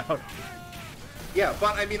medic out. Yeah,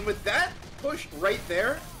 but I mean, with that push right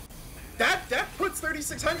there, that puts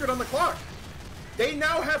 3600 on the clock. They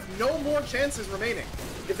now have no more chances remaining.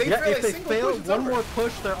 If they fail one more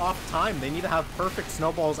push, they're off time. They need to have perfect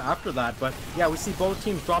snowballs after that. But yeah, we see both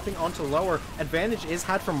teams dropping onto lower. Advantage is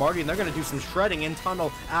had for Marty, and they're going to do some shredding in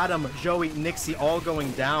tunnel. Adam, Joey, Nixie all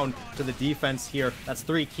going down to the defense here. That's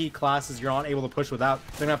 3 key classes you're not able to push without.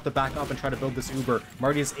 They're going to have to back up and try to build this Uber.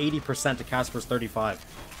 Marty is 80% to Casper's 35.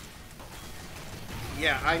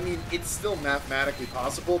 Yeah, I mean, it's still mathematically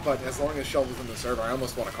possible, but as long as Shovel's in the server, I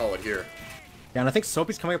almost want to call it here. Yeah, and I think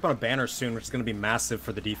Soapy's coming up on a banner soon, which is going to be massive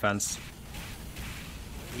for the defense.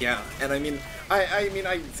 Yeah, and I mean,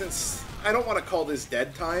 since I don't want to call this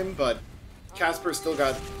dead time, but Casper still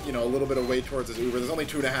got, a little bit of weight towards his Uber. There's only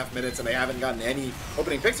 2.5 minutes, and they haven't gotten any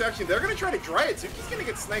opening picks. So actually, they're going to try to dry it. Zuki's going to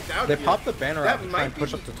get sniped out They here. popped the banner out to try and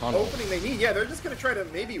push up the tunnel. Opening they need. Yeah, they're just going to try to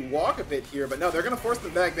maybe walk a bit here, but no, they're going to force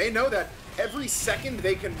them back. They know that every second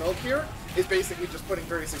they can milk here is basically just putting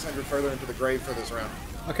 3600 further into the grave for this round.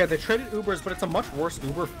 Okay, they traded Ubers, but it's a much worse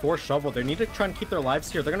Uber for Shovel. They need to try and keep their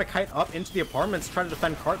lives here. They're going to kite up into the apartments, try to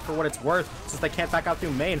defend Cart for what it's worth, since they can't back out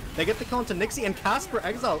through main. They get the kill into Nixie, and Casper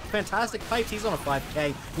Exile, fantastic pipes. He's on a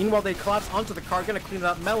 5k. Meanwhile, they collapse onto the car, going to clean it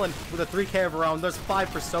up. Melon with a 3k of her own. There's 5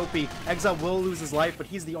 for Soapy. Exile will lose his life, but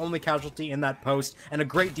he's the only casualty in that post, and a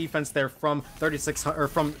great defense there from 3600, or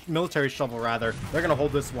from Military Shovel, rather. They're going to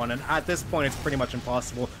hold this one, and at this point, it's pretty much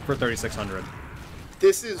impossible for 3600.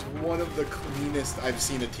 This is one of the cleanest I've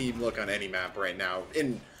seen a team look on any map right now.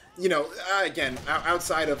 And, again,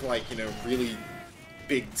 outside of, really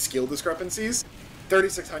big skill discrepancies,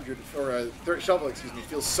 3600, or Shovel, excuse me,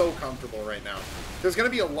 feels so comfortable right now. There's going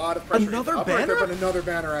to be a lot of pressure. Another up banner? Right there, but another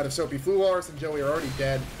banner out of Soapy. Fluwaris and Joey are already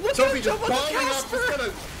dead. Soapy just balling up, just going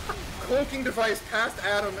to cloaking device past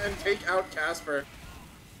Adam and take out Casper.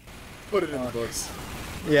 Put it in the books.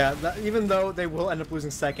 Yeah, even though they will end up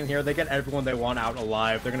losing second here, they get everyone they want out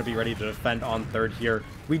alive. They're going to be ready to defend on third here.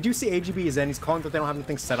 We do see AGB is in. He's calling that they don't have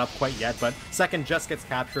anything set up quite yet, but second just gets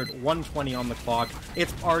captured. 120 on the clock.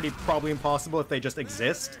 It's already probably impossible if they just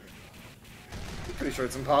exist. I'm pretty sure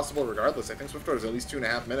it's impossible regardless. I think Swiftwater is at least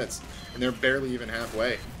 2.5 minutes, and they're barely even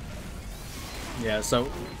halfway. Yeah,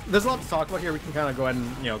 so there's a lot to talk about here. We can kind of go ahead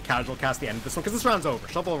and, casual cast the end of this one, because this round's over.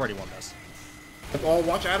 Shovel already won this. Oh,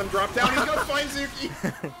 watch Adam drop down. He's going to find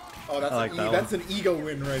Zuki. Oh, that's an ego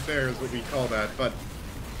win right there is what we call that. But,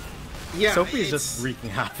 yeah. Sophie's just wreaking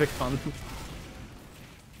havoc on them.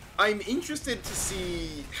 I'm interested to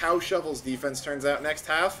see how Shovel's defense turns out next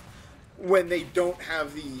half when they don't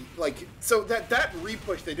have the, so that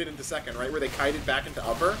re-push they did into second, right, where they kited back into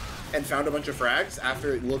upper and found a bunch of frags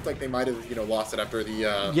after it looked like they might have, lost it after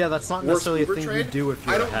the yeah, that's not necessarily a thing you do if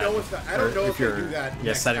you're ahead. I don't know if they do that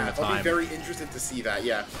next setting half. the time. I'll be very interested to see that,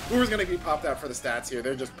 yeah. Uber's going to be popped out for the stats here.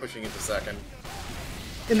 They're just pushing into second.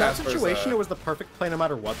 In that situation, it was the perfect play no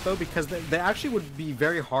matter what, though, because they actually would be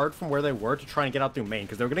very hard from where they were to try and get out through main,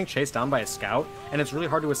 because they were getting chased down by a scout, and it's really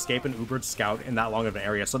hard to escape an Ubered scout in that long of an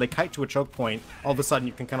area. So they kite to a choke point, all of a sudden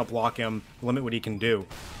you can kind of block him, limit what he can do.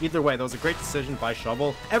 Either way, that was a great decision by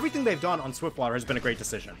Shovel. Everything they've done on Swiftwater has been a great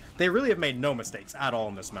decision. They really have made no mistakes at all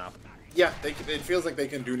in this map. Yeah, it feels like they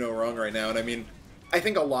can do no wrong right now, and I mean, I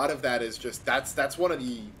think a lot of that is just, that's one of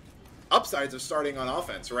the upsides of starting on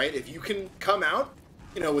offense, right? If you can come out,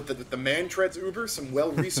 with the man treads Uber, some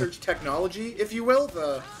well-researched technology, if you will.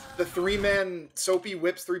 The three-man Soapy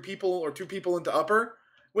whips 3 people or 2 people into upper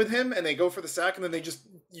with him, and they go for the sack, and then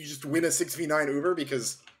you just win a 6v9 Uber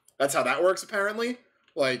because that's how that works, apparently.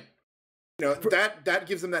 That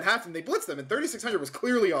gives them that half, and they blitz them, and 3600 was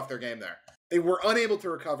clearly off their game there. They were unable to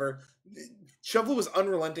recover. Shovel was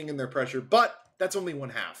unrelenting in their pressure, but that's only one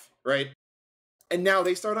half, right? And now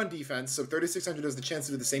they start on defense, so 3600 has the chance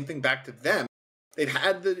to do the same thing back to them. They've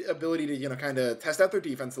had the ability to, kind of test out their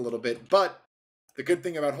defense a little bit, but the good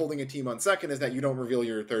thing about holding a team on second is that you don't reveal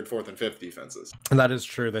your third, fourth, and fifth defenses. And that is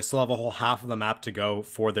true. They still have a whole half of the map to go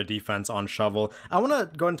for their defense on Shovel. I want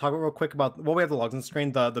to go ahead and talk real quick about, we have the logs on the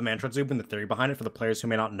screen, the Mantreads loop and the theory behind it for the players who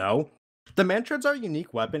may not know. The Mantreads are a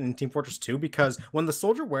unique weapon in Team Fortress 2 because when the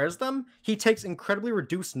soldier wears them, he takes incredibly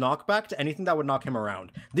reduced knockback to anything that would knock him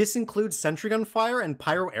around. This includes sentry gun fire and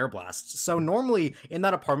pyro air blasts. So normally in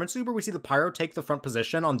that apartment super, we see the pyro take the front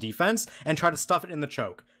position on defense and try to stuff it in the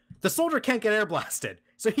choke. The soldier can't get air blasted,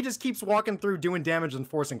 so he just keeps walking through doing damage and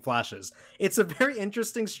forcing flashes. It's a very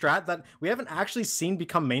interesting strat that we haven't actually seen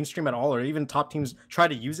become mainstream at all, or even top teams try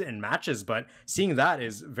to use it in matches, but seeing that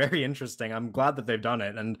is very interesting. I'm glad that they've done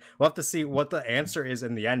it, and we'll have to see what the answer is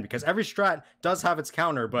in the end, because every strat does have its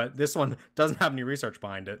counter, but this one doesn't have any research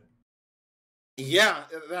behind it. Yeah,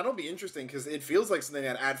 that'll be interesting, because it feels like something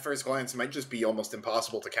that at first glance might just be almost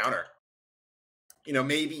impossible to counter.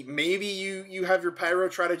 Maybe you have your pyro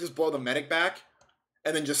try to just blow the medic back,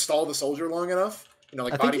 and then just stall the soldier long enough.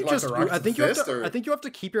 Body block the rocket. I think you have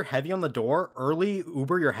to keep your heavy on the door early.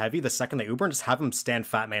 Uber your heavy the second they Uber, and just have him stand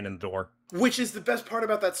fat man in the door. Which is the best part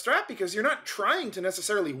about that strat, because you're not trying to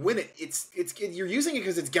necessarily win it. You're using it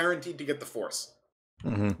because it's guaranteed to get the force.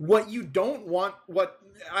 Mm-hmm. What you don't want,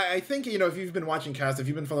 I think, if you've been watching cast, if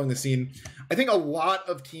you've been following the scene, I think a lot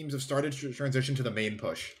of teams have started to transition to the main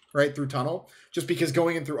push, right, through tunnel, just because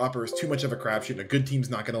going in through upper is too much of a crapshoot, and a good team's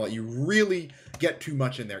not going to let you really get too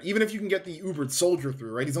much in there. Even if you can get the Ubered soldier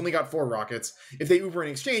through, right, he's only got 4 rockets. If they Uber in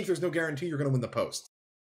exchange, there's no guarantee you're going to win the post.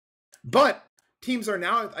 But teams are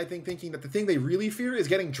now, I think, thinking that the thing they really fear is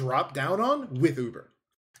getting dropped down on with Uber.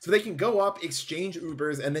 So they can go up, exchange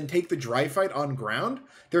Ubers, and then take the dry fight on ground.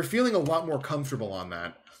 They're feeling a lot more comfortable on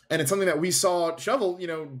that. And it's something that we saw Shovel,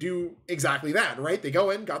 do exactly that, right? They go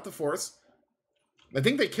in, got the force. I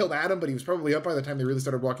think they killed Adam, but he was probably up by the time they really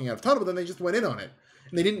started walking out of tunnel, but then they just went in on it.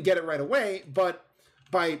 And they didn't get it right away, but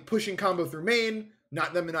by pushing combo through main,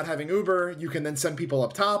 not having Uber, you can then send people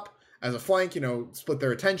up top as a flank, split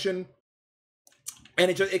their attention. And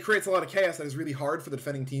it creates a lot of chaos that is really hard for the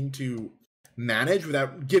defending team to manage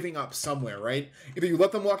without giving up somewhere, right? Either you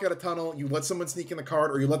let them walk out of tunnel, you let someone sneak in the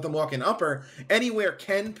card, or you let them walk in upper. Anywhere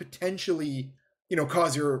can potentially,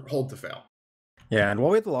 cause your hold to fail. Yeah, and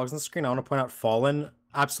while we have the logs on the screen, I want to point out Fallen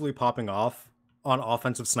absolutely popping off on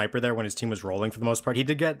offensive sniper there when his team was rolling for the most part. He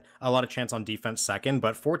did get a lot of chance on defense second,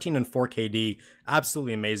 but 14 and 4 KD,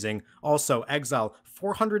 absolutely amazing. Also, Exile,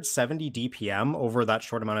 470 DPM over that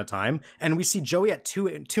short amount of time, and we see Joey at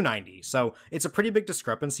 290, so it's a pretty big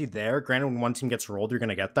discrepancy there. Granted, when one team gets rolled, you're going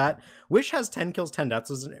to get that. Wish has 10 kills, 10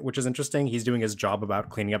 deaths, which is interesting. He's doing his job about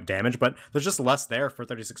cleaning up damage, but there's just less there for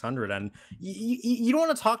 3600, and you don't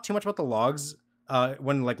want to talk too much about the logs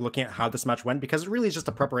when like looking at how this match went, because it really is just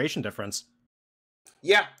a preparation difference.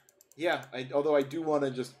 Yeah. Yeah, although I do want to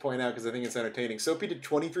just point out, because I think it's entertaining, Soapy did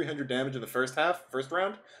 2,300 damage in the first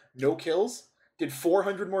round, no kills. Did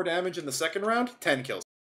 400 more damage in the second round, 10 kills.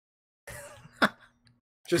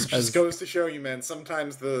 Just goes to show you, man,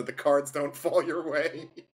 sometimes the cards don't fall your way.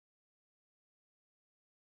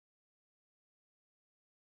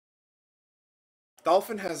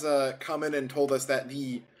 Dolphin has come in and told us that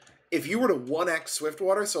if you were to 1x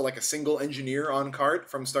Swiftwater, so like a single engineer on cart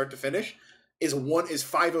from start to finish, is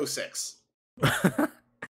 506.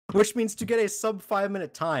 Which means to get a sub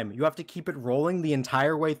 5-minute time, you have to keep it rolling the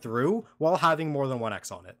entire way through while having more than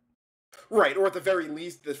 1x on it. Right, or at the very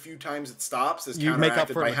least, the few times it stops is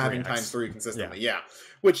counteracted by having times 3 consistently. Yeah.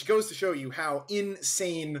 Which goes to show you how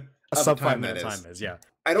insane a sub 5-minute time is. Yeah.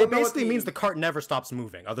 I don't it know basically means the cart never stops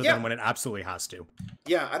moving, other than when it absolutely has to.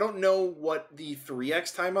 Yeah, I don't know what the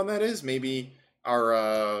 3x time on that is. Maybe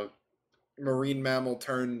our marine mammal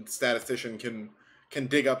turned statistician can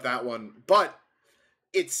dig up that one. But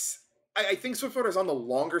I think Swiftwater is on the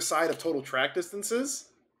longer side of total track distances,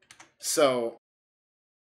 so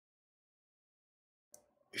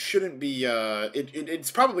it shouldn't be.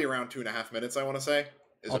 It's probably around 2.5 minutes, I want to say.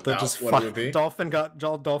 Alto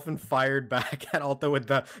Dolphin fired back at Alto with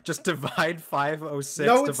the just divide 506.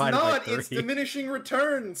 No, it's not. By 3. It's diminishing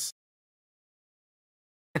returns.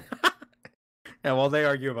 Yeah, well, they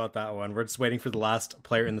argue about that one. We're just waiting for the last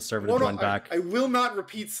player in the server to join back. I will not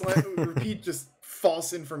repeat just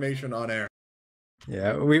false information on air.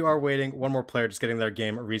 Yeah, we are waiting. One more player just getting their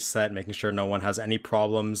game reset, making sure no one has any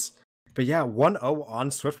problems. But yeah, 1-0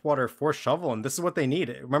 on Swiftwater for Shovel, and this is what they need.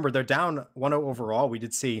 Remember, they're down 1-0 overall. We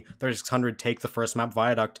did see 3600 take the first map,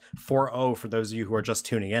 Viaduct, 4-0 for those of you who are just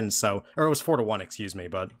tuning in. So, or it was 4-1, excuse me.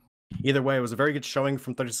 But either way, it was a very good showing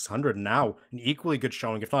from 3600. And now, an equally good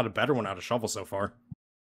showing, if not a better one, out of Shovel so far.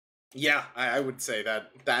 Yeah, I would say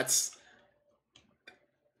that's...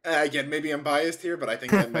 again, maybe I'm biased here, but I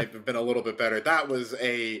think that might have been a little bit better. That was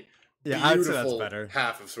a beautiful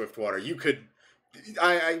half of Swiftwater. You could...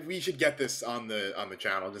 we should get this on the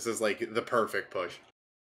channel. This is like the perfect push,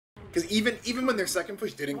 because even when their second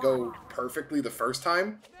push didn't go perfectly the first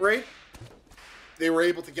time, right? They were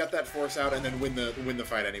able to get that force out and then win the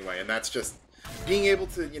fight anyway. And that's just being able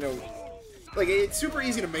to, like, it's super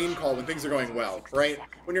easy to main call when things are going well, right?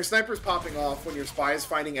 When your sniper's popping off, when your spy is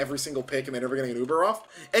finding every single pick and they're never getting an Uber off,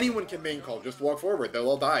 anyone can main call. Just walk forward. They'll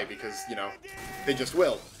all die because they just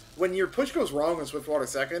will. When your push goes wrong on Swiftwater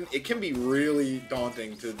second, it can be really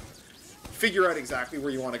daunting to figure out exactly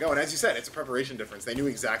where you want to go. And as you said, it's a preparation difference. They knew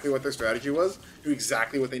exactly what their strategy was, knew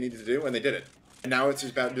exactly what they needed to do, and they did it. And now it's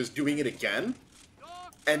just about just doing it again.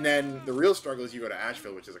 And then the real struggle is you go to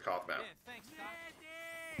Ashville, which is a Koth map.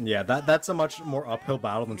 Yeah, that's a much more uphill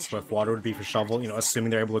battle than Swiftwater would be for Shovel, assuming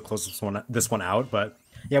they're able to close this one out. But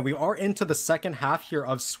yeah, we are into the second half here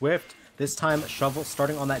of Swift. This time, Shovel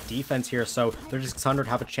starting on that defense here, so 3600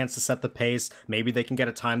 have a chance to set the pace. Maybe they can get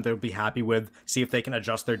a time they'll be happy with, see if they can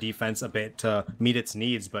adjust their defense a bit to meet its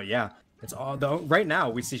needs. But yeah, it's all though. Right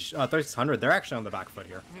now, we see 3600. They're actually on the back foot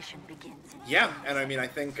here. Yeah, and I mean, I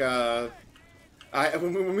think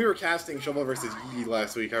when we were casting Shovel versus Yi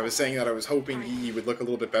last week, I was saying that I was hoping Yi would look a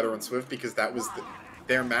little bit better on Swift because that was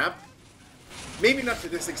their map. Maybe not to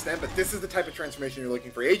this extent, but this is the type of transformation you're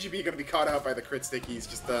looking for. AGB going to be caught out by the crit stickies,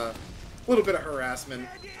 just a little bit of harassment.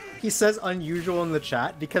 He says unusual in the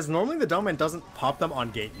chat because normally the Domain doesn't pop them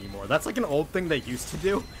on gate anymore. That's like an old thing they used to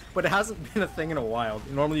do, but it hasn't been a thing in a while.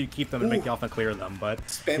 Normally you keep them and make the offense clear them, but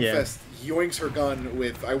Spamfest yoinks her gun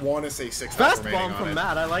with, I want to say 6 fast bomb from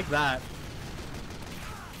Matt. I like that.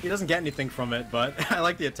 He doesn't get anything from it, but I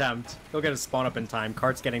like the attempt. He'll get his spawn up in time.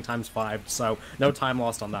 Cart's getting ×5, so no time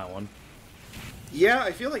lost on that one. Yeah,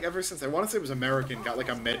 I feel like ever since, I want to say it was American, got like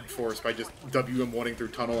a med force by just WM1ing through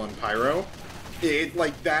tunnel on Pyro. It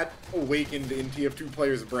like that awakened in TF2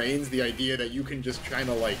 players' brains the idea that you can just kind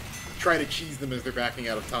of like try to cheese them as they're backing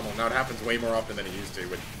out of tunnel. Now it happens way more often than it used to,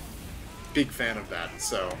 but big fan of that,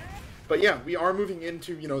 so. But yeah, we are moving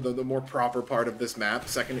into, the more proper part of this map.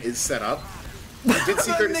 Second is set up. I did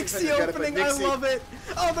see 3600 get it, but Nixie... I love it!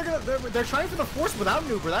 Oh, they're trying for the force without an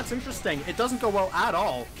Uber. That's interesting. It doesn't go well at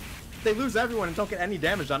all. They lose everyone and don't get any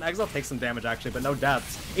damage done. Exile takes some damage, actually, but no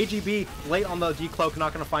deaths. AGB, late on the decloak,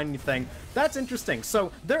 not going to find anything. That's interesting.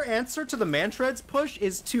 So their answer to the Mantread's push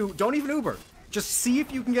is to don't even Uber. Just see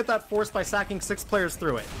if you can get that force by sacking 6 players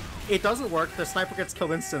through it. It doesn't work. The sniper gets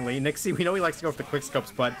killed instantly. Nixie, we know he likes to go for the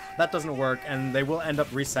quickscopes, but that doesn't work, and they will end up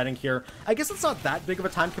resetting here. I guess it's not that big of a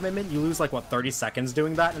time commitment. You lose, like, what, 30 seconds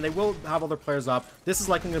doing that, and they will have other players up. This is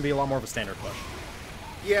likely going to be a lot more of a standard push.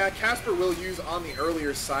 Yeah, Casper will use on the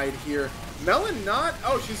earlier side here. Melon not...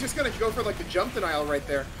 Oh, she's just going to go for, like, the jump denial right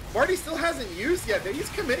there. Marty still hasn't used yet. He's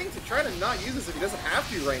committing to try to not use this if he doesn't have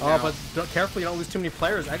to right now. Oh, but carefully, you don't lose too many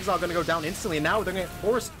players. Exile going to go down instantly, and now they're going to get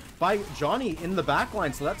forced by Johnny in the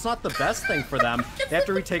backline, so that's not the best thing for them. They have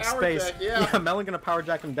to retake space. Jack, yeah, Melon going to power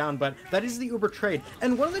jack him down, but that is the Uber trade.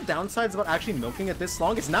 And one of the downsides about actually milking it this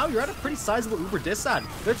long is now you're at a pretty sizable Uber disad.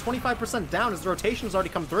 They're 25% down as the rotation has already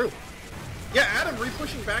come through. Yeah, Adam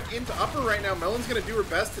re-pushing back into upper right now. Melon's going to do her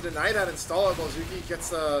best to deny that install it while Zuki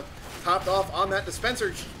gets topped off on that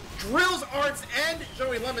dispenser. Drills Arts and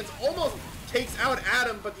Joey Lemons, almost takes out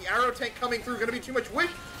Adam, but the arrow tank coming through, going to be too much.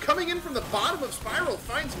 Wish coming in from the bottom of Spiral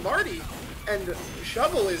finds Marty, and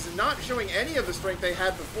Shovel is not showing any of the strength they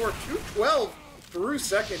had before. 212 through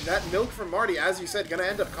second. That milk from Marty, as you said, going to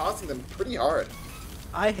end up costing them pretty hard.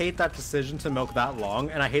 I hate that decision to milk that long,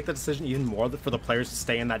 and I hate the decision even more for the players to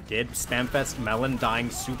stay in that did. Spamfest Melon dying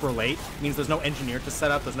super late means there's no engineer to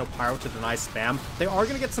set up, there's no pyro to deny spam. They are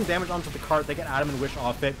going to get some damage onto the cart, they get Adam and Wish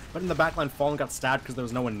off it, but in the backline Fallen got stabbed because there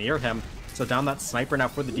was no one near him. So down that sniper now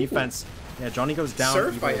for the defense. Yeah, Johnny goes down.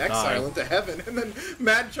 Served by Exile into heaven, and then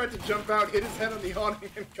Mad tried to jump out, hit his head on the awning,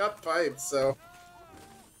 and got piped, so...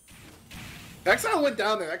 Exile went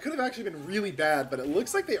down there. That could have actually been really bad, but it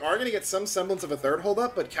looks like they are going to get some semblance of a third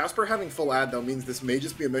hold-up, but Casper having full ad, though, means this may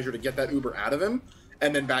just be a measure to get that Uber out of him,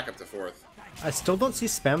 and then back up to fourth. I still don't see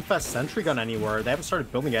Spamfest Sentry Gun anywhere. They haven't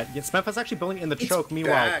started building it. Spamfest actually building it in the choke.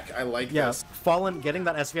 Meanwhile, back. I like this. Fallen getting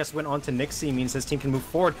that SVS win onto Nixie means his team can move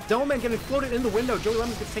forward. Devilman getting floated in the window. Joey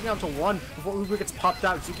Lemons gets taken down to 1 before Uber gets popped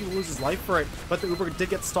out. Zuki will lose his life for it, but the Uber did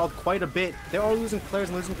get stalled quite a bit. They are losing players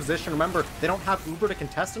and losing position. Remember, they don't have Uber to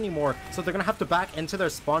contest anymore, so they're going to have to back into their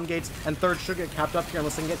spawn gates, and third should get capped up here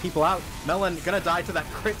unless they can get people out. Melon going to die to that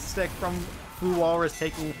crit stick from Fu Walrus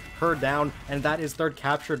taking her down, and that is third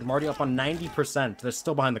captured. Marty up on 90%. They're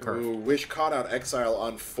still behind the curve. Ooh, Wish caught out Exile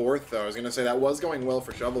on fourth, though. I was going to say that was going well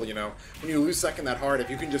for Shovel, you know. When you lose second that hard,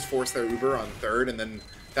 if you can just force their Uber on third and then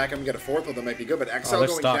back up and get a fourth, well, that might be good. But Exile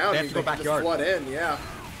going stuck. down, they have to go just flood in, yeah.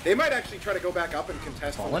 They might actually try to go back up and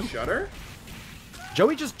contest on the Shutter.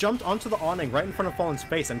 Joey just jumped onto the awning right in front of Fallen's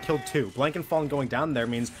face and killed 2. Blank and Fallen going down there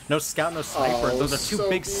means no scout, no sniper. Those are 2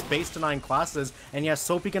 big space-denying classes. And yeah,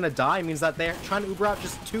 Soapy gonna die means that they're trying to Uber out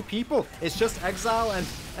just 2 people. It's just Exile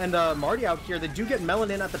and Marty out here. They do get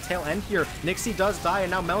Melon in at the tail end here. Nixie does die,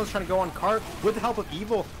 and now Melon's trying to go on cart with the help of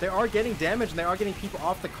Evil. They are getting damage, and they are getting people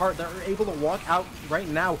off the cart. They're able to walk out right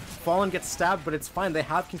now. Fallen gets stabbed, but it's fine. They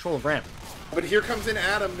have control of ramp. But here comes in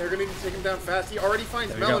Adam. They're going to take him down fast. He already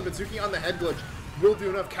finds Melon, but Zuki on the head glitch will do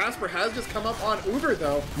enough. Casper has just come up on Uber,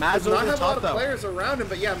 though. Mad's does not over have top, a lot of players around him,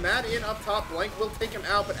 but yeah, Mad in up top. Blank will take him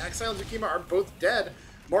out, but Exile and Zukima are both dead.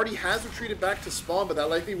 Marty has retreated back to spawn, but that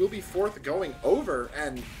likely will be fourth going over,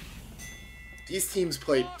 and these teams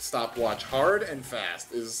played stopwatch hard and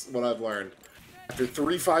fast, is what I've learned. After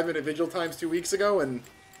 3 5-minute vigil times 2 weeks ago, and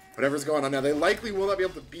whatever's going on now, they likely will not be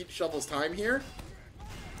able to beat Shovel's time here.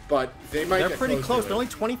 But they might They're pretty close. They're only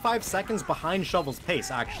 25 seconds behind Shovel's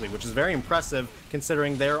pace, actually, which is very impressive,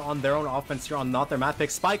 considering they're on their own offense here on not their map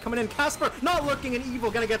pick. Spy coming in. Casper not looking, and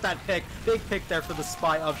Evil gonna get that pick. Big pick there for the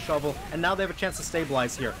Spy of Shovel, and now they have a chance to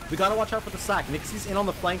stabilize here. We gotta watch out for the sack. Nixie's in on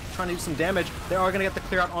the flank, trying to do some damage. They are gonna get the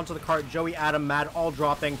clear out onto the cart. Joey, Adam, Mad, all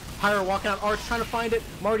dropping. Pyro walking out. Arch trying to find it.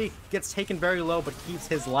 Marty gets taken very low, but keeps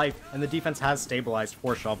his life, and the defense has stabilized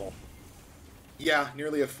for Shovel. Yeah,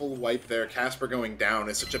 nearly a full wipe there. Casper going down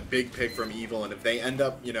is such a big pick from Evil, and if they end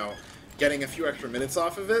up, you know, getting a few extra minutes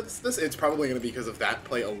off of it, it's probably going to be because of that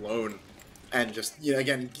play alone. And just, you know,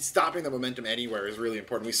 again, stopping the momentum anywhere is really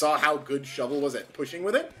important. We saw how good Shovel was at pushing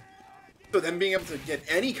with it, so them being able to get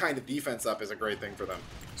any kind of defense up is a great thing for them.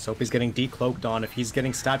 Soapy's getting decloaked on. If he's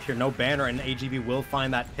getting stabbed here, no banner, and AGB will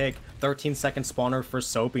find that pick. 13-second spawner for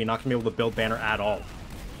Soapy, not going to be able to build banner at all.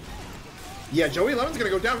 Yeah, Joey Lemon's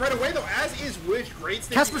going to go down right away, though, as is Wish. Great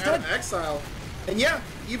sneaking out of Exile. And yeah,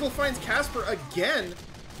 Evil finds Casper again.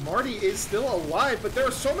 Marty is still alive, but there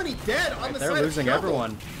are so many dead on the side of They're losing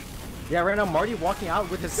everyone. Yeah, right now Marty walking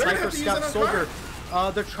out with his Sniper Scout Soldier.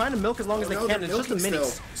 They're trying to milk as long as they can. It's just the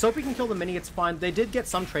minis. Soapy can kill the mini, it's fine. They did get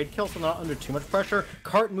some trade kills, so they're not under too much pressure.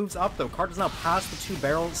 Cart moves up, though. Cart is now past the 2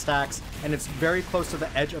 barrel stacks, and it's very close to the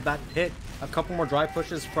edge of that pit. A couple more dry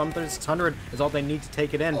pushes from 3600 is all they need to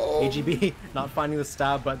take it in. AGB not finding the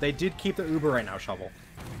stab, but they did keep the Uber right now, Shovel.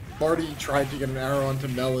 Marty tried to get an arrow onto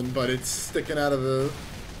Melon, but it's sticking out of the...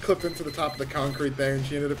 clipped into the top of the concrete there, and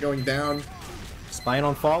she ended up going down. Spying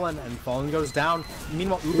on Fallen, and Fallen goes down.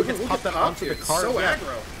 Meanwhile, Uber gets popped up onto the cart. So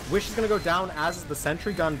aggro. Wish is going to go down, as is the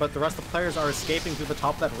sentry gun, but the rest of the players are escaping through the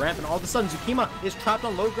top of that ramp, and all of a sudden Zukima is trapped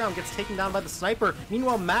on low ground, gets taken down by the sniper.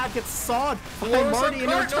 Meanwhile, Mad gets sawed by Marty,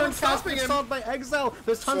 and in return Casper gets sawed by Exile.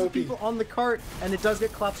 There's tons of people on the cart, and it does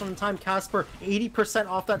get collapsed on time. Casper, 80%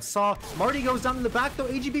 off that saw. Marty goes down in the back, though.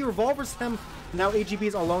 AGB revolvers him. Now AGB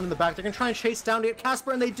is alone in the back. They're going to try and chase down to get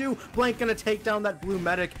Casper, and they do. Blank going to take down that blue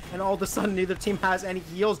medic, and all of a sudden neither team has any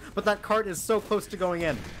heals, but that cart is so close to going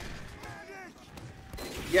in.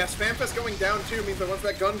 Yeah, Spamfest going down too means that once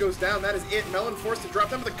that gun goes down, that is it. Melon forced to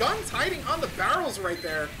drop down, but the gun's hiding on the barrels right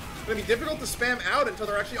there. It's going to be difficult to spam out until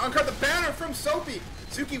they're actually on card. The banner from Soapy.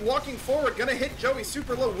 Zuki walking forward, gonna hit Joey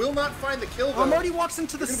super low, will not find the kill though. Marty walks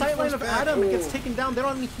into the sightline of Adam and gets taken down. They don't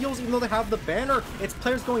have any heals even though they have the banner. It's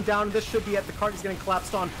players going down. This should be it. The cart is getting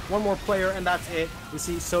collapsed on. One more player and that's it. We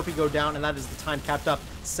see Soapy go down and that is the time capped up.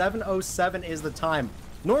 7:07 is the time.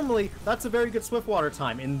 Normally, that's a very good Swiftwater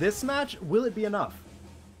time. In this match, will it be enough?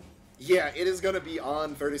 Yeah, it is going to be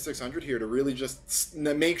on 3600 here to really just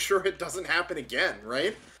make sure it doesn't happen again,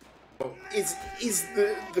 right? Is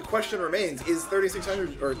the question remains, is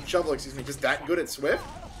 3600 or Shovel, excuse me, just that good at Swift,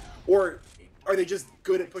 or are they just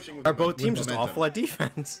good at pushing with Are both teams momentum? just awful at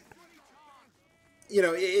defense? You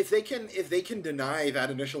know, if they can deny that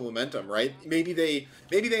initial momentum, right? Maybe they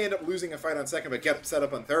end up losing a fight on second but get set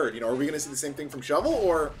up on third. You know, are we going to see the same thing from Shovel,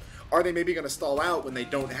 or are they maybe going to stall out when they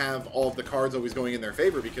don't have all of the cards always going in their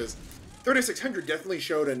favor? Because 3600 definitely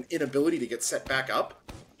showed an inability to get set back up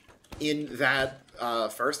in that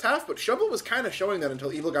first half, but Shovel was kind of showing that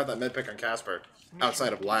until Evil got that med pick on Casper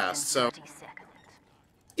outside of last. So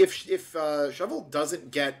if Shovel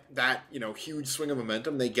doesn't get that, you know, huge swing of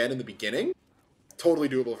momentum they get in the beginning, totally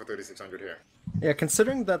doable for 3600 here. Yeah,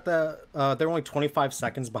 considering that they're only 25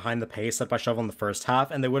 seconds behind the pace set by Shovel in the first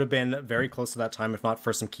half, and they would have been very close to that time if not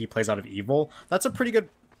for some key plays out of Evil. That's a pretty good.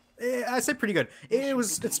 I say pretty good.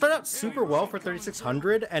 It started out super well for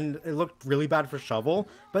 3600, and it looked really bad for Shovel.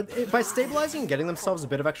 But by stabilizing and getting themselves a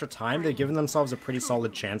bit of extra time, they've given themselves a pretty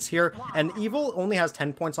solid chance here. And Evil only has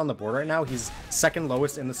 10 points on the board right now. He's second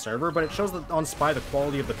lowest in the server, but it shows that on Spy the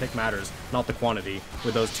quality of the pick matters, not the quantity.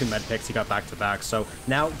 With those two med picks, he got back to back. So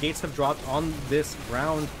now gates have dropped on this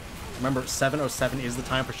round. Remember, 7:07 is the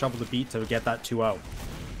time for Shovel to beat to get that 2-0.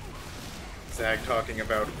 Zag talking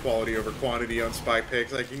about quality over quantity on Spy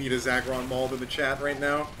picks. Like, you need a Zagron Mauled in the chat right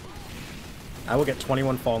now. I will get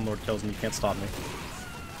 21 Fallen Lord kills and you can't stop me.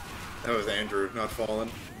 That was Andrew, not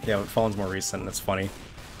Fallen. Yeah, but Fallen's more recent, that's funny.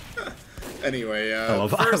 Anyway, I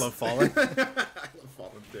love Fallen. I love Fallen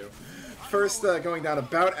too. First, going down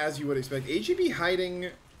about as you would expect. AGB hiding,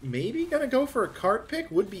 maybe gonna go for a cart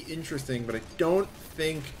pick, would be interesting, but I don't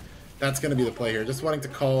think that's gonna be the play here. Just wanting to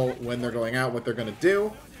call when they're going out, what they're gonna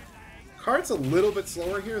do. Cart's a little bit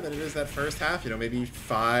slower here than it is that first half. You know, maybe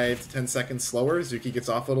 5 to 10 seconds slower. Zuki gets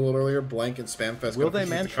off a little earlier. Blank and Spamfest. Will they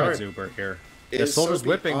man-shred Zuber here? The Soldier's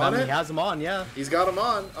whipping them. He has them on, yeah. He's got them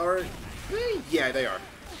on. Or, yeah, they are.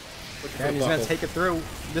 And he's gonna take it through.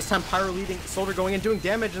 This time Pyro leading, Soldier going in, doing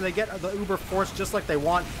damage, and they get the Uber Force just like they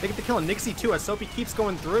want. They get the kill on Nixie too, as Soapy keeps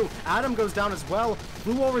going through. Adam goes down as well.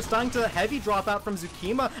 Blue Wolver's dying to a heavy dropout from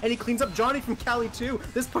Zukima, and he cleans up Johnny from Cali too.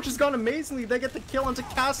 This push has gone amazingly. They get the kill onto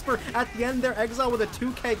Casper. At the end, they're Exile with a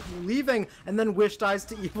 2K leaving, and then Wish dies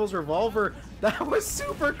to Evil's revolver. That was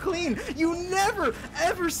super clean. You never,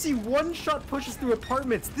 ever see one-shot pushes through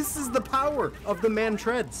apartments. This is the power of the man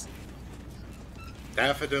treads.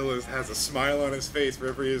 Daffodil has a smile on his face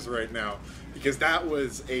wherever he is right now, because that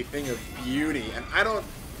was a thing of beauty. And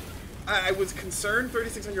I was concerned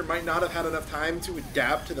 3600 might not have had enough time to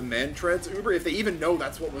adapt to the man treads Uber, if they even know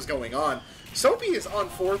that's what was going on. Soapy is on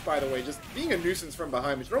fourth, by the way, just being a nuisance from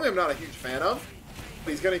behind, which normally I'm not a huge fan of,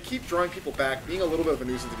 but he's going to keep drawing people back, being a little bit of a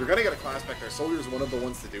nuisance. If you're going to get a class back there, Soldier is one of the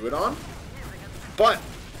ones to do it on. But,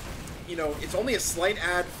 you know, it's only a slight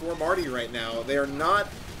ad for Marty right now. They are not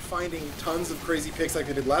finding tons of crazy picks like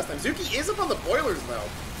they did last time. Zuki is up on the boilers though.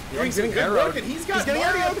 Yeah, he's getting arrowed. And he's got Marty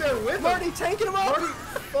out there with him. Marty tanking him up. Marty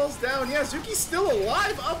falls down. Yeah, Zuki's still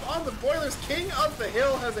alive up on the boilers. King of the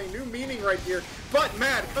Hill has a new meaning right here. But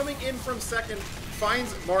Mad coming in from second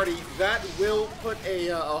finds Marty. That will put a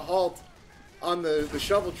halt on the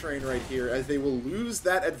Shovel train right here, as they will lose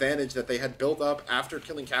that advantage that they had built up after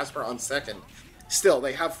killing Casper on second. Still,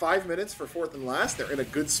 they have 5 minutes for fourth and last. They're in a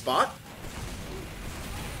good spot.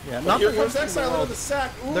 Yeah, not here the comes worst in the Exile world. on the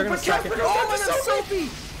sack. Ooh, they're gonna sack it. Oh, and then Soapy!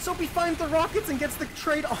 Soapy finds the rockets and gets the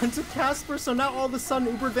trade onto Casper, so now all of a sudden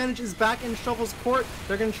Uber advantage is back in Shovel's court.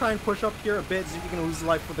 They're gonna try and push up here a bit. Zuki gonna lose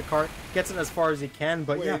life with the cart. Gets it as far as he can,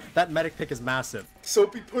 but yeah, that medic pick is massive.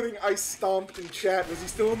 Soapy putting ice stomped in chat. Was he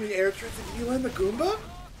still in the air trade? Did he land the Goomba?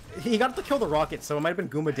 He got to kill the rocket, so it might have been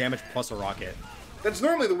Goomba damage plus a rocket. That's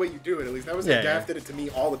normally the way you do it, at least. That was how Gaff did it to me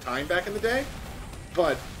all the time back in the day.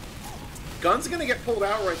 But Gun's going to get pulled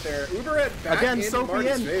out right there. Uberhead back in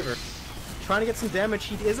Marty's favor. Trying to get some damage.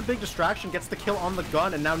 He is a big distraction, gets the kill on the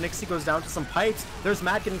gun, and now Nixie goes down to some pipes. There's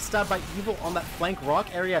Matt getting stabbed by Evil on that flank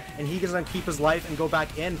rock area, and he gonna keep his life and go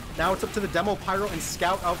back in. Now it's up to the Demo, Pyro, and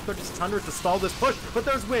Scout of 3600 to stall this push, but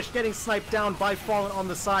there's Wish getting sniped down by Fallen on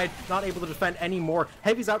the side, not able to defend anymore.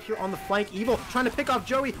 Heavy's out here on the flank. Evil trying to pick off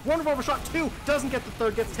Joey. One revolver shot, two, doesn't get the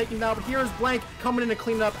third, gets taken down, but here's Blank coming in to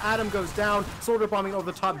clean it up. Adam goes down, Soldier bombing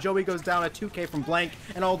over the top. Joey goes down at 2k from Blank,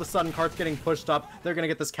 and all of a sudden, Cart's getting pushed up. They're gonna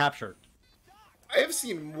get this captured. I have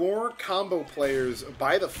seen more combo players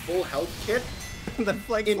buy the full health kit than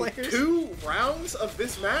flank in players? 2 rounds of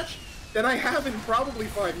this match than I have in probably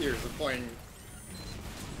 5 years of playing.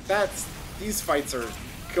 These fights are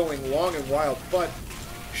going long and wild, but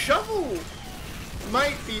Shovel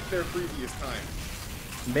might beat their previous time.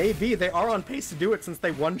 Maybe. They are on pace to do it since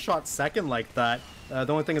they one-shot second like that.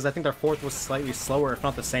 The only thing is I think their fourth was slightly slower, if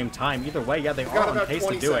not the same time. Either way, yeah, they are on pace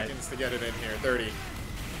to do it. Got about 20 seconds to get it in here, 30.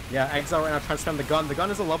 Yeah, Exile right now trying to spam the gun. The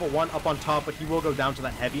gun is a level 1 up on top, but he will go down to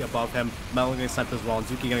that heavy above him. Melon getting sniped as well, and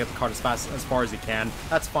Zuki gonna get the card as far as he can.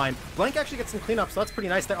 That's fine. Blank actually gets some cleanup, so that's pretty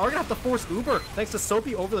nice. They are gonna have to force Uber, thanks to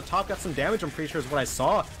Soapy over the top, got some damage, I'm pretty sure is what I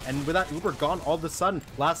saw. And with that Uber gone all of a sudden,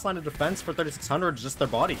 last line of defense for 3600 is just their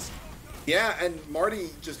bodies. Yeah, and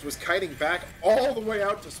Marty just was kiting back all the way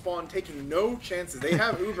out to spawn, taking no chances. They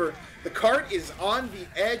have Uber. The cart is on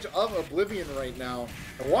the edge of oblivion right now.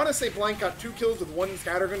 I want to say Blank got 2 kills with 1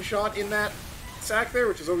 scattergun shot in that sack there,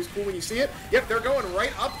 which is always cool when you see it. Yep, they're going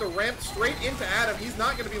right up the ramp, straight into Adam. He's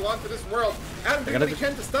not going to be lost to this world. Adam doing what he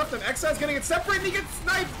can to stuff them. Exile's going to get separated, and he gets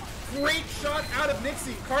sniped. Great shot out of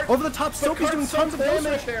Nixie. Cart over the top, Soapy's doing tons of damage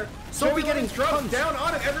right there. Soapy getting dropped down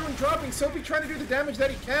on it. Everyone dropping. Soapy trying to do the damage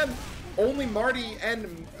that he can. Only Marty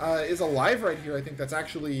and is alive right here. I think that's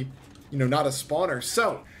actually, not a spawner.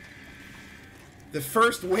 So the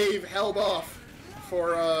first wave held off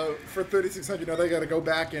for 3600. Now they got to go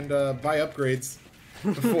back and buy upgrades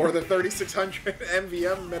before the 3600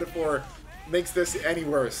 MVM metaphor makes this any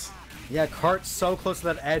worse. Yeah, Cart so close to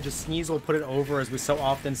that edge, a sneeze will put it over, as we so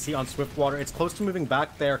often see on Swiftwater. It's close to moving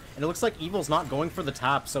back there, and it looks like Evil's not going for the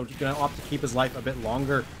tap, so he's going to opt to keep his life a bit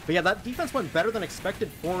longer. But yeah, that defense went better than expected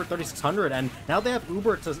for 3600, and now they have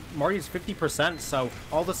Uber to Marty's 50%, so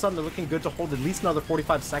all of a sudden they're looking good to hold at least another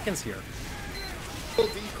 45 seconds here. D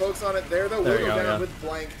cloaks on it there, though. We'll go down with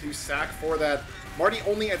Blank to sack for that. Marty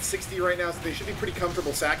only at 60 right now, so they should be pretty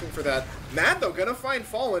comfortable sacking for that. Mad, though, gonna find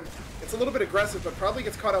Fallen. It's a little bit aggressive, but probably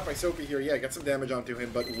gets caught out by Soapy here. Yeah, get some damage onto him,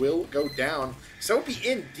 but will go down. Soapy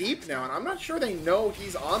in deep now, and I'm not sure they know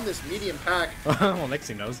he's on this medium pack. Well,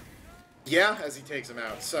 Nixie knows. Yeah, as he takes him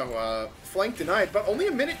out. So, flank denied, but only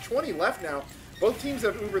a minute 20 left now. Both teams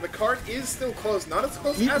have Uber. The cart is still close. Not as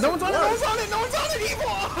close as no one's on it! No one's on it! No one's on it! Evil!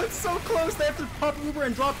 Oh, it's so close. They have to pop Uber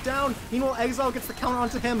and drop down. Meanwhile, Exile gets the counter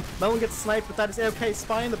onto him. Melon gets sniped, but that is okay.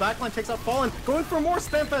 Spy in the backline takes out Fallen. Going for more.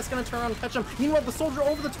 Spamfest gonna turn around and catch him. Meanwhile, the Soldier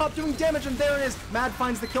over the top doing damage, and there it is. Mad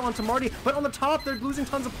finds the kill onto Marty, but on the top, they're losing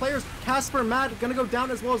tons of players. Casper, Mad gonna go down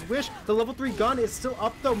as well as Wish. The level 3 gun is still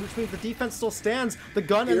up, though, which means the defense still stands. The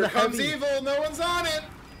gun and the heavy... Here comes Evil. No one's on it.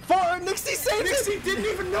 Nixie saved it! Nixie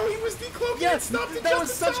didn't even know he was decloaking. Yes, that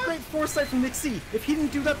was such great foresight from Nixie. If he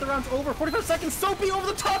didn't do that, the round's over. 45 seconds, Soapy over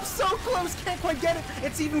the top, so close, can't quite get it.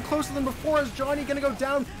 It's even closer than before, as Johnny gonna go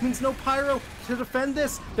down. Means no Pyro to defend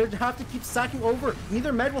this. They have to keep sacking over.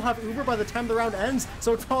 Neither Med will have Uber by the time the round ends,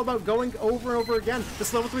 so it's all about going over and over again.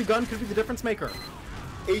 This level 3 gun could be the difference maker.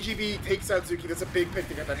 AGB takes out Zuki. That's a big pick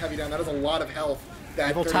to get that heavy down. That is a lot of health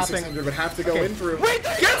that 3600 would have to go in through. Wait,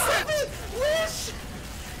 gets it! Wish!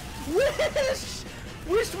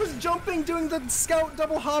 Wish was jumping, doing the scout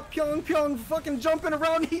double hop, pyong, fucking jumping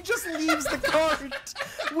around. He just leaves the cart.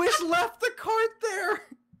 Wish left the cart there.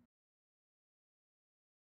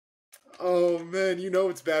 Oh man,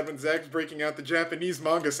 it's bad when Zag's breaking out the Japanese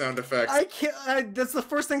manga sound effects. I can't. That's the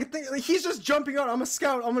first thing I think. Like, he's just jumping out. I'm a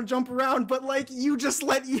scout. I'm gonna jump around, but you just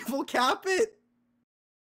let Evil cap it.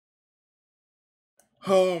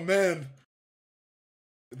 Oh man,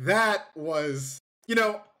 that was.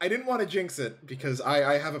 I didn't want to jinx it because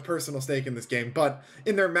I have a personal stake in this game, but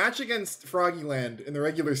in their match against Froggyland in the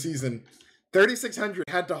regular season, 3600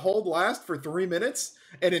 had to hold last for 3 minutes,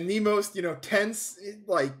 and in the most, tense,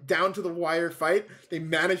 down to the wire fight, they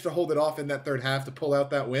managed to hold it off in that third half to pull out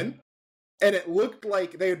that win. And it looked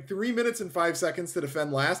like they had 3 minutes and 5 seconds to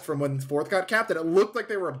defend last from when fourth got capped, and it looked like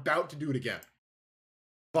they were about to do it again.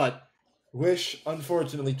 But Wish,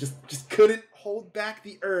 unfortunately, just couldn't hold back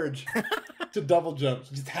the urge to double jump.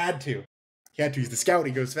 He just had to. He's the scout.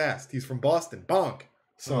 He goes fast. He's from Boston. Bonk.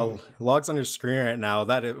 So logs on your screen right now.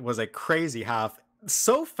 That it was a crazy half.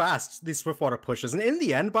 So fast these Swiftwater pushes, and in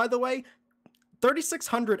the end, by the way,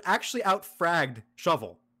 3600 actually outfragged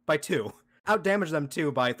Shovel by 2. Outdamaged them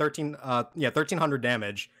too by 1300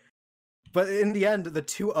 damage. But in the end, the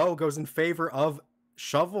 2-0 goes in favor of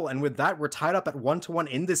Shovel, and with that, we're tied up at 1-1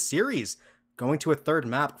 in this series, going to a third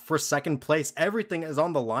map for second place. Everything is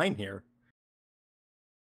on the line here.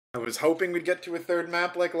 I was hoping we'd get to a third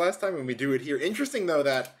map like last time, and we do it here. Interesting, though,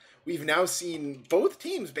 that we've now seen both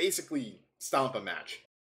teams basically stomp a match.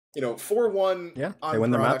 4-1 Yeah, on they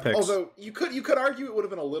win their map picks. Although you could argue it would have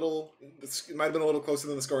been it might have been a little closer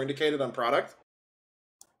than the score indicated on product.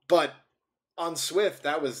 But on Swift,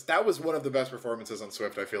 that was one of the best performances on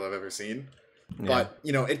Swift I feel I've ever seen. Yeah. But,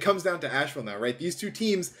 it comes down to Ashville now, right? These two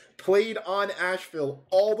teams played on Ashville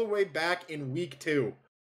all the way back in week 2.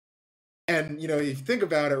 And, you think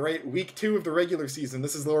about it, right? Week 2 of the regular season,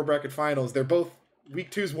 this is lower bracket finals. They're both,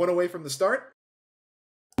 week 2's one away from the start.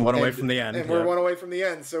 One away from the end. And we're one away from the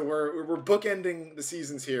end. So we're bookending the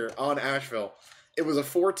seasons here on Ashville. It was a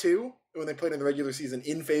 4-2 when they played in the regular season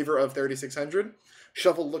in favor of 3600.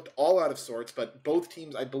 Shovel looked all out of sorts, but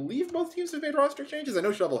I believe both teams have made roster changes. I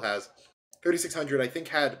know Shovel has. 3600, I think,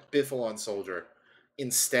 had Biffle on Soldier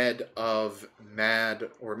instead of Mad,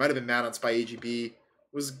 or it might have been Mad on Spy AGB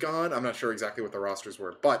was gone. I'm not sure exactly what the rosters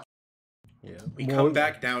were, but we come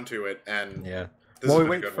back down to it, and while we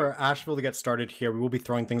wait for Ashville to get started here, we will be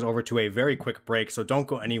throwing things over to a very quick break, so don't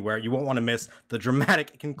go anywhere. You won't want to miss the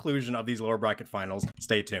dramatic conclusion of these lower bracket finals.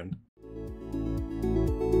 Stay tuned.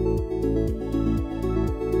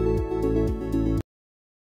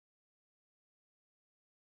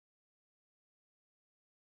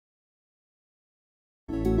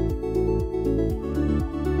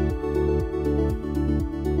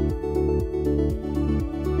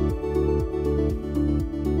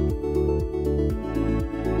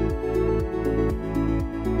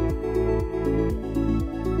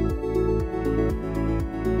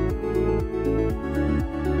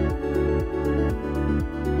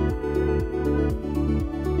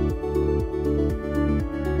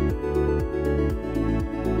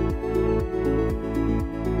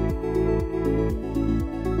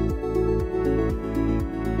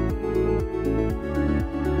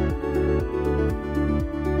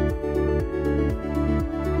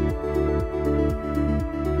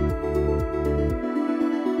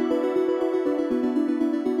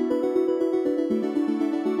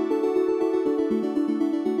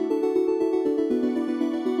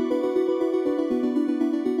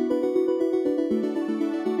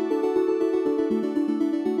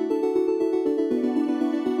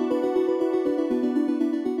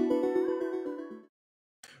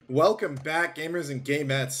 Welcome back, gamers and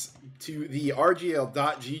gamettes, to the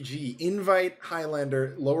RGL.GG Invite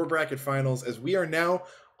Highlander lower bracket finals, as we are now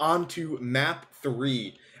on to map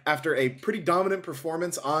 3. After a pretty dominant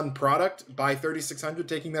performance on product by 3600,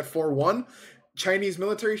 taking that 4-1, Chinese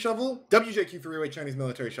Military Shovel, WJQ308 Chinese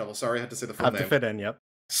Military Shovel, sorry, I had to say the full name. Have to fit in, yep.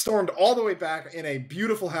 Stormed all the way back in a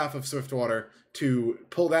beautiful half of Swiftwater to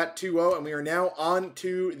pull that 2-0, and we are now on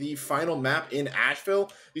to the final map in Asheville.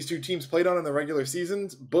 These two teams played on in the regular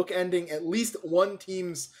seasons, bookending at least one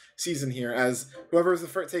team's season here, as whoever is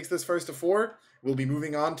takes this first to 4 will be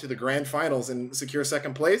moving on to the grand finals and secure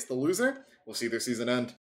second place. The loser will see their season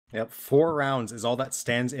end. Yep, 4 rounds is all that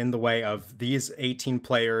stands in the way of these 18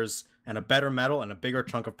 players and a better medal and a bigger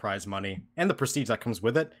chunk of prize money, and the prestige that comes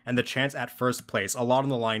with it, and the chance at first place. A lot on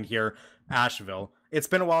the line here. Asheville. It's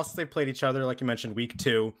been a while since they've played each other, like you mentioned, week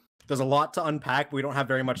 2. There's a lot to unpack, but we don't have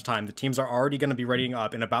very much time. The teams are already going to be readying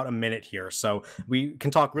up in about a minute here, so we can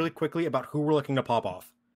talk really quickly about who we're looking to pop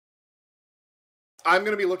off. I'm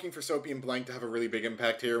going to be looking for Soapy and Blank to have a really big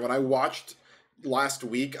impact here. When I watched last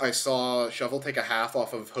week, I saw Shovel take a half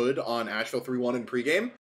off of Hood on Asheville 3-1 in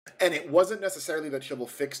pregame. And it wasn't necessarily that Shovel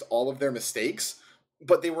fixed all of their mistakes,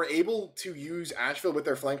 but they were able to use Asheville with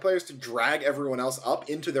their flank players to drag everyone else up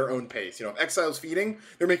into their own pace. You know, if Exile's feeding,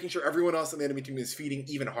 they're making sure everyone else in the enemy team is feeding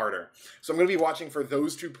even harder. So I'm going to be watching for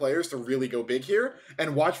those two players to really go big here,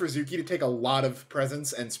 and watch for Zuki to take a lot of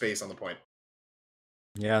presence and space on the point.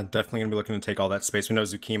 Yeah, definitely going to be looking to take all that space. We know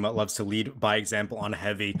Zukima loves to lead by example on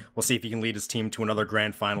heavy. We'll see if he can lead his team to another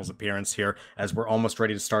grand finals appearance here, as we're almost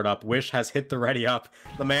ready to start up. Wish has hit the ready up.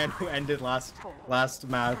 The man who ended last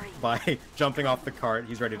match by jumping off the cart.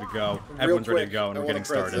 He's ready to go. Everyone's ready to go, and we're getting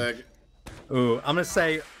started. Ooh, I'm going to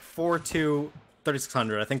say 4-2,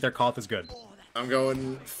 3600. I think their call is good. I'm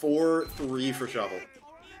going 4-3 for Shovel.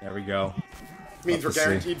 There we go. Means we're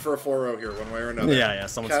guaranteed for a 4-0 here, one way or another. Yeah,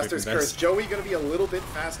 someone's Caster's Curse. Joey going to be a little bit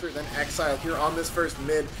faster than Exile here on this first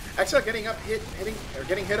mid. Exile getting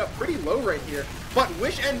hit up pretty low right here. But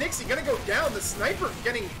Wish and Nixie going to go down. The sniper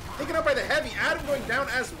getting taken up by the heavy. Adam going down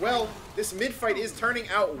as well. This mid fight is turning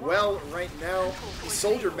out well right now. The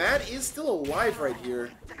Soldier Mad is still alive right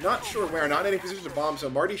here. Not sure where, not in any position to bomb, so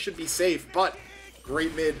Marty should be safe, but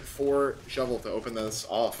great mid for Shovel to open this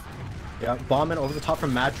off. Yeah, bombing over the top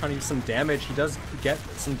from Mad, trying to do some damage. He does get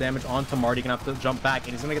some damage onto Marty, gonna have to jump back,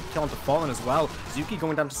 and he's gonna get the kill onto Fallen as well. Zuki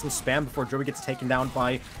going down to some spam before Joey gets taken down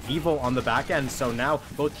by Evil on the back end. So now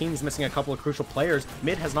both teams missing a couple of crucial players.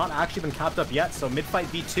 Mid has not actually been capped up yet, so mid fight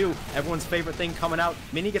V2, everyone's favorite thing coming out.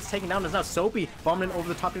 Mini gets taken down, is now Soapy bombing over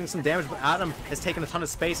the top, getting some damage, but Adam has taken a ton of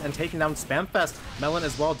space and taking down Spamfest. Melon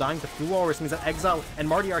as well dying to Flu Walrus, means that Exile and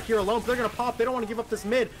Marty are here alone, but they're gonna pop. They don't want to give up this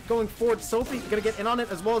mid. Going forward, Soapy gonna get in on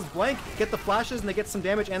it as well as Blank, get the flashes, and they get some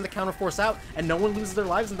damage and the counter force out, and no one loses their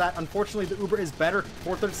lives in that. Unfortunately, the Uber is better.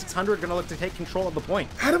 3600 gonna look to take control of the point.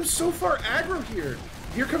 Adam's so far aggro here.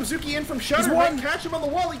 Here comes Zuki in from Shutter. Might catch him on the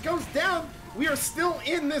wall. He goes down. We are still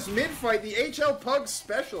in this mid fight. The HL Pug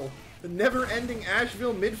special. The never-ending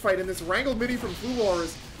Ashville mid fight, and this wrangled midi from Flu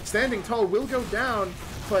Walrus standing tall will go down,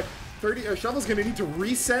 but Shovel's going to need to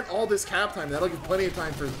reset all this cap time. That'll give plenty of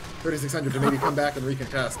time for 3600 to maybe come back and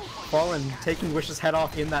recontest. Fallen taking Wish's head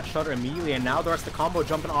off in that Shutter immediately, and now the rest of the combo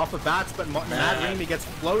jumping off of bats, but Mad Remy gets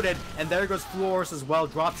floated, and there goes Flu Walrus as well.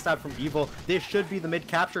 Drop stab from Evil. This should be the mid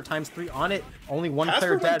capture ×3 on it. Only one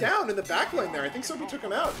player dead. Went down in the back lane there. I think Soapy took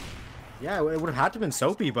him out. Yeah, it would have had to have been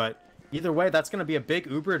Soapy, but either way, that's going to be a big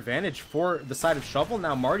Uber advantage for the side of Shovel.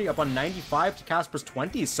 Now Marty up on 95 to Casper's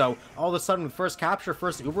 20, so all of a sudden with first capture,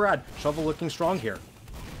 first Uber ad, Shovel looking strong here.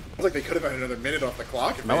 Looks like they could have had another minute off the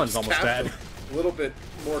clock. If Melon's almost dead. A little bit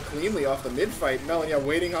more cleanly off the mid fight. Melon, yeah,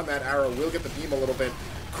 waiting on that arrow, will get the beam a little bit.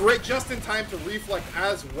 Great, just in time to reflect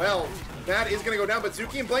as well. That is going to go down, but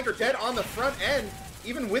Zuki and Blank are dead on the front end.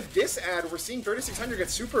 Even with this ad, we're seeing 3600 get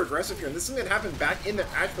super aggressive here, and this is something that happened back in the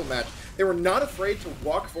Ashville match. They were not afraid to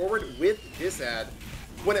walk forward with this ad.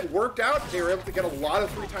 When it worked out, they were able to get a lot of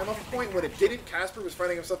free time off the point. When it didn't, Casper was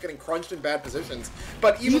finding himself getting crunched in bad positions.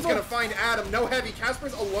 But Evil's going to find Adam. No heavy.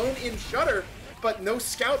 Casper's alone in Shutter, but no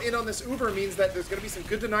scout in on this Uber means that there's going to be some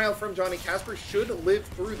good denial from Johnny. Casper should live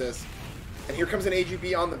through this. And here comes an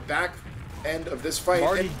AGB on the back end of this fight.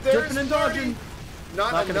 Marty dipping and dodging.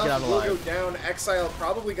 Not enough will go down. Exile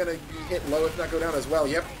probably going to be hit low, if not go down as well.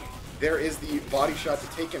 Yep, there is the body shot to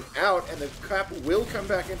take him out, and the cap will come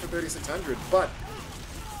back in for 3600, but...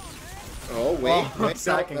 Oh, wait.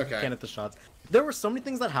 Can't hit the shots. There were so many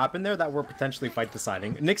things that happened there that were potentially fight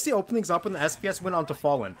deciding. Nixie opened things up when the SPS went onto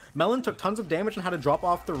Fallen. Melon took tons of damage and had to drop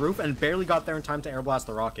off the roof and barely got there in time to air blast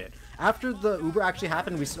the rocket. After the Uber actually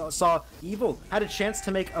happened, we saw Evil had a chance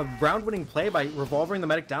to make a round-winning play by revolvering the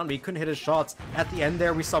medic down, but he couldn't hit his shots. At the end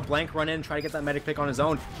there, we saw Blank run in and try to get that medic pick on his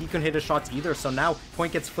own. He couldn't hit his shots either, so now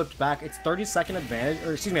point gets flipped back. It's 30-second advantage,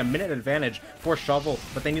 or excuse me, a minute advantage for Shovel,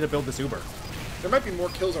 but they need to build this Uber. There might be more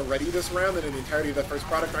kills already this round than in the entirety of that first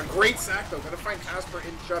product round. Great sack, though. Going to find Casper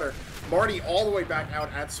in Shutter. Marty all the way back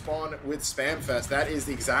out at spawn with Spamfest. That is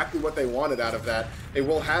exactly what they wanted out of that. They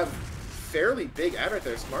will have fairly big ad right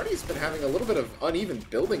there. So Marty's been having a little bit of uneven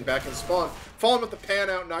building back in spawn. Falling with the pan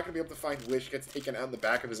out, not going to be able to find Wish. Gets taken out in the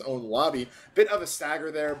back of his own lobby. Bit of a stagger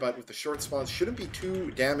there, but with the short spawns, shouldn't be too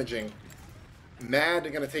damaging.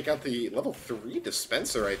 Mad going to take out the level 3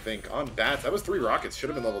 dispenser, I think, on bats. That was 3 rockets. Should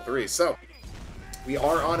have been level 3. So we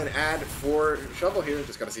are on an ad for Shovel here.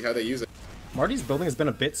 Just got to see how they use it. Marty's building has been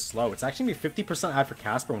a bit slow. It's actually going to be 50% ad for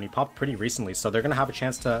Casper when he popped pretty recently, so they're going to have a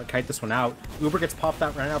chance to kite this one out. Uber gets popped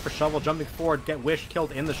out right now for Shovel, jumping forward, get Wish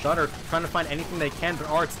killed in the Shutter, trying to find anything they can, but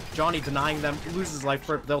Arts, Johnny denying them, loses life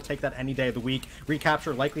for it, but they'll take that any day of the week.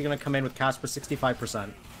 Recapture likely going to come in with Casper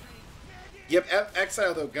 65%. Yep,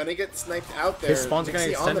 Exile, though, going to get sniped out there. His spawns are going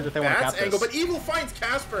to extend if they want to cap this. But Evil finds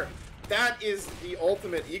Casper. That is the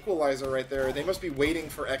ultimate equalizer right there. They must be waiting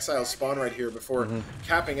for Exile's spawn right here before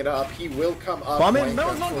capping it up. He will come up. Bomb in,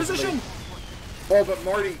 Melon's not in position! Oh, but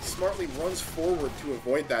Marty smartly runs forward to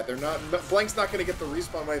avoid that. They're not. Blank's not going to get the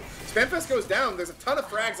respawn wave. Spamfest goes down. There's a ton of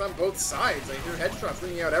frags on both sides. I hear headshots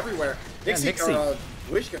ringing out everywhere. Nixie.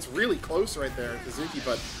 Wish gets really close right there to Zuki,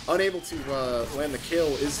 but unable to land the kill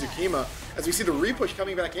is Zukima. As we see the repush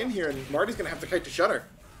coming back in here, and Marty's going to have to kite to Shutter.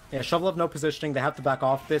 Yeah, Shovel have no positioning. They have to back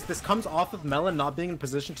off this. This comes off of Melon not being in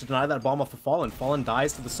position to deny that bomb off of Fallen. Fallen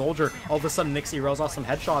dies to the Soldier. All of a sudden, Nixie rolls off some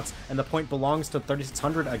headshots, and the point belongs to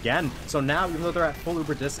 3600 again. So now, even though they're at full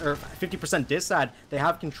Uber dis or 50% disad, they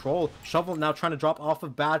have control. Shovel now trying to drop off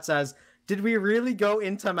of bats as, did we really go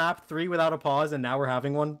into map 3 without a pause, and now we're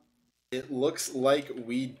having one? It looks like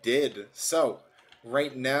we did. So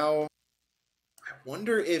right now. I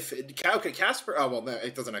wonder if okay, Casper. Oh well, no,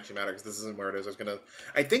 it doesn't actually matter because this isn't where it is.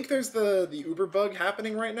 I think there's the Uber bug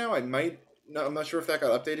happening right now. I'm not sure if that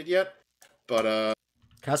got updated yet, but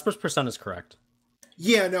Casper's percent is correct.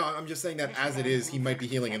 Yeah, no, I'm just saying that as it is, he might be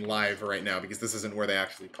healing in live right now because this isn't where they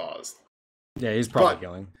actually paused. Yeah, he's probably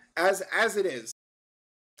healing. As it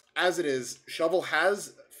is, Shovel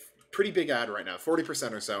has pretty big ad right now,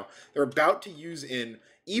 40% or so. They're about to use in.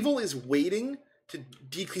 Evil is waiting to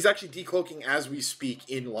he's actually decloaking as we speak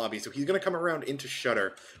in lobby, so he's going to come around into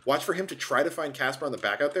Shutter. Watch for him to try to find Casper on the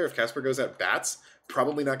back out there. If Casper goes at bats,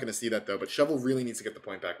 probably not going to see that though, but Shovel really needs to get the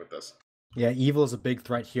point back with this. Yeah, Evil is a big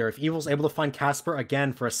threat here. If Evil's able to find Casper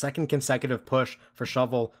again for a second consecutive push for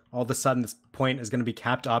Shovel, all of a sudden this point is going to be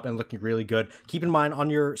capped up and looking really good. Keep in mind, on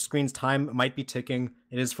your screen's time might be ticking.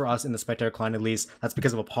 It is for us in the Spectator client at least. That's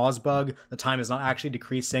because of a pause bug. The time is not actually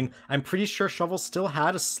decreasing. I'm pretty sure Shovel still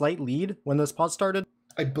had a slight lead when this pause started.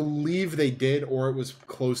 I believe they did, or it was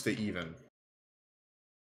close to even.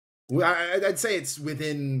 I'd say it's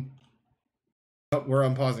within... Oh, we're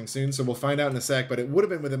unpausing soon, so we'll find out in a sec, but it would have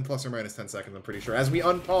been within plus or minus 10 seconds, I'm pretty sure. As we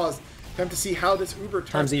unpause, time to see how this Uber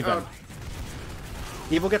turns out.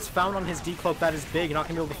 Evil gets found on his decloak. That is big. You're not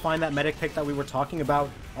going to be able to find that medic pick that we were talking about.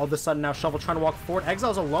 All of a sudden now Shovel trying to walk forward.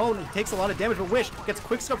 Exile's alone. He takes a lot of damage, but Wish gets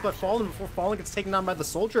quick step by Fallen before Fallen gets taken down by the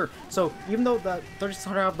Soldier. So even though the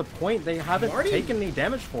 3600 have the point, they haven't taken any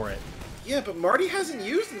damage for it. Yeah, but Marty hasn't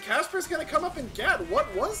used, and Casper's going to come up and get.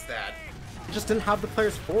 What was that? They just didn't have the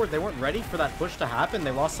players forward. They weren't ready for that push to happen.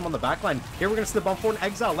 They lost some on the backline. Here we're going to see the bump forward.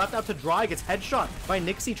 Exile left out to Dry. Gets headshot by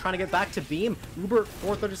Nixie trying to get back to Beam. Uber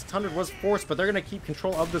 43600 was forced, but they're going to keep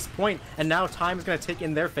control of this point, and now time is going to take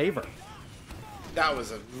in their favor. That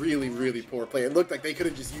was a really, really poor play. It looked like they could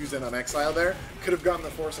have just used it on Exile there. Could have gotten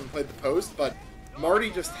the force and played the post, but Marty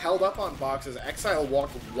just held up on boxes. Exile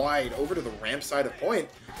walked wide over to the ramp side of point,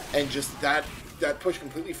 and just that push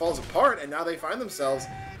completely falls apart, and now they find themselves,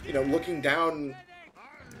 you know, looking down,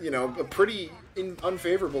 you know, a pretty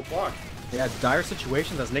unfavorable block. Yeah, dire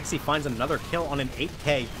situations as Nixie finds another kill on an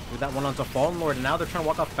 8K with that one onto Fallen Lord, and now they're trying to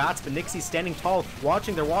walk off bats, but Nixie's standing tall,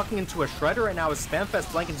 watching. They're walking into a shredder right now as Spamfest,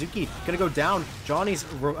 Blankenzuki gonna go down. Johnny's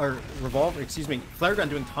flare gun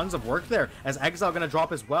doing tons of work there as Exile gonna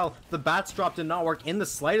drop as well. The bats drop did not work in the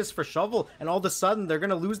slightest for Shovel, and all of a sudden they're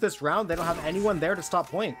gonna lose this round. They don't have anyone there to stop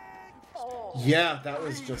point. Yeah, that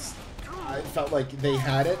was just... I felt like they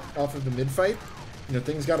had it off of the mid-fight. You know,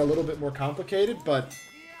 things got a little bit more complicated, but...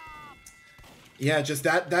 Yeah, just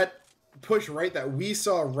that push right that we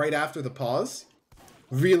saw right after the pause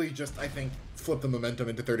really just, I think, flipped the momentum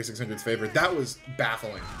into 3600's favor. That was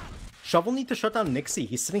baffling. Shovel need to shut down Nixie.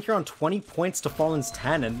 He's sitting here on 20 points to Fallen's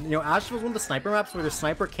 10, and, you know, Ashville is one of the sniper maps where the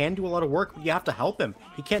sniper can do a lot of work, but you have to help him.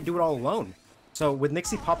 He can't do it all alone. So with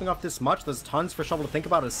Nixie popping off this much, there's tons for Shovel to think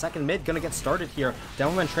about. His second mid gonna get started here.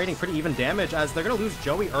 Downwind trading pretty even damage as they're gonna lose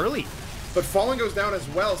Joey early. But Fallen goes down as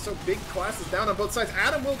well, so big class is down on both sides.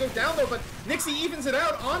 Adam will go down though, but Nixie evens it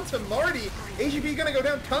out onto Marty. AGB gonna go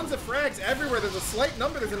down, tons of frags everywhere. There's a slight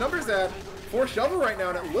number, there's a numbers ad for Shovel right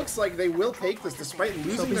now, and it looks like they will take this despite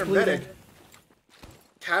losing their medic.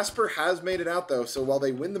 Casper has made it out though, so while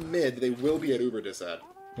they win the mid, they will be at Uber disad.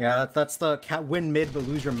 Yeah, that's the win mid but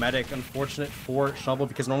lose your medic. Unfortunate for Shovel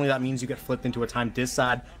because normally that means you get flipped into a time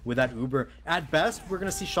disad with that Uber. At best, we're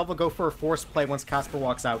gonna see Shovel go for a forced play once Casper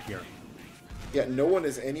walks out here. Yeah, no one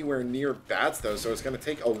is anywhere near bats though, so it's gonna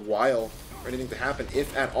take a while for anything to happen,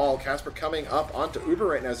 if at all. Casper coming up onto Uber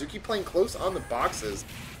right now. Zuki playing close on the boxes.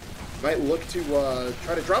 Might look to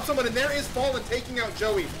try to drop someone, and there is Fallen taking out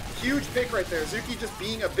Joey. Huge pick right there. Zuki just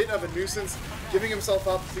being a bit of a nuisance, giving himself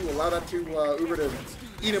up to allow that to Uber to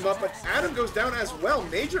eat him up, but Adam goes down as well.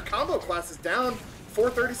 Major combo class is down for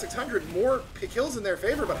 3600. More kills in their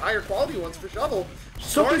favor, but higher quality ones for Shovel.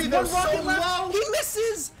 Soapy's one rocket left. He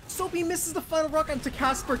misses! Soapy misses the final rocket into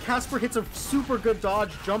Casper. Casper hits a super good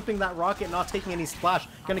dodge, jumping that rocket, not taking any splash.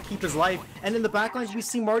 Gonna keep his life. And in the backlines, we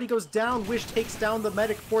see Marty goes down. Wish takes down the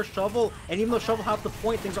medic for Shovel. And even though Shovel have the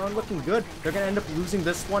point, things aren't looking good. They're gonna end up losing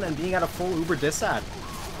this one and being at a full Uber disad.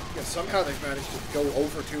 Yeah, somehow they've managed to go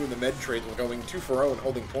over 2 in the med trades while going 2 for 0 and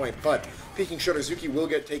holding point, but peeking Shutter, Zuki will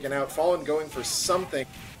get taken out. Fallen going for something.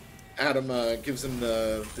 Adam gives him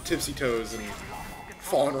the tipsy toes, and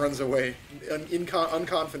Fallen runs away.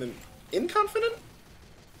 Unconfident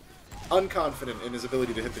in his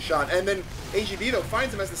ability to hit the shot. And then AGB, though,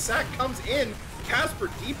 finds him as the sack comes in. Casper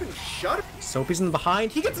deep in Shutter. Soapy's in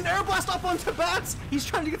behind. He gets an air blast up onto Bats. He's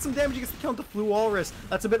trying to get some damage. He gets the kill into Flu Walrus.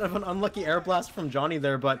 That's a bit of an unlucky air blast from Johnny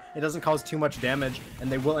there, but it doesn't cause too much damage,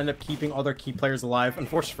 and they will end up keeping all their key players alive.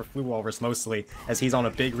 Unfortunately for Flu Walrus mostly, as he's on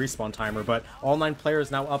a big respawn timer, but all 9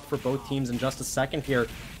 players now up for both teams in just a second here.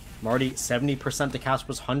 Marty 70% to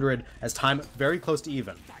Casper's 100 as time very close to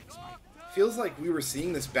even. Feels like we were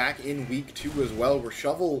seeing this back in week 2 as well, where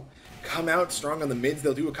Shovel come out strong on the mids,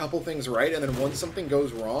 they'll do a couple things right, and then once something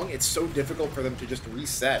goes wrong, it's so difficult for them to just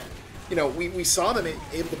reset. You know, we saw them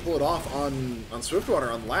able to pull it off on Swiftwater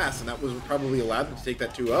on last, and that was probably allowed them to take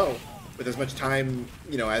that 2-0 with as much time,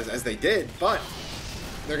 you know, as they did, but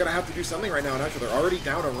they're going to have to do something right now in Ashville. They're already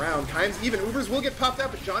down a round. Times even. Ubers will get popped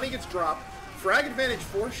out, but Johnny gets dropped. Frag advantage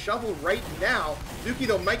for Shovel right now. Zuki,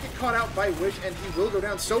 though, might get caught out by Wish, and he will go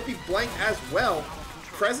down. Soapy blank as well.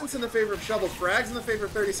 Presence in the favor of Shovel. Frags in the favor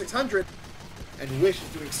of 3600. And Wish is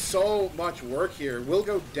doing so much work here. Will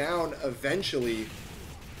go down eventually.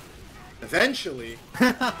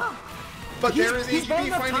 But there is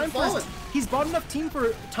HGB finding Fallen. He's bought enough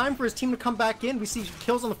time for his team to come back in. We see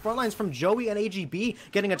kills on the front lines from Joey and AGB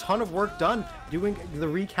getting a ton of work done, doing the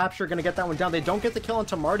recapture, going to get that one down. They don't get the kill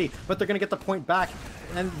onto Marty, but they're going to get the point back.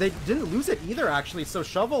 And they didn't lose it either, actually. So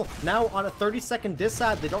Shovel now on a 30-second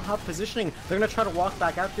disad. They don't have positioning. They're going to try to walk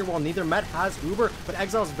back out here while neither Met has Uber, but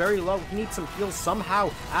Exile's very low. He needs some heals somehow.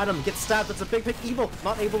 Adam gets stabbed. That's a big pick. Evil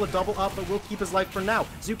not able to double up, but will keep his life for now.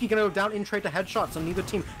 Zuki going to go down in trade to headshot, so neither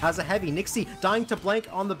team has a heavy. Nixie dying to blank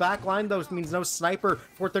on the back line, though, means no sniper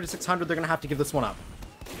for 3600. They're going to have to give this one up.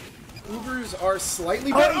 Ubers are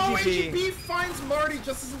slightly better. Oh, AGB finds Marty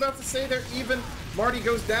just as about to say they're even. Marty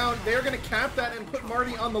goes down. They're going to cap that and put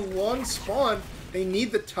Marty on the long spawn. They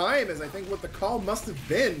need the time, as I think what the call must have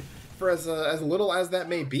been, for as little as that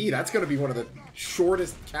may be. That's going to be one of the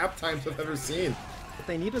shortest cap times I've ever seen. What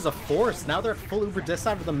they need is a force. Now they're at full Uber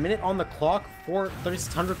disad with a minute on the clock for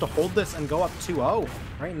 3600 to hold this and go up 2-0.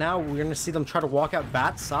 Right now, we're going to see them try to walk out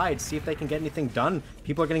Bat side, see if they can get anything done.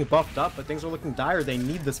 People are getting buffed up, but things are looking dire. They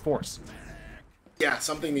need this force. Yeah,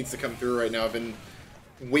 something needs to come through right now. I've been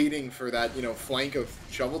waiting for that, you know, flank of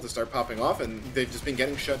Shovel to start popping off, and they've just been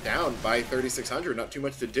getting shut down by 3600. Not too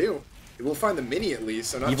much to do. They will find the mini at least,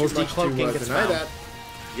 so not Evil's too much to deny that.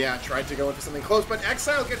 Yeah, tried to go in for something close, but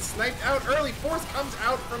Exile gets sniped out early. Force comes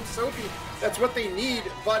out from Soapy. That's what they need,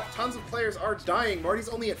 but tons of players are dying. Marty's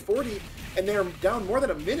only at 40, and they're down more than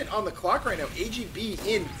a minute on the clock right now. AGB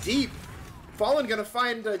in deep. Fallen gonna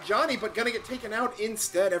find Johnny, but gonna get taken out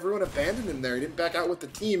instead. Everyone abandoned him there. He didn't back out with the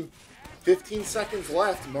team. 15 seconds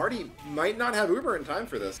left. Marty might not have Uber in time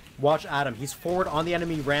for this. Watch Adam. He's forward on the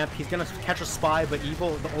enemy ramp. He's going to catch a spy, but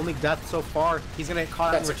Evil, the only death so far, he's going to get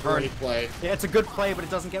caught out in return. That's a great play. Yeah, it's a good play, but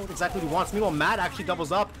it doesn't get exactly what he wants. Meanwhile, Matt actually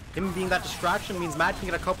doubles up. Him being that distraction means Matt can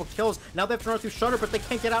get a couple kills. Now they have to run through Shutter, but they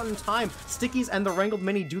can't get out in time. Stickies and the Wrangled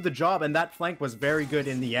Mini do the job, and that flank was very good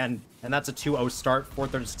in the end. And that's a 2-0 start for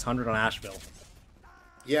 3600 on Ashville.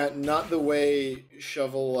 Yeah, not the way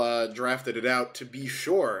Shovel drafted it out, to be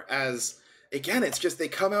sure, as... Again, it's just they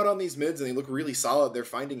come out on these mids and they look really solid. They're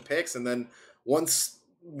finding picks, and then once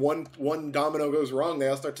one domino goes wrong, they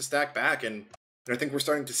all start to stack back. And I think we're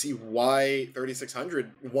starting to see why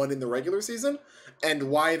 3600 won in the regular season,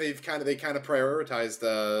 and why they kind of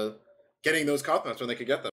prioritized getting those cop maps when they could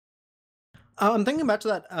get them. I'm thinking back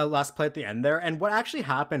to that last play at the end there, and what actually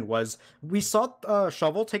happened was we saw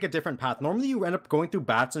Shovel take a different path. Normally you end up going through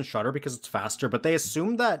Bats and Shutter because it's faster, but they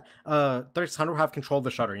assumed that 3600 would have control of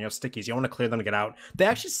the Shutter. You know, Stickies, you want to clear them to get out. They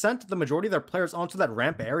actually sent the majority of their players onto that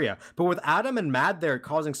ramp area, but with Adam and Mad there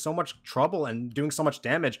causing so much trouble and doing so much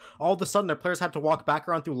damage, all of a sudden their players had to walk back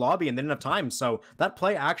around through lobby and they didn't have time. So that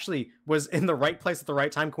play actually was in the right place at the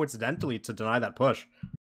right time, coincidentally, to deny that push.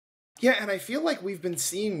 Yeah, and I feel like we've been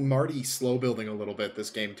seeing Marty slow building a little bit this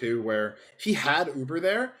game too, where he had Uber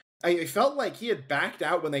there. I felt like he had backed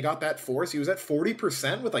out when they got that force. He was at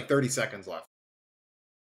 40% with like 30 seconds left.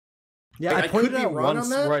 Yeah, I pointed out once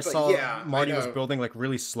where I saw yeah, Marty was building like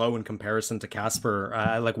really slow in comparison to Casper.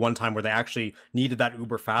 Like one time where they actually needed that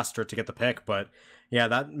Uber faster to get the pick, but yeah,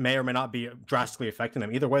 that may or may not be drastically affecting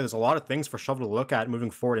them. Either way, there's a lot of things for Shovel to look at moving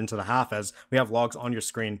forward into the half as we have logs on your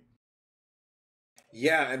screen.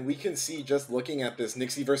 Yeah, and we can see just looking at this,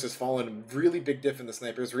 Nixie versus Fallen, really big diff in the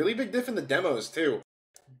snipers, really big diff in the demos too.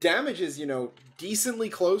 Damage is, you know, decently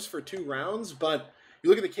close for 2 rounds, but you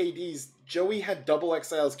look at the KDs, Joey had double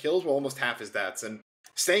Exile's kills while almost half his stats, and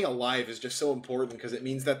staying alive is just so important because it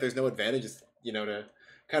means that there's no advantages, you know, to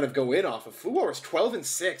kind of go in off of. Fluor is 12 and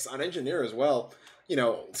 6 on Engineer as well, you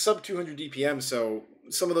know, sub 200 DPM, so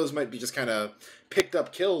some of those might be just kind of picked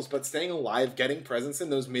up kills, but staying alive, getting presence in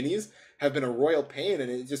those minis have been a royal pain, and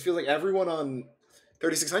it just feels like everyone on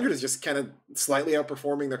 3600 is just kind of slightly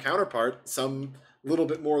outperforming their counterpart, some little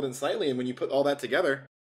bit more than slightly, and when you put all that together,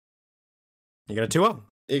 you get a 2-0.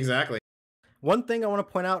 Exactly. One thing I want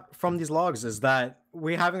to point out from these logs is that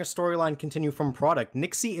we're having a storyline continue from Product.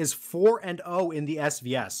 Nixie is 4-0 in the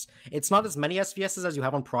SVS. It's not as many SVSs as you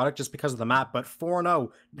have on Product just because of the map, but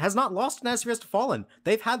 4-0 has not lost an SVS to Fallen.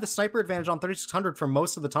 They've had the sniper advantage on 3600 for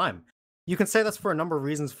most of the time. You can say that's for a number of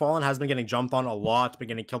reasons. Fallen has been getting jumped on a lot, been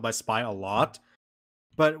getting killed by Spy a lot.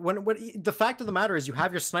 But when the fact of the matter is you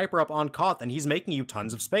have your sniper up on Koth and he's making you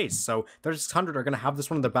tons of space. So 3600 are going to have this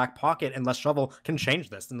one in their back pocket unless Shovel can change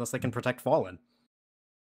this, unless they can protect Fallen.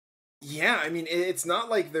 Yeah, I mean, it's not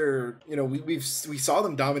like they're, we saw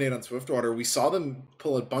them dominate on Swiftwater. We saw them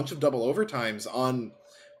pull a bunch of double overtimes on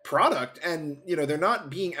Product, and, they're not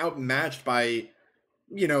being outmatched by,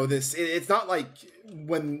 this. It's not like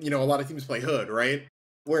when, a lot of teams play Hood, right?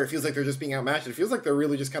 Where it feels like they're just being outmatched. It feels like they're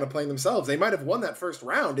really just kind of playing themselves. They might have won that first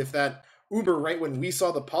round if that Uber right when we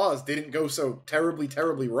saw the pause didn't go so terribly,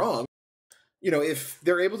 terribly wrong. If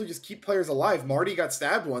they're able to just keep players alive, Marty got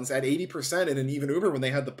stabbed once at 80% in an even Uber when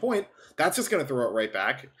they had the point. That's just going to throw it right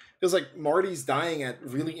back. Feels like Marty's dying at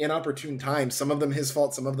really inopportune times. Some of them his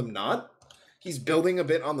fault, some of them not. He's building a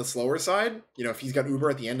bit on the slower side. If he's got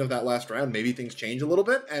Uber at the end of that last round, maybe things change a little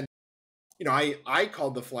bit. And I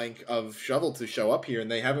called the flank of Shovel to show up here,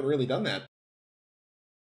 and they haven't really done that.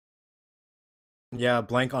 Yeah,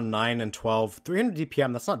 blank on 9 and 12. 300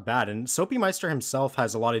 DPM, that's not bad. And Soapy Meister himself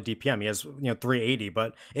has a lot of DPM. He has, 380,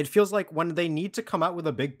 but it feels like when they need to come out with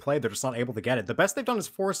a big play, they're just not able to get it. The best they've done is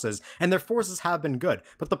forces, and their forces have been good.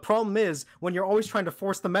 But the problem is, when you're always trying to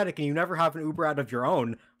force the medic and you never have an Uber out of your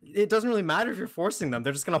own, it doesn't really matter if you're forcing them.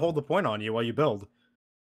 They're just going to hold the point on you while you build.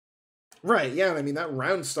 Right, yeah, I mean, that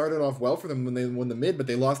round started off well for them when they won the mid, but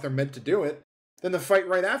they lost their med to do it. Then the fight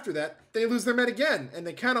right after that, they lose their med again, and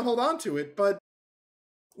they kind of hold on to it, but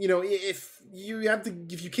if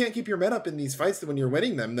you can't keep your med up in these fights when you're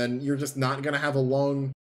winning them, then you're just not going to have a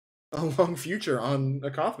long future on a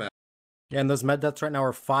Koth map. Yeah, and those med deaths right now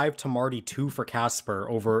are 5 to Marty, 2 for Casper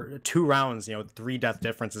over 2 rounds. 3 death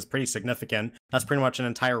difference is pretty significant. That's pretty much an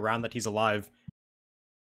entire round that he's alive.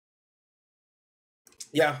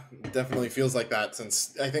 Yeah, definitely feels like that,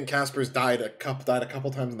 since I think Casper's died a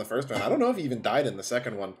couple times in the first round. I don't know if he even died in the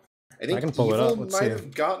second one. I think can pull Evil it up. Let's might see.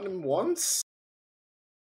 have gotten him once.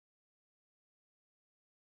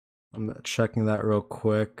 I'm checking that real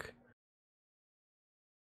quick.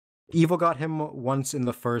 Evil got him once in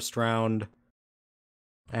the first round.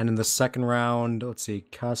 And in the second round, let's see,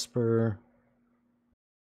 Casper...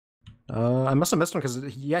 I must have missed one because,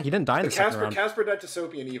 he didn't die in the second round. Casper died to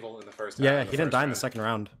Soapy and Evil in the first round. Yeah, he didn't die in the second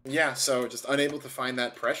round. Yeah, so just unable to find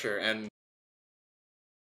that pressure. And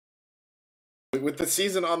with the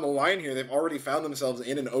season on the line here, they've already found themselves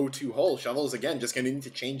in an 0-2 hole. Shovel's, again, just going to need to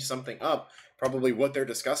change something up. Probably what they're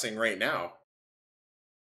discussing right now.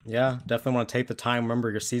 Yeah, definitely want to take the time.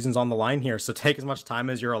 Remember, your season's on the line here, so take as much time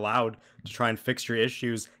as you're allowed to try and fix your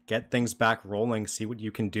issues, get things back rolling, see what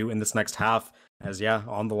you can do in this next half, as,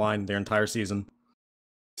 on the line their entire season.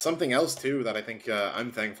 Something else, too, that I think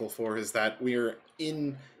I'm thankful for is that we're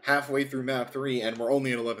in halfway through map 3, and we're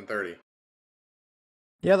only at 11:30.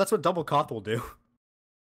 Yeah, that's what Double Koth will do.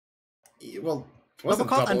 Well, it wasn't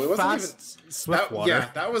Double Koth double. and It wasn't fast Swiftwater.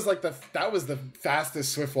 that was the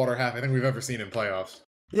fastest Swiftwater half I think we've ever seen in playoffs.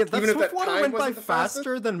 Yeah, that Even Swiftwater went by the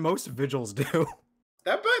faster than most vigils do.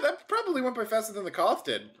 That probably went by faster than the Koth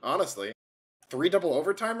did, honestly. 3 double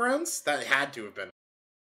overtime rounds? That had to have been.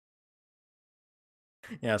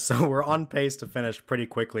 Yeah, so we're on pace to finish pretty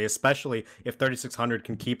quickly, especially if 3600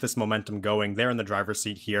 can keep this momentum going. They're in the driver's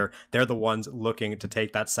seat here. They're the ones looking to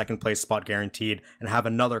take that second place spot guaranteed and have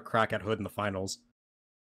another crack at Hood in the finals.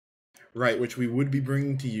 Right, which we would be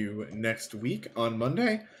bringing to you next week on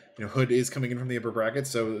Monday. Hood is coming in from the upper bracket,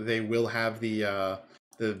 so they will have the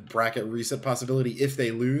bracket reset possibility if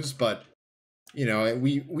they lose, but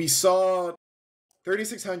we saw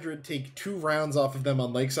 3600 take 2 rounds off of them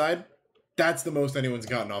on Lakeside. That's the most anyone's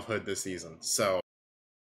gotten off Hood this season. So,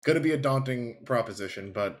 going to be a daunting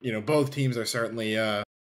proposition, but both teams are certainly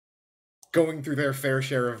going through their fair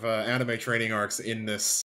share of anime training arcs in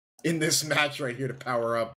this match right here to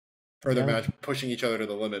power up for their match, pushing each other to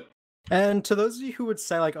the limit. And to those of you who would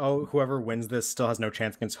say, like, oh, whoever wins this still has no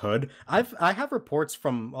chance against Hood, I have reports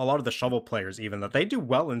from a lot of the Shovel players even that they do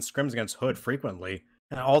well in scrims against Hood frequently.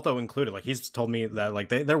 And Alto included. Like, he's told me that, like,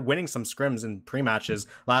 they're winning some scrims in pre-matches.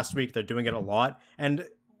 Last week, they're doing it a lot. And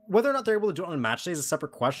whether or not they're able to do it on match day is a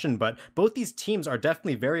separate question, but both these teams are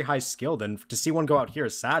definitely very high skilled, and to see one go out here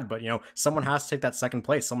is sad, but, someone has to take that second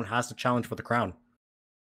place. Someone has to challenge for the crown.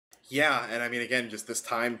 Yeah, and I mean, again, just this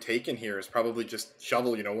time taken here is probably just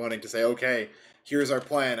Shovel, wanting to say, okay, here's our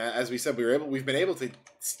plan. As we said, we've been able to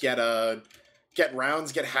get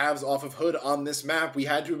rounds, get halves off of Hood on this map. We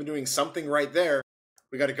had to have been doing something right there.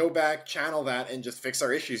 We got to go back, channel that, and just fix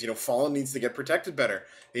our issues. Fallen needs to get protected better.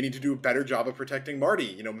 They need to do a better job of protecting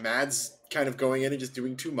Marty. Mad's kind of going in and just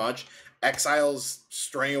doing too much. Exile's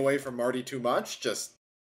straying away from Marty too much. Just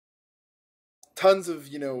tons of,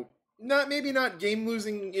 not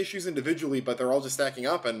game-losing issues individually, but they're all just stacking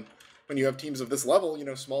up, and when you have teams of this level,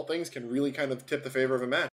 small things can really kind of tip the favor of a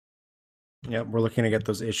match. Yep, we're looking to get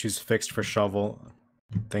those issues fixed for Shovel.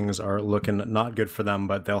 Things are looking not good for them,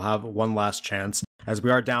 but they'll have one last chance, as we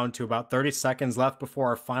are down to about 30 seconds left before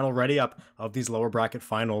our final ready-up of these lower bracket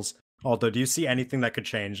finals. Aldo, do you see anything that could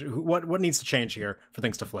change? What needs to change here for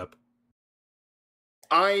things to flip?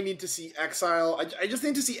 I need to see Exile. I just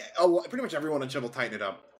need to see pretty much everyone on Shovel tighten it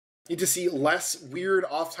up. Need to see less weird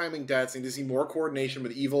off-timing deaths. Need to see more coordination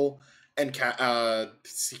with Evil and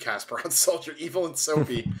see Casper on Soldier. Evil and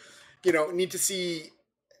Sophie. Need to see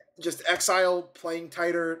just Exile playing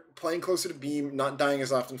tighter, playing closer to Beam, not dying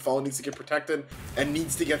as often. Fallen needs to get protected and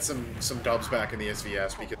needs to get some dubs back in the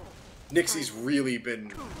SVS, because Nixie's really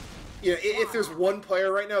been... if there's one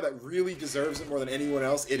player right now that really deserves it more than anyone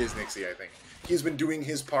else, it is Nixie, I think. He's been doing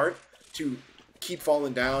his part to keep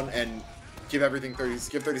Fallen down and give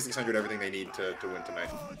 3600 everything they need to win tonight.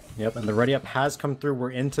 Yep, and the ready up has come through.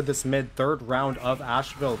 We're into this third round of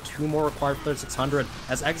Ashville. 2 more required for 3600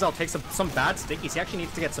 as Exile takes some bad stickies. He actually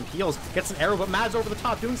needs to get some heals, gets an arrow, but Mad's over the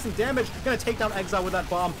top doing some damage. Gonna take down Exile with that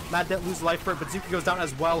bomb. Mad didn't lose life for it, but Zuki goes down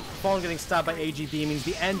as well. Fallen getting stabbed by AGB means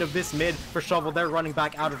the end of this mid for Shovel. They're running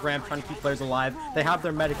back out of ramp, trying to keep players alive. They have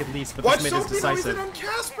their medic at least, but this mid is decisive. On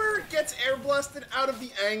Casper gets air blasted out of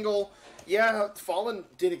the angle. Yeah, Fallen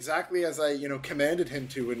did exactly as I, commanded him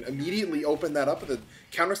to, and immediately opened that up with a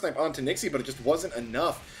counter snipe onto Nixie, but it just wasn't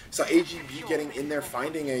enough. So AGB getting in there,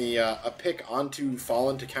 finding a pick onto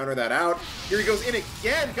Fallen to counter that out. Here he goes in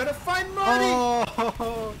again, gonna find Marty!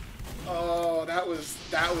 Oh, that was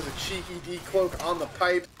a cheeky decloak on the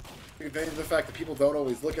pipe. Take advantage of the fact that people don't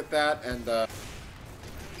always look at that, and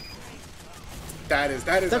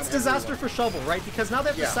that's disaster for Shovel, right? Because now they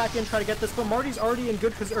have to sack in, try to get this, but Marty's already in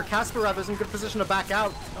good position, or Casper rather is in good position to back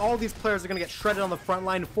out. All these players are going to get shredded on the front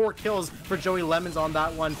line. 4 kills for Joey Lemons on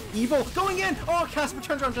that one. Evil going in! Oh, Casper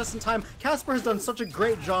turns around just in time. Casper has done such a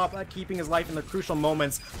great job at keeping his life in the crucial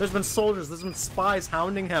moments. There's been soldiers, there's been spies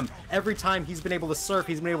hounding him. Every time he's been able to surf,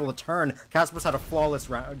 he's been able to turn. Casper's had a flawless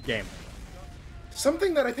game.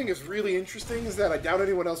 Something that I think is really interesting is that I doubt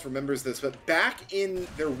anyone else remembers this, but back in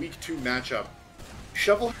their Week 2 matchup,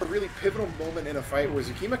 Shovel had a really pivotal moment in a fight where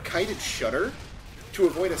Zukima kited Shutter to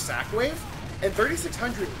avoid a sack wave, and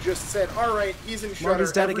 3600 just said, alright, he's in Shutter.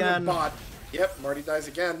 Marty's dead again. Bot. Yep, Marty dies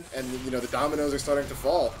again, and the dominoes are starting to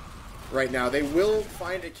fall right now. They will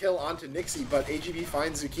find a kill onto Nixie, but AGB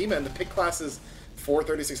finds Zukima, and the pick classes for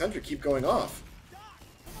 3600 keep going off.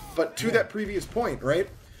 But to that previous point, right,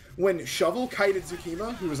 when Shovel kited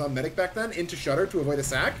Zukima, who was on medic back then, into Shutter to avoid a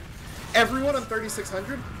sack, everyone on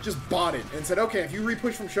 3600 just bought it and said, okay, if you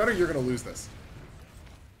repush from Shutter, you're going to lose this.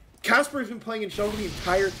 Casper has been playing in Shovel the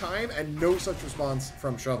entire time, and no such response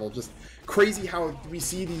from Shovel. Just crazy how we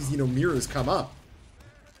see these, mirrors come up.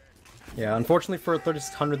 Yeah, unfortunately for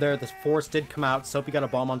 3600 there, the force did come out. Soapy got a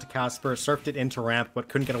bomb onto Casper, surfed it into ramp, but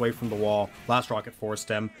couldn't get away from the wall. Last rocket forced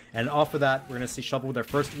him. And off of that, we're going to see Shovel with their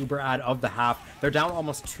first Uber ad of the half. They're down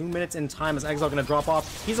almost 2 minutes in time as Exile going to drop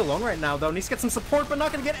off. He's alone right now, though, needs to get some support, but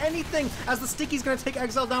not going to get anything as the Sticky's going to take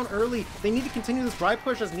Exile down early. They need to continue this drive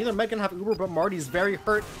push as neither Med can have Uber, but Marty's very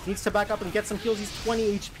hurt. Needs to back up and get some heals. He's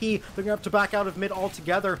 20 HP. They're going to have to back out of mid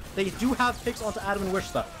altogether. They do have picks onto Adam and Wish,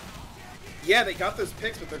 though. Yeah, they got those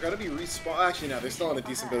picks, but they're going to be respawn. Actually, no, they're still on a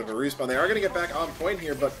decent bit of a respawn. They are going to get back on point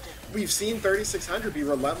here, but we've seen 3600 be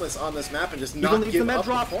relentless on this map and just not give up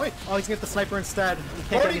the point. Oh, he's going to get the sniper instead.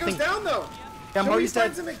 Marty goes down, though. Yeah, Marty's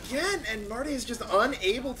dead. Finds him again, and Marty is just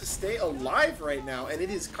unable to stay alive right now, and it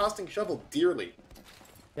is costing Shovel dearly.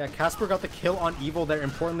 Yeah, Casper got the kill on Evil there,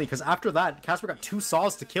 importantly, because after that, Casper got 2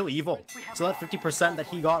 saws to kill Evil. So that 50% that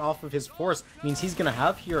he got off of his force means he's going to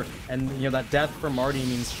have here. And, that death for Marty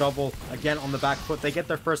means Shovel, again, on the back foot. They get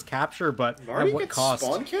their first capture, but Marty at what gets cost?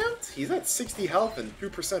 Spawn count? He's at 60 health and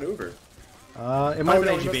 2% Uber. It might have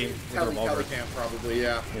been AGB. Tally camp, probably,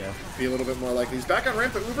 yeah. Be a little bit more likely. He's back on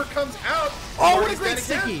ramp, but Uber comes out. Oh, what a great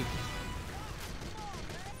sticky!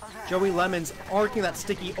 Joey Lemons arcing that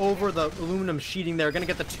sticky over the aluminum sheeting there. Going to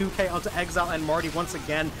get the 2K onto Exile and Marty once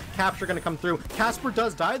again. Capture going to come through. Casper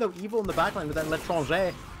does die, though. Evil in the backline with that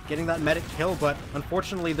L'Étranger getting that medic kill, but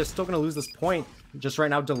unfortunately, they're still going to lose this point. Just right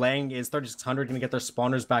now delaying is 3600 going to get their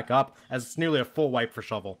spawners back up, as it's nearly a full wipe for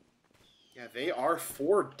Shovel. Yeah, they are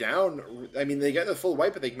 4 down. I mean, they get the full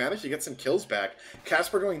wipe, but they managed to get some kills back.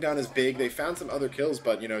 Casper going down is big. They found some other kills,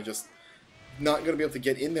 but, you know, just not going to be able to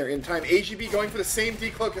get in there in time. AGB going for the same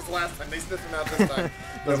decloak as last time. They sniffed him out this time.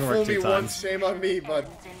 Doesn't work fool me 2 times. once, shame on me, but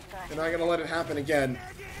they're not going to let it happen again.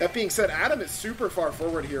 That being said, Adam is super far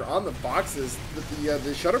forward here on the boxes.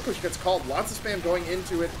 The shutter push gets called. Lots of spam going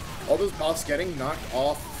into it. All those buffs getting knocked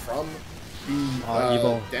off from the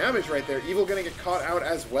Evil damage right there. Evil going to get caught out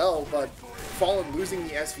as well, but Fallen losing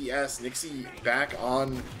the SVS. Nixie back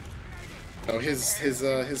on his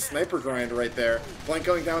sniper grind right there. Blank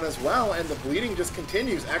going down as well, and the bleeding just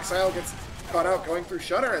continues. Exile gets caught out going through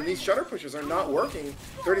Shutter, and these Shutter pushes are not working.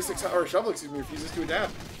 Shovel, excuse me, refuses to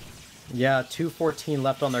adapt. Yeah, 2:14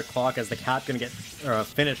 left on their clock as the cap gonna get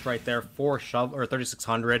finished right there for Shovel or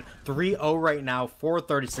 3600. 3-0 right now for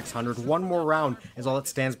 3600. One more round is all that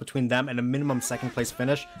stands between them and a minimum second place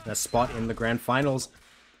finish and a spot in the grand finals.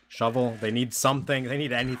 Shovel, they need something. They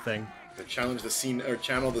need anything. To challenge the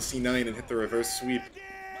channel the C9 and hit the reverse sweep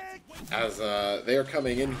as they are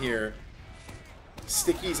coming in here.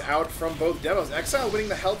 Stickies out from both demos. Exile winning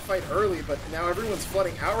the health fight early, but now everyone's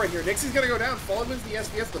flooding out right here. Nixie's gonna go down. Fallen wins the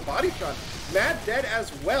SVS, the body shot. Mad dead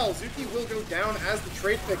as well. Zuki will go down as the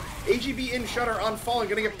trade pick. AGB in Shutter on Fallen,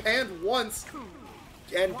 gonna get panned once.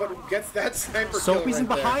 But gets that sniper kill Soapy's right in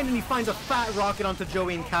behind, there. and he finds a fat rocket onto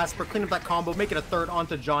Joey and Casper, clean up that combo, make it a third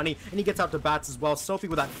onto Johnny, and he gets out to Bats as well. Soapy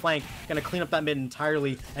with that flank, gonna clean up that mid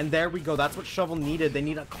entirely, and there we go. That's what Shovel needed. They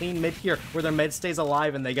need a clean mid here, where their mid stays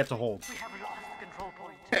alive and they get to hold.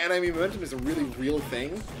 And I mean, momentum is a really real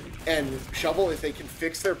thing, and Shovel, if they can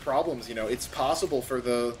fix their problems, you know, it's possible for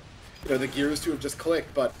the gears to have just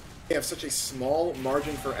clicked, but they have such a small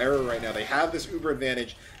margin for error right now. They have this Uber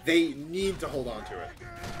advantage. They need to hold on to it.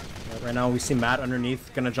 Right now we see Matt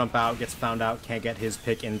underneath, gonna jump out, gets found out, can't get his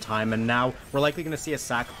pick in time, and now we're likely gonna see a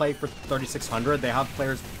sack play for 3600. They have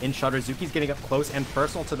players in Shutter. Zuki's getting up close and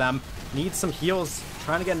personal to them. Needs some heals,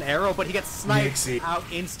 trying to get an arrow, but he gets sniped out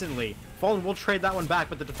instantly. Fallen will trade that one back,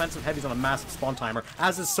 but the defensive heavy's on a massive spawn timer,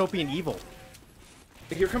 as is Soapy and Evil.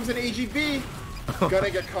 Here comes an AGB.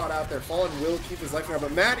 Gonna get caught out there. Fallen will keep his life now,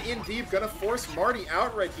 but Matt in deep, gonna force Marty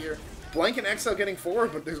out right here. Blank and Exile getting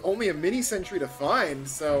forward, but there's only a mini sentry to find,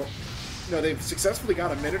 so you know they've successfully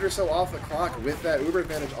got a minute or so off the clock with that Uber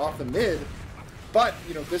advantage off the mid. But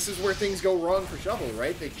you know this is where things go wrong for Shovel,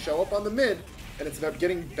 right? They show up on the mid, and it's about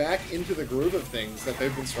getting back into the groove of things that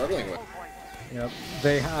they've been struggling with. Yep,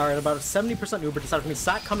 they are at about 70% Uber decided for me.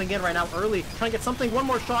 Sack coming in right now early, trying to get something, one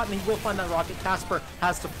more shot, and he will find that rocket. Casper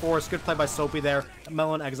has to force. Good play by Soapy there.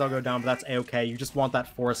 Melo and Exile go down, but that's a-okay. You just want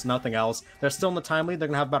that force, nothing else. They're still in the time lead. They're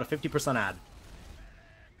going to have about a 50% ad.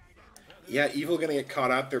 Yeah, Evil gonna get caught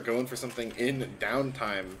out there going for something in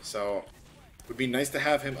downtime, so would be nice to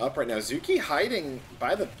have him up right now. Zuki hiding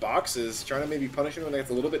by the boxes, trying to maybe punish him when it's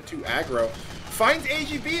a little bit too aggro. Finds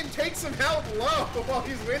AGB and takes him out low while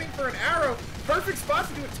he's waiting for an arrow. Perfect spot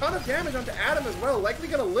to do a ton of damage onto Adam as well. Likely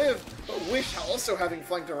gonna live, but Wish also having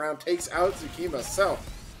flanked around takes out Tsukima. So,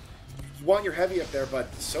 you want your heavy up there,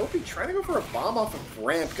 but Soapy trying to go for a bomb off of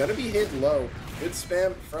ramp. Gonna be hit low. Good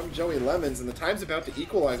spam from Joey Lemons, and the time's about to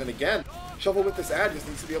equalize. And again, Shovel with this ad just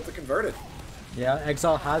needs to be able to convert it. Yeah,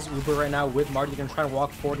 Exile has Uber right now with Marty. They're going to try to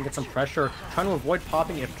walk forward and get some pressure, trying to avoid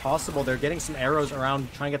popping if possible. They're getting some arrows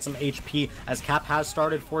around, trying to get some HP, as Cap has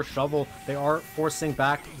started for Shovel. They are forcing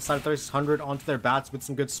back the side of 3600 onto their bats with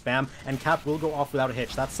some good spam, and Cap will go off without a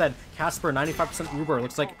hitch. That said, Casper, 95% Uber.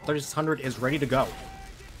 Looks like 3600 is ready to go.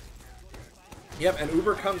 Yep, and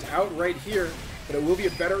Uber comes out right here, but it will be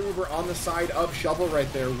a better Uber on the side of Shovel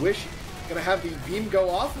right there. Wish gonna have the beam go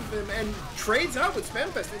off of him and trades out with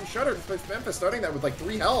Spamfest in Shutter, despite Spamfest starting that with like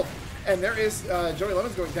 3 health. And there is Joey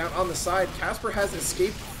Lemons going down on the side. Casper has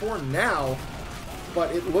escaped for now,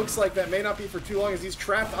 but it looks like that may not be for too long as he's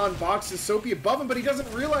trapped on boxes. Soapy above him, but he doesn't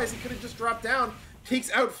realize he could have just dropped down. Takes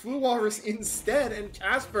out Flu Walrus instead, and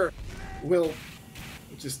Casper will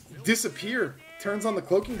just disappear. Turns on the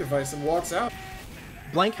cloaking device and walks out.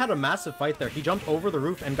 Blank had a massive fight there. He jumped over the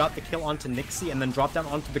roof and got the kill onto Nixie and then dropped down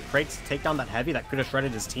onto the crates to take down that heavy that could have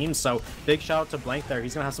shredded his team. So big shout out to Blank there.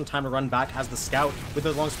 He's going to have some time to run back as the scout with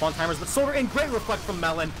those long spawn timers. But Solder in, great reflect from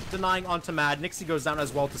Melon, denying onto Mad. Nixie goes down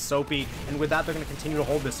as well to Soapy. And with that, they're going to continue to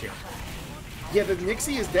hold this here. Yeah, the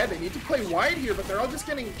Nixie is dead. They need to play wide here, but they're all just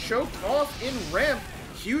getting choked off in ramp.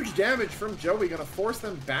 Huge damage from Joey. Going to force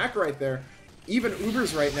them back right there. Even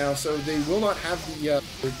Ubers right now, so they will not have the,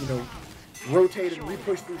 rotate and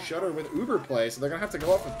re-push through Shutter with Uber play, so they're going to have to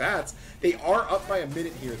go off with bats. They are up by a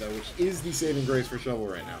minute here, though, which is the saving grace for Shovel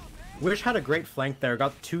right now. Wish had a great flank there,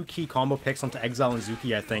 got 2 key combo picks onto Exile and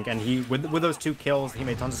Zuki, I think, and he with those 2 kills, he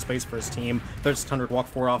made tons of space for his team. 3600 walk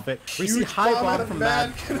 4 off it. We see high bomb from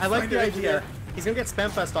Mad. I like the idea. He's gonna get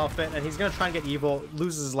Spamfest off it, and he's gonna try and get Evil,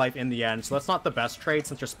 loses his life in the end, so that's not the best trade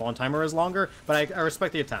since your spawn timer is longer, but I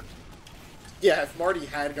respect the attempt. Yeah, if Marty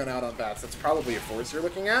had gone out on bats, that's probably a force you're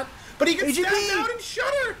looking at. But he gets stabbed out and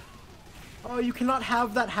shuttered! Oh, you cannot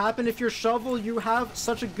have that happen if you're Shovel. You have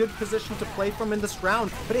such a good position to play from in this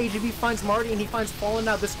round. But AGB finds Marty and he finds Fallen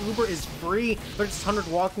now. This Uber is free. 3600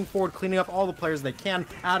 walking forward, cleaning up all the players they can.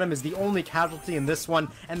 Adam is the only casualty in this one,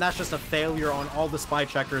 and that's just a failure on all the spy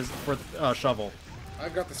checkers for Shovel.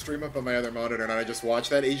 I've got the stream up on my other monitor, and I just watched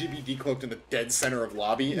that. AGB decloaked in the dead center of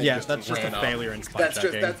lobby. And that's just a failure in spy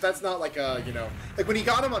checking. That's not like a, you know, like when he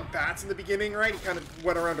got him on bats in the beginning, right? He kind of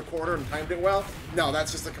went around a corner and timed it well. No,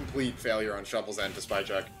 that's just a complete failure on Shovel's end to spy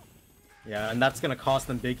check. Yeah, and that's going to cost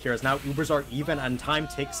them big here as now Ubers are even and time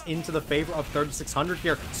takes into the favor of 3600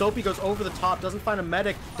 here. Soapy goes over the top, doesn't find a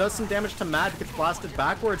medic, does some damage to Mad, gets blasted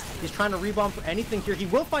backwards. He's trying to rebound for anything here. He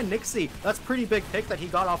will find Nixie. That's pretty big pick that he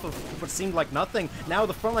got off of what seemed like nothing. Now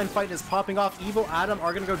the frontline fight is popping off. Evil, Adam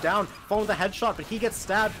are going to go down, following the headshot, but he gets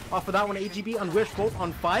stabbed off of that one. AGB and Wish both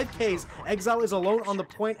on 5Ks. Exile is alone on the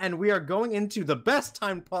point, and we are going into the best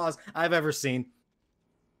timed pause I've ever seen.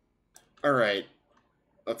 All right.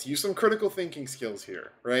 Let's use some critical thinking skills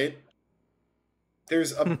here, right?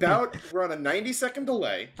 There's about, we're on a 90-second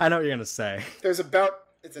delay. I know what you're going to say. There's about,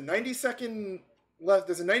 it's a 90-second left,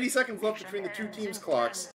 there's a 90 seconds left between the 2 teams'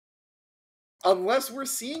 clocks. Unless we're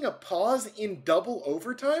seeing a pause in double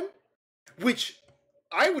overtime, which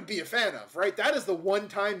I would be a fan of, right? That is the one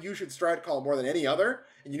time you should strat call more than any other,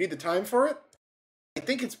 and you need the time for it. I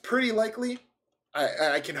think it's pretty likely.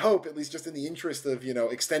 I can hope, at least just in the interest of, you know,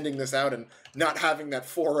 extending this out and not having that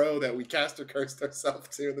 4-0 that we caster cursed ourselves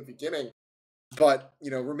to in the beginning. But,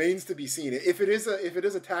 you know, remains to be seen. If it is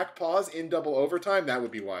a tack pause in double overtime, that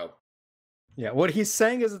would be wild. Yeah, what he's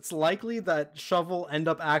saying is it's likely that Shovel end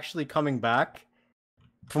up actually coming back,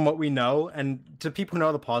 from what we know. And to people who know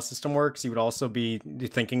how the pause system works, you would also be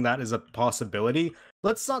thinking that is a possibility.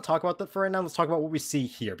 Let's not talk about that for right now. Let's talk about what we see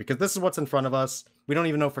here, because this is what's in front of us. We don't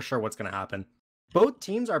even know for sure what's going to happen. Both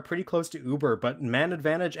teams are pretty close to Uber, but man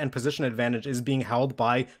advantage and position advantage is being held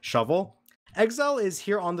by Shovel. Exile is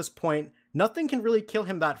here on this point. Nothing can really kill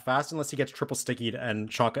him that fast unless he gets triple stickied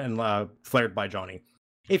and flared by Johnny.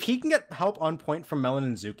 If he can get help on point from Melon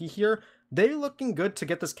and Zuki here, they're looking good to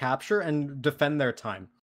get this capture and defend their time.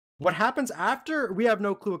 What happens after, we have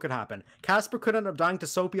no clue what could happen. Casper could end up dying to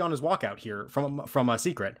Soapy on his walkout here from a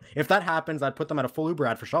secret. If that happens, I'd put them at a full Uber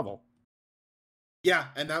ad for Shovel. Yeah,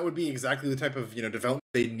 and that would be exactly the type of, you know, development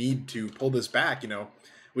they need to pull this back, you know.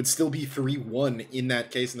 Would still be 3-1 in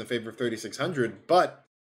that case in the favor of 3600, but,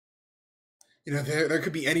 you know, there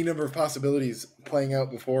could be any number of possibilities playing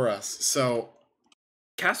out before us. So,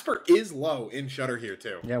 Casper is low in Shutter here,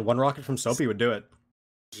 too. Yeah, one rocket from Soapy would do it.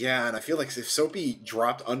 Yeah, and I feel like if Soapy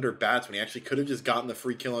dropped under bats when he actually could have just gotten the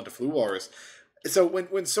free kill onto Flu Walrus. So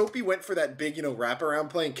when Soapy went for that big, you know,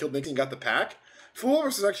 wraparound play and killed Nixie and got the pack, Flu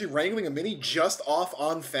Walrus is actually wrangling a mini just off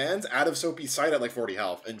on fans out of Soapy's sight at like 40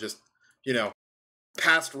 health and just, you know,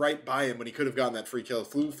 passed right by him when he could have gotten that free kill.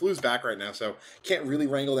 Flu's back right now, so can't really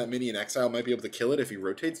wrangle that mini in Exile. Might be able to kill it if he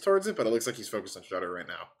rotates towards it, but it looks like he's focused on Shutter right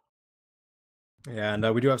now. Yeah,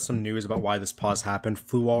 and we do have some news about why this pause happened.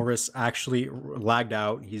 Flu Walrus actually lagged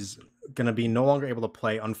out. He's going to be no longer able to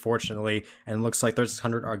play, unfortunately, and it looks like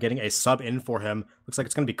 3600 are getting a sub in for him. Looks like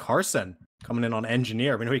it's going to be Carson coming in on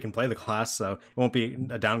Engineer. We know he can play the class, so it won't be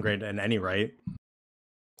a downgrade in any rate.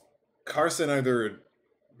 Carson either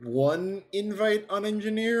one invite on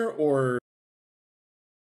Engineer or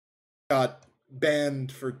got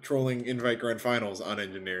banned for trolling Invite Grand Finals on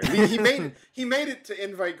Engineer. He made it to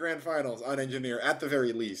Invite Grand Finals on Engineer at the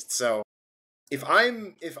very least. So if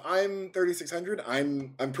I'm 3600,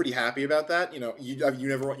 I'm pretty happy about that. You know, you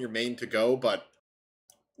never want your main to go, but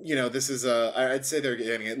you know, this is I'd say they're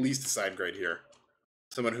getting at least a side grade here.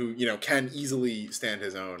 Someone who, you know, can easily stand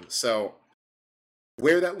his own. So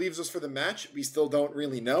where that leaves us for the match, we still don't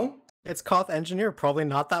really know. It's Koth Engineer, probably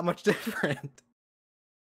not that much different.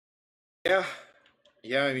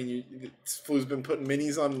 Yeah, I mean, Flu's been putting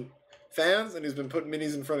minis on fans, and he's been putting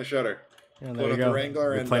minis in front of Shutter. Yeah, there you go.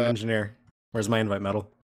 Wrangler and playing Engineer. Where's my invite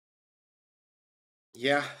medal?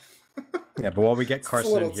 Yeah. Yeah, but while we get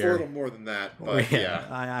Carson in here... It's a little more than that, but yeah.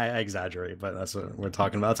 I exaggerate, but that's what we're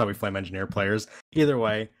talking about. That's how we flame Engineer players. Either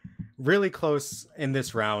way, really close in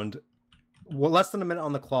this round. Well, less than a minute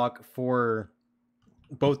on the clock for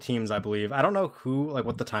both teams, I believe. I don't know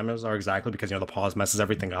what the timers are exactly because, you know, the pause messes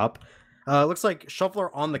everything up. Looks like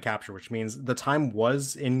Shoveler on the capture, which means the time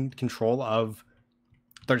was in control of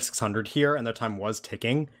 3600 here, and the time was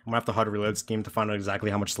ticking. I'm gonna have to HUD reload scheme to find out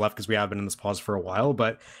exactly how much is left because we have been in this pause for a while.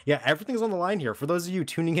 But yeah, everything's on the line here. For those of you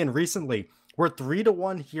tuning in recently, we're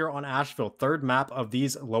 3-1 here on Ashville. Third map of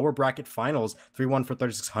these lower bracket finals. 3-1 for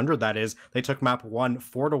 3600, that is. They took map 1,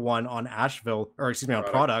 4-1 on Ashville, or excuse me, on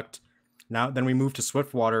Product. Now, then we move to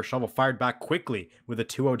Swiftwater. Shovel fired back quickly with a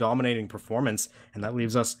 2-0 dominating performance, and that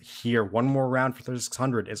leaves us here. One more round for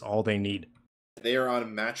 3600 is all they need. They are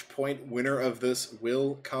on match point. Winner of this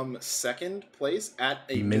will come second place at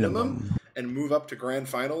a minimum and move up to grand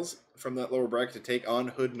finals from that lower bracket to take on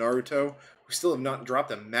Hood Naruto, who still have not dropped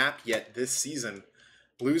a map yet this season.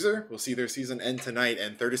 Loser will see their season end tonight,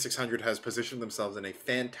 and 3600 has positioned themselves in a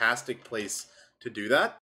fantastic place to do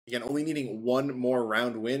that. Again, only needing one more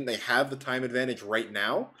round win. They have the time advantage right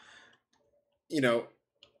now. You know,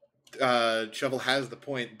 Shovel has the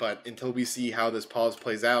point, but until we see how this pause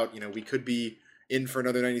plays out, we could be in for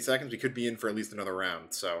another 90 seconds. We could be in for at least another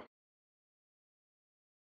round. So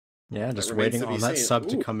yeah, just waiting on that sub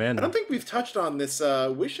to come in. I don't think we've touched on this.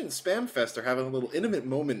 Wish and Spam Fest are having a little intimate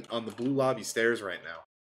moment on the blue lobby stairs right now.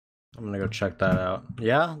 I'm gonna go check that out.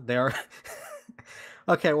 Yeah, they are.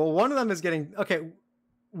 Okay, well, one of them is getting... Okay,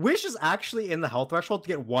 Wish is actually in the health threshold to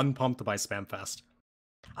get one pumped by Spamfest.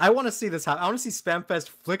 I want to see this happen. I want to see Spamfest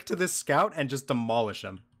flick to this scout and just demolish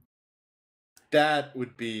him. That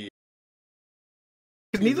would be...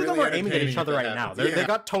 Because neither of them are aiming at each other right now. They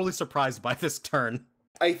got totally surprised by this turn.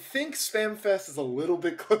 I think Spamfest is a little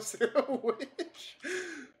bit closer to Wish,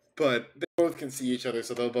 but they both can see each other,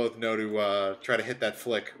 so they'll both know to try to hit that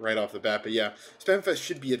flick right off the bat. But yeah, Spamfest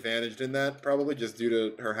should be advantaged in that, probably just due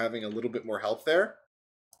to her having a little bit more health there.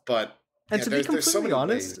 But and to be completely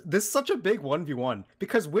honest, this is such a big 1v1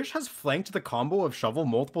 because Wish has flanked the combo of Shovel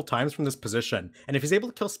multiple times from this position, and if he's able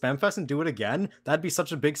to kill Spamfest and do it again, that'd be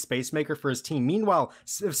such a big space maker for his team. Meanwhile,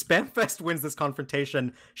 if Spamfest wins this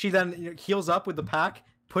confrontation, she then heals up with the pack,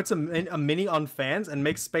 puts a mini on fans, and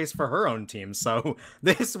makes space for her own team. So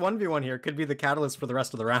this 1v1 here could be the catalyst for the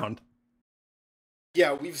rest of the round.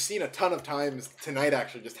 Yeah, we've seen a ton of times tonight,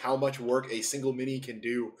 actually, just how much work a single mini can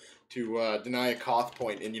do to deny a Koth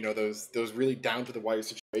point in, those really down-to-the-wire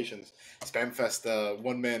situations. Spamfest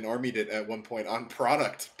one-man armied it at one point on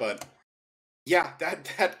Product, but yeah,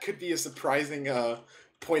 that could be a surprising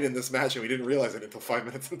point in this match, and we didn't realize it until 5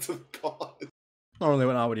 minutes into the pause. Normally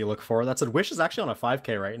not what you look for. That said, Wish is actually on a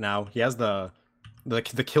 5k right now. He has the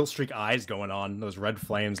kill streak eyes going on. Those red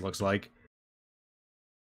flames, looks like.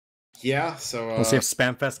 Yeah, so... we'll see if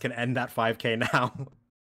Spamfest can end that 5k now.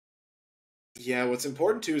 Yeah, what's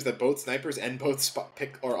important, too, is that both snipers and both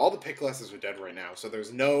all the pick classes are dead right now, so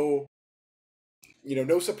there's no...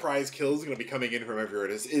 no surprise kills going to be coming in from everywhere.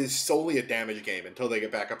 It is solely a damage game until they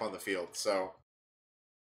get back up on the field, so...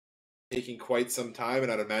 taking quite some time,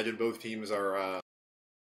 and I'd imagine both teams are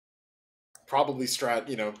probably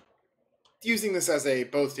using this as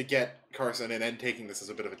both to get Carson and then taking this as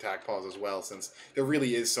a bit of attack pause as well, since there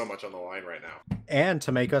really is so much on the line right now. And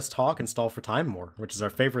to make us talk and stall for time more, which is our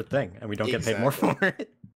favorite thing, and we don't get paid more for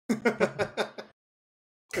it.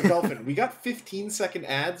 Dolphin, we got 15-second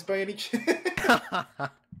ads by any chance?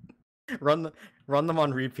 Run them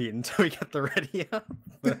on repeat until we get the ready up.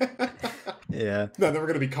 Yeah. No, then we're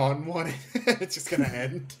gonna be caught in one. It's just gonna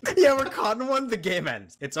end. Yeah, we're caught in one. The game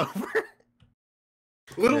ends. It's over.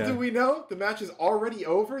 Little do we know, the match is already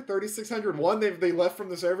over. 3600 won. They left from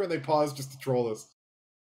the server and they paused just to troll us.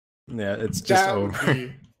 Yeah, it's just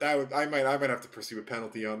over. I might have to pursue a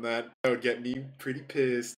penalty on that. That would get me pretty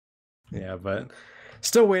pissed. Yeah, but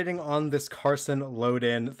still waiting on this Carson load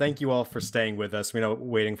in. Thank you all for staying with us. We know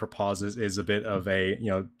waiting for pauses is a bit of a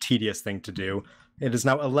tedious thing to do. It is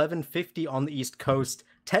now 11:50 on the East Coast.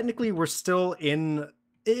 Technically, we're still in...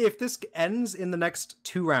 If this ends in the next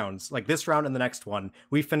 2 rounds, like this round and the next one,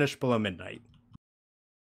 we finish below midnight.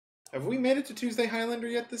 Have we made it to Tuesday Highlander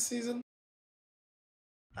yet this season?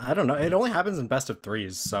 I don't know. It only happens in best of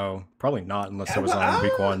 3s, so probably not unless it was on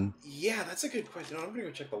week 1. Yeah, that's a good question. I'm gonna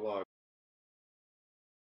go check the log.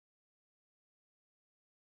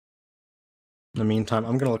 In the meantime,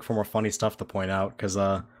 I'm going to look for more funny stuff to point out, because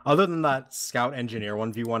other than that Scout Engineer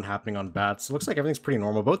 1v1 happening on Bats, it looks like everything's pretty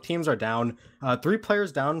normal. Both teams are down. 3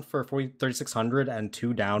 players down for 3600 and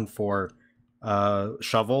 2 down for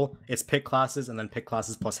Shovel. It's pick classes and then pick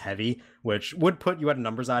classes plus heavy, which would put you at a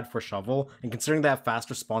numbers ad for Shovel. And considering they have fast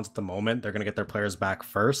response at the moment, they're going to get their players back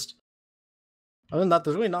first. Other than that,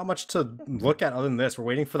 there's really not much to look at other than this. We're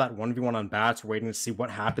waiting for that 1v1 on bats. We're waiting to see what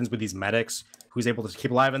happens with these medics, who's able to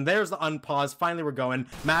keep alive. And there's the unpause. Finally, we're going.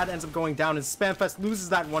 Mad ends up going down, and Spamfest loses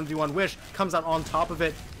that 1v1. Wish comes out on top of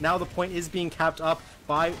it. Now the point is being capped up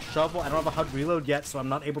by Shovel. I don't have a HUD reload yet, so I'm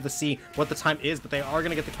not able to see what the time is, but they are going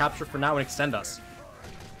to get the capture for now and extend us.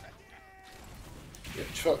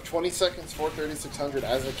 Yeah, 20 seconds for 3600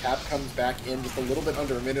 as the cap comes back in, just a little bit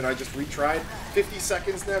under a minute. I just retried. 50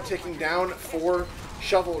 seconds now ticking down for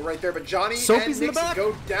Shovel right there, but Johnny Soapy's and Nixie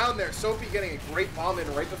go down there. Soapy getting a great bomb in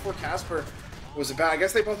right before Casper was about. I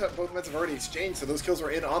guess they both meds have already exchanged, so those kills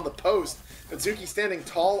were in on the post. But Zuki standing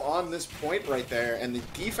tall on this point right there, and the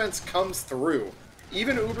defense comes through.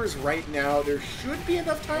 Even Uber's right now, there should be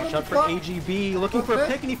enough time on the clock. Watch out for AGB, looking for a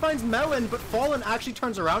pick, and he finds Melon, but Fallen actually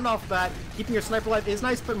turns around off that. Keeping your sniper alive is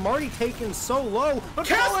nice, but Marty taken so low. But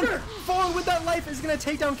Fallen with that life is going to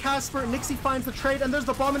take down Casper. Nixie finds the trade, and there's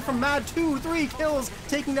the bomb in from Mad. 2-3 kills,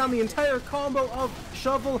 taking down the entire combo of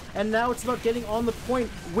Shovel, and now it's about getting on the point.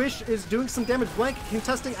 Wish is doing some damage. Blank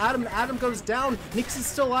contesting Adam, and Adam goes down. Nixie's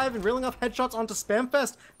still alive and reeling off headshots onto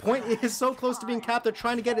Spamfest. Point is so close to being capped. They're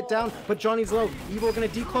trying to get it down, but Johnny's low. Evil gonna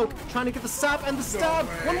decloak, trying to get the sap and the stab.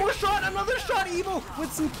 One more shot, another shot. Evil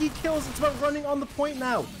with some key kills. It's about running on the point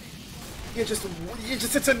now.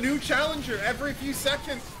 It's a new challenger every few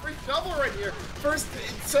seconds. Free Shovel right here. First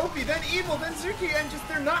Sophie, then Evil, then Zuki, and just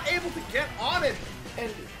they're not able to get on it.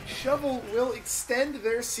 And Shovel will extend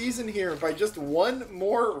their season here by just one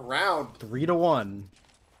more round. 3-1.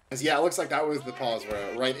 Yeah, it looks like that was the pause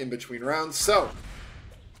right in between rounds. So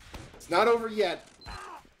it's not over yet.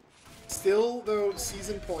 Still, though,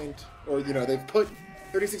 season point, or, you know, they've put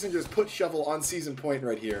 3600's put Shovel on season point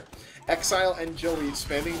right here. Exile and Joey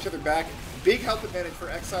spamming each other back. Big health advantage for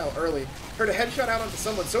Exile early. Heard a headshot out onto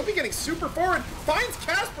someone. Soapy getting super forward. Finds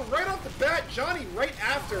Casper right off the bat. Johnny right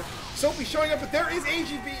after. Soapy showing up, but there is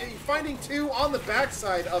AGB finding two on the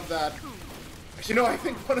backside of that. You know, I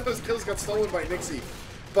think one of those kills got stolen by Nixie.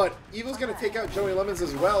 But Evil's going to take out Joey Lemons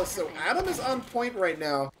as well. So Adam is on point right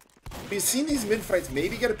now. We've seen these mid-fights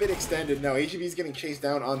maybe get a bit extended. Now AGB's getting chased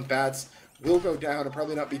down on bats. Will go down and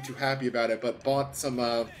probably not be too happy about it, but bought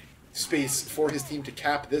some space for his team to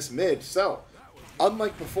cap this mid. So,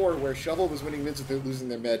 unlike before where Shovel was winning mids without losing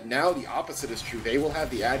their mid, now the opposite is true. They will have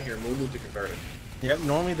the ad here and will need to convert it. Yep,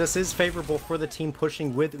 normally this is favorable for the team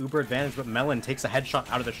pushing with Uber advantage, but Melon takes a headshot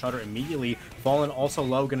out of the shutter immediately. Fallen also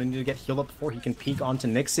low, gonna need to get healed up before he can peek onto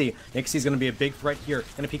Nixie. Nixie's gonna be a big threat here,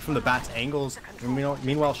 gonna peek from the bat's angles.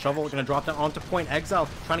 Meanwhile, Shovel gonna drop down onto point. Exile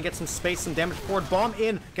trying to get some space, some damage forward. Bomb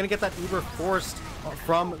in, gonna get that Uber forced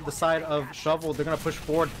from the side of Shovel. They're gonna push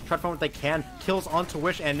forward, try to find what they can. Kills onto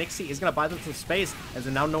Wish, and Nixie is gonna buy them some space as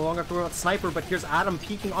they now no longer throw out Sniper, but here's Adam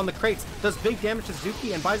peeking on the crates. Does big damage to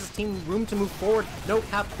Zuki and buys his team room to move forward. No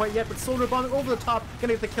cap quite yet, but Soldier bombing over the top,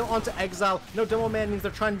 gonna get the kill onto Exile. No Demo Man means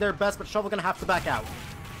they're trying their best, but Shovel gonna have to back out.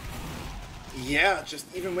 Yeah, just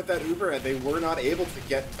even with that Uber ad, they were not able to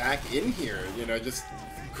get back in here. You know, just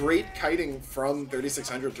great kiting from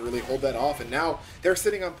 3600 to really hold that off, and now they're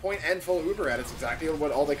sitting on point and full Uber ad. It's exactly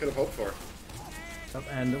what all they could have hoped for.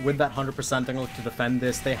 And with that 100%, they're going to look to defend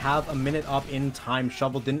this. They have a minute up in time.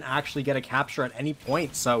 Shovel didn't actually get a capture at any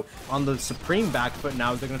point, so on the Supreme back foot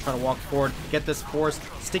now, they're going to try to walk forward, get this forced.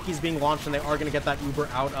 Sticky's being launched, and they are going to get that Uber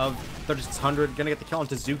out of 3600. Going to get the kill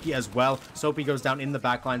onto Zuki as well. Soapy goes down in the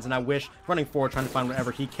backlines, and now Wish running forward, trying to find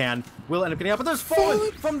whatever he can. Will end up getting up, but there's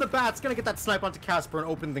Fallen from the bats. Going to get that snipe onto Casper and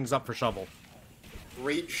open things up for Shovel.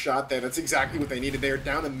 Great shot there. That's exactly what they needed. They are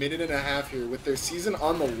down a minute and a half here with their season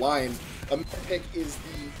on the line. A pick is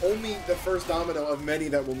the first domino of many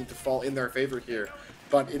that will need to fall in their favor here,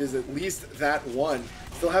 but it is at least that one.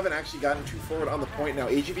 Still haven't actually gotten too forward on the point now.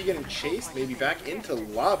 AGB getting chased, maybe back into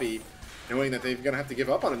lobby, knowing that they're going to have to give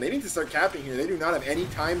up on him. They need to start capping here. They do not have any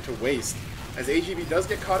time to waste. As AGB does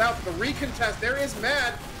get caught out, the recontest, there is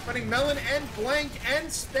Mad, running Melon and Blank and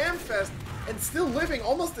Spamfest, and still living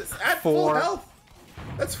almost at full health.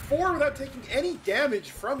 That's 4 without taking any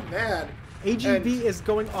damage from Mad. AGB is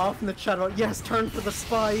going off in the chat about, yes, turn for the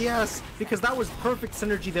spy, yes, because that was perfect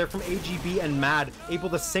synergy there from AGB and Mad, able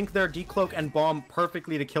to sync their decloak and bomb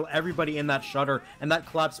perfectly to kill everybody in that shutter, and that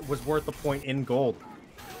collapse was worth the point in gold.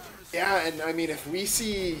 Yeah, and I mean, if we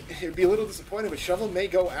see, it would be a little disappointed, but Shovel may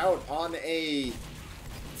go out on a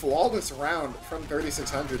flawless round from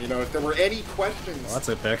 3600. You know, if there were any questions that's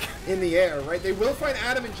a pick in the air, right? They will find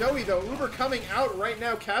Adam and Joey, though. Uber coming out right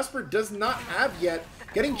now. Casper does not have yet.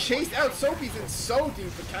 Getting chased out. Soapy's in so deep,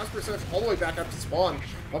 but Casper starts all the way back up to spawn.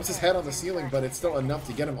 Bumps his head on the ceiling, but it's still enough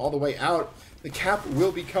to get him all the way out. The cap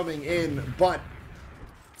will be coming in, but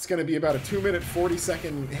it's going to be about a 2-minute,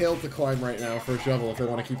 40-second hill to climb right now for Shovel if they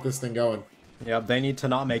want to keep this thing going. Yep, they need to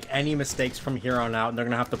not make any mistakes from here on out, and they're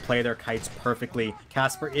going to have to play their kites perfectly.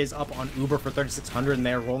 Casper is up on Uber for 3,600, and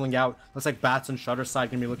they're rolling out. Looks like Bats and Shutterside going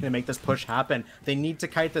to be looking to make this push happen. They need to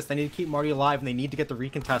kite this. They need to keep Marty alive, and they need to get the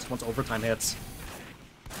recontest once overtime hits.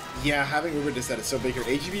 Yeah, having Uber to set is so big here.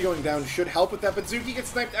 AGB going down should help with that, but Zuki gets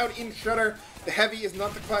sniped out in Shutter. The Heavy is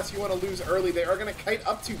not the class you want to lose early. They are going to kite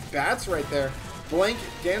up to Bats right there. Blank,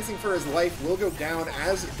 dancing for his life, will go down,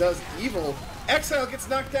 as does Evil. Exile gets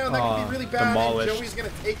knocked down. That could be really bad, demolished. and Joey's going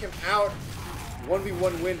to take him out.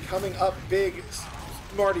 1v1 win coming up big.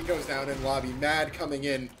 Marty goes down in lobby. Mad coming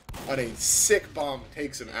in on a sick bomb,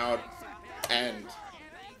 takes him out, and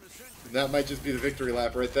that might just be the victory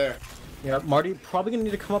lap right there. Yeah, Marty probably going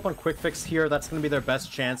to need to come up on quick fix here. That's going to be their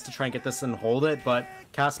best chance to try and get this and hold it, but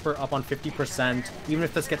Casper up on 50%, even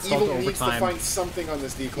if this gets stalled to overtime. Needs to find something on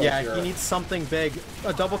this decline. Yeah, here. He needs something big.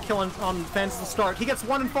 A double kill on Fans to start. He gets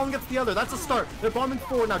one and Phone gets the other. That's a start. They're bombing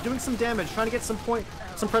forward now, doing some damage, trying to get some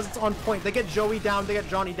presence on point. They get Joey down, they get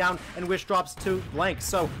Johnny down, and Wish drops to Blank.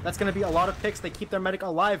 So that's going to be a lot of picks. They keep their medic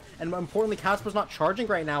alive, and importantly, Casper's not charging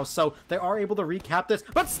right now, so they are able to recap this.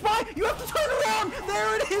 But Spy, you have to turn around!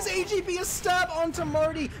 There it is! AGB a stab onto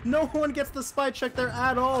Marty. No one gets the Spy check there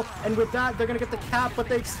at all, and with that, they're going to get the cap, but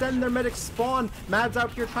they extend their medic spawn. Mad's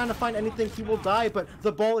out here trying to find anything. He will die, but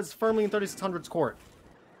the ball is firmly in 3600's court.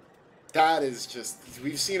 That is just...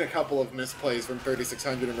 We've seen a couple of misplays from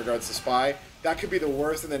 3600 in regards to Spy. That could be the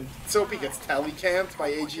worst, and then Soapy gets telecamped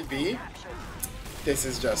by AGB. This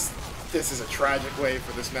is a tragic way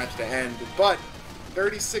for this match to end. But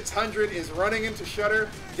 3600 is running into Shutter.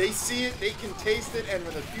 They see it, they can taste it, and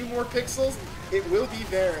with a few more pixels, it will be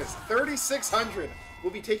theirs. 3600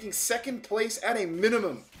 will be taking second place at a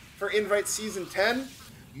minimum for Invite Season 10.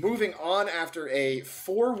 Moving on after a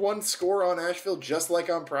 4-1 score on Ashville, just like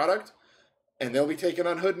on Product. And they'll be taking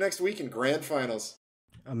on Hood next week in Grand Finals.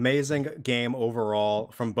 Amazing game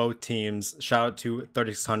overall from both teams. Shout out to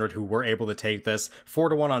 3600 who were able to take this.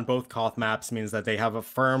 4-1 on both Koth maps means that they have a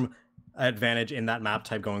firm advantage in that map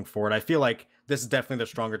type going forward. I feel like this is definitely their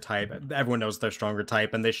stronger type. Everyone knows their stronger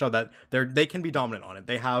type, and they show that they can be dominant on it.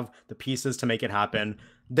 They have the pieces to make it happen.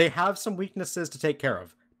 They have some weaknesses to take care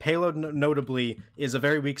of. Payload, notably, is a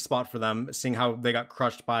very weak spot for them, seeing how they got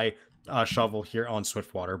crushed by Shovel here on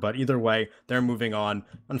Swiftwater. But either way, they're moving on.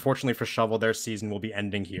 Unfortunately for Shovel, their season will be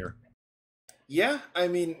ending here. Yeah, I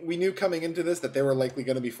mean, we knew coming into this that they were likely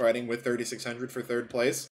going to be fighting with 3600 for third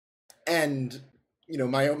place. And, you know,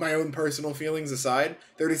 my own personal feelings aside,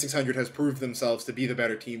 3600 has proved themselves to be the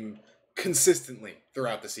better team consistently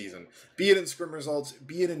throughout the season. Be it in scrim results,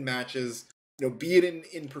 be it in matches, you know, be it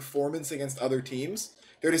in performance against other teams.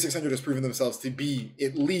 3600 has proven themselves to be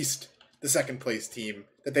at least the second place team,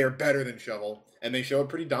 that they are better than Shovel, and they show it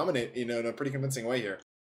pretty dominant, you know, in a pretty convincing way here.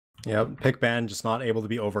 Yeah, Pickban just not able to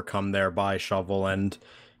be overcome there by Shovel, and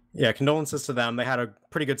yeah, condolences to them. They had a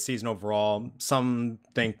pretty good season overall. Some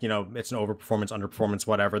think, you know, it's an overperformance, underperformance,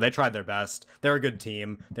 whatever. They tried their best. They're a good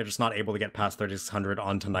team. They're just not able to get past 3600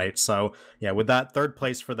 on tonight. So yeah, with that, third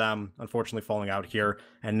place for them, unfortunately falling out here,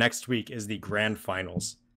 and next week is the Grand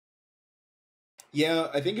Finals. Yeah,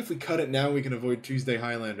 I think if we cut it now, we can avoid Tuesday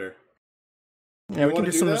Highlander. Yeah, we can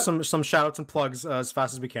do some shout outs and plugs as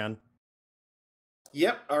fast as we can.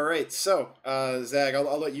 Yep. All right. So, Zag,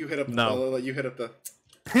 I'll let you hit up. No. I'll let you hit up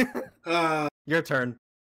the. Your turn.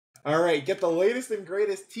 All right. Get the latest and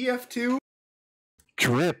greatest TF2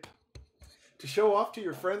 drip to show off to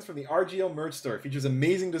your friends from the RGL merch store. It features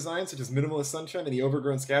amazing designs such as Minimalist Sunshine and the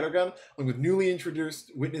Overgrown Scattergun, along with newly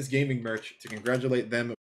introduced Witness Gaming merch to congratulate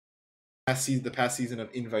them. The past season of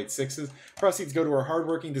Invite Sixes. Proceeds go to our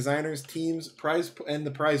hardworking designers, teams, and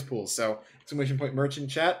the prize pools. So, exclamation point merch in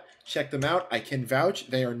chat. Check them out. I can vouch.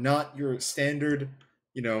 They are not your standard,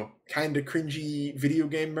 you know, kind of cringy video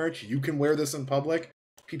game merch. You can wear this in public.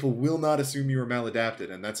 People will not assume you are maladapted,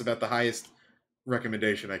 and that's about the highest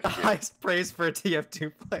recommendation I can give. Highest praise for a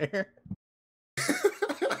TF2 player.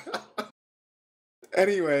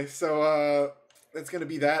 Anyway, so that's going to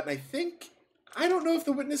be that, and I don't know if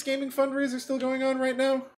the Witness Gaming fundraiser is still going on right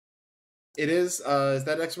now. It is. Is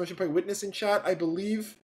that exclamation point Witness in chat, I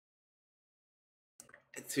believe?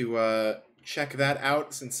 To check that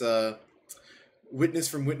out, since Witness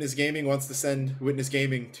from Witness Gaming wants to send Witness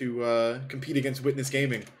Gaming to compete against Witness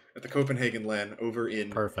Gaming at the Copenhagen LAN over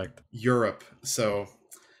in Europe. So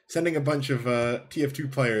sending a bunch of TF2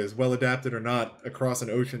 players, well adapted or not, across an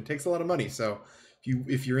ocean takes a lot of money. So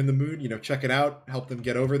if you're in the mood, you know, check it out, help them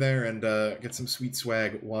get over there, and get some sweet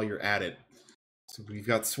swag while you're at it. So we've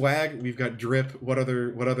got swag, we've got drip. What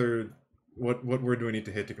word do I need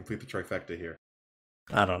to hit to complete the trifecta here?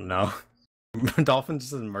 I don't know.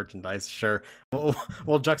 Dolphins and merchandise, sure. We'll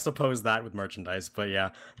juxtapose that with merchandise, but yeah,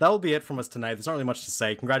 that will be it from us tonight. There's not really much to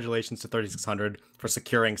say. Congratulations to 3600 for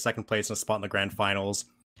securing second place and a spot in the grand finals.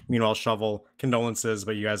 Meanwhile, Shovel, condolences,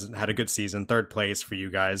 but you guys had a good season. Third place for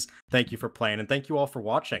you guys. Thank you for playing, and thank you all for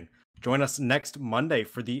watching. Join us next Monday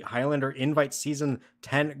for the Highlander Invite Season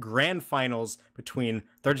 10 grand finals between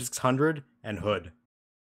 3600 and Hood.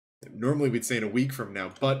 Normally we'd say in a week from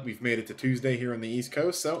now, but we've made it to Tuesday here on the East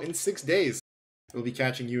Coast, so in 6 days, we'll be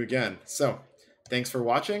catching you again. So, thanks for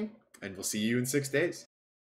watching, and we'll see you in 6 days.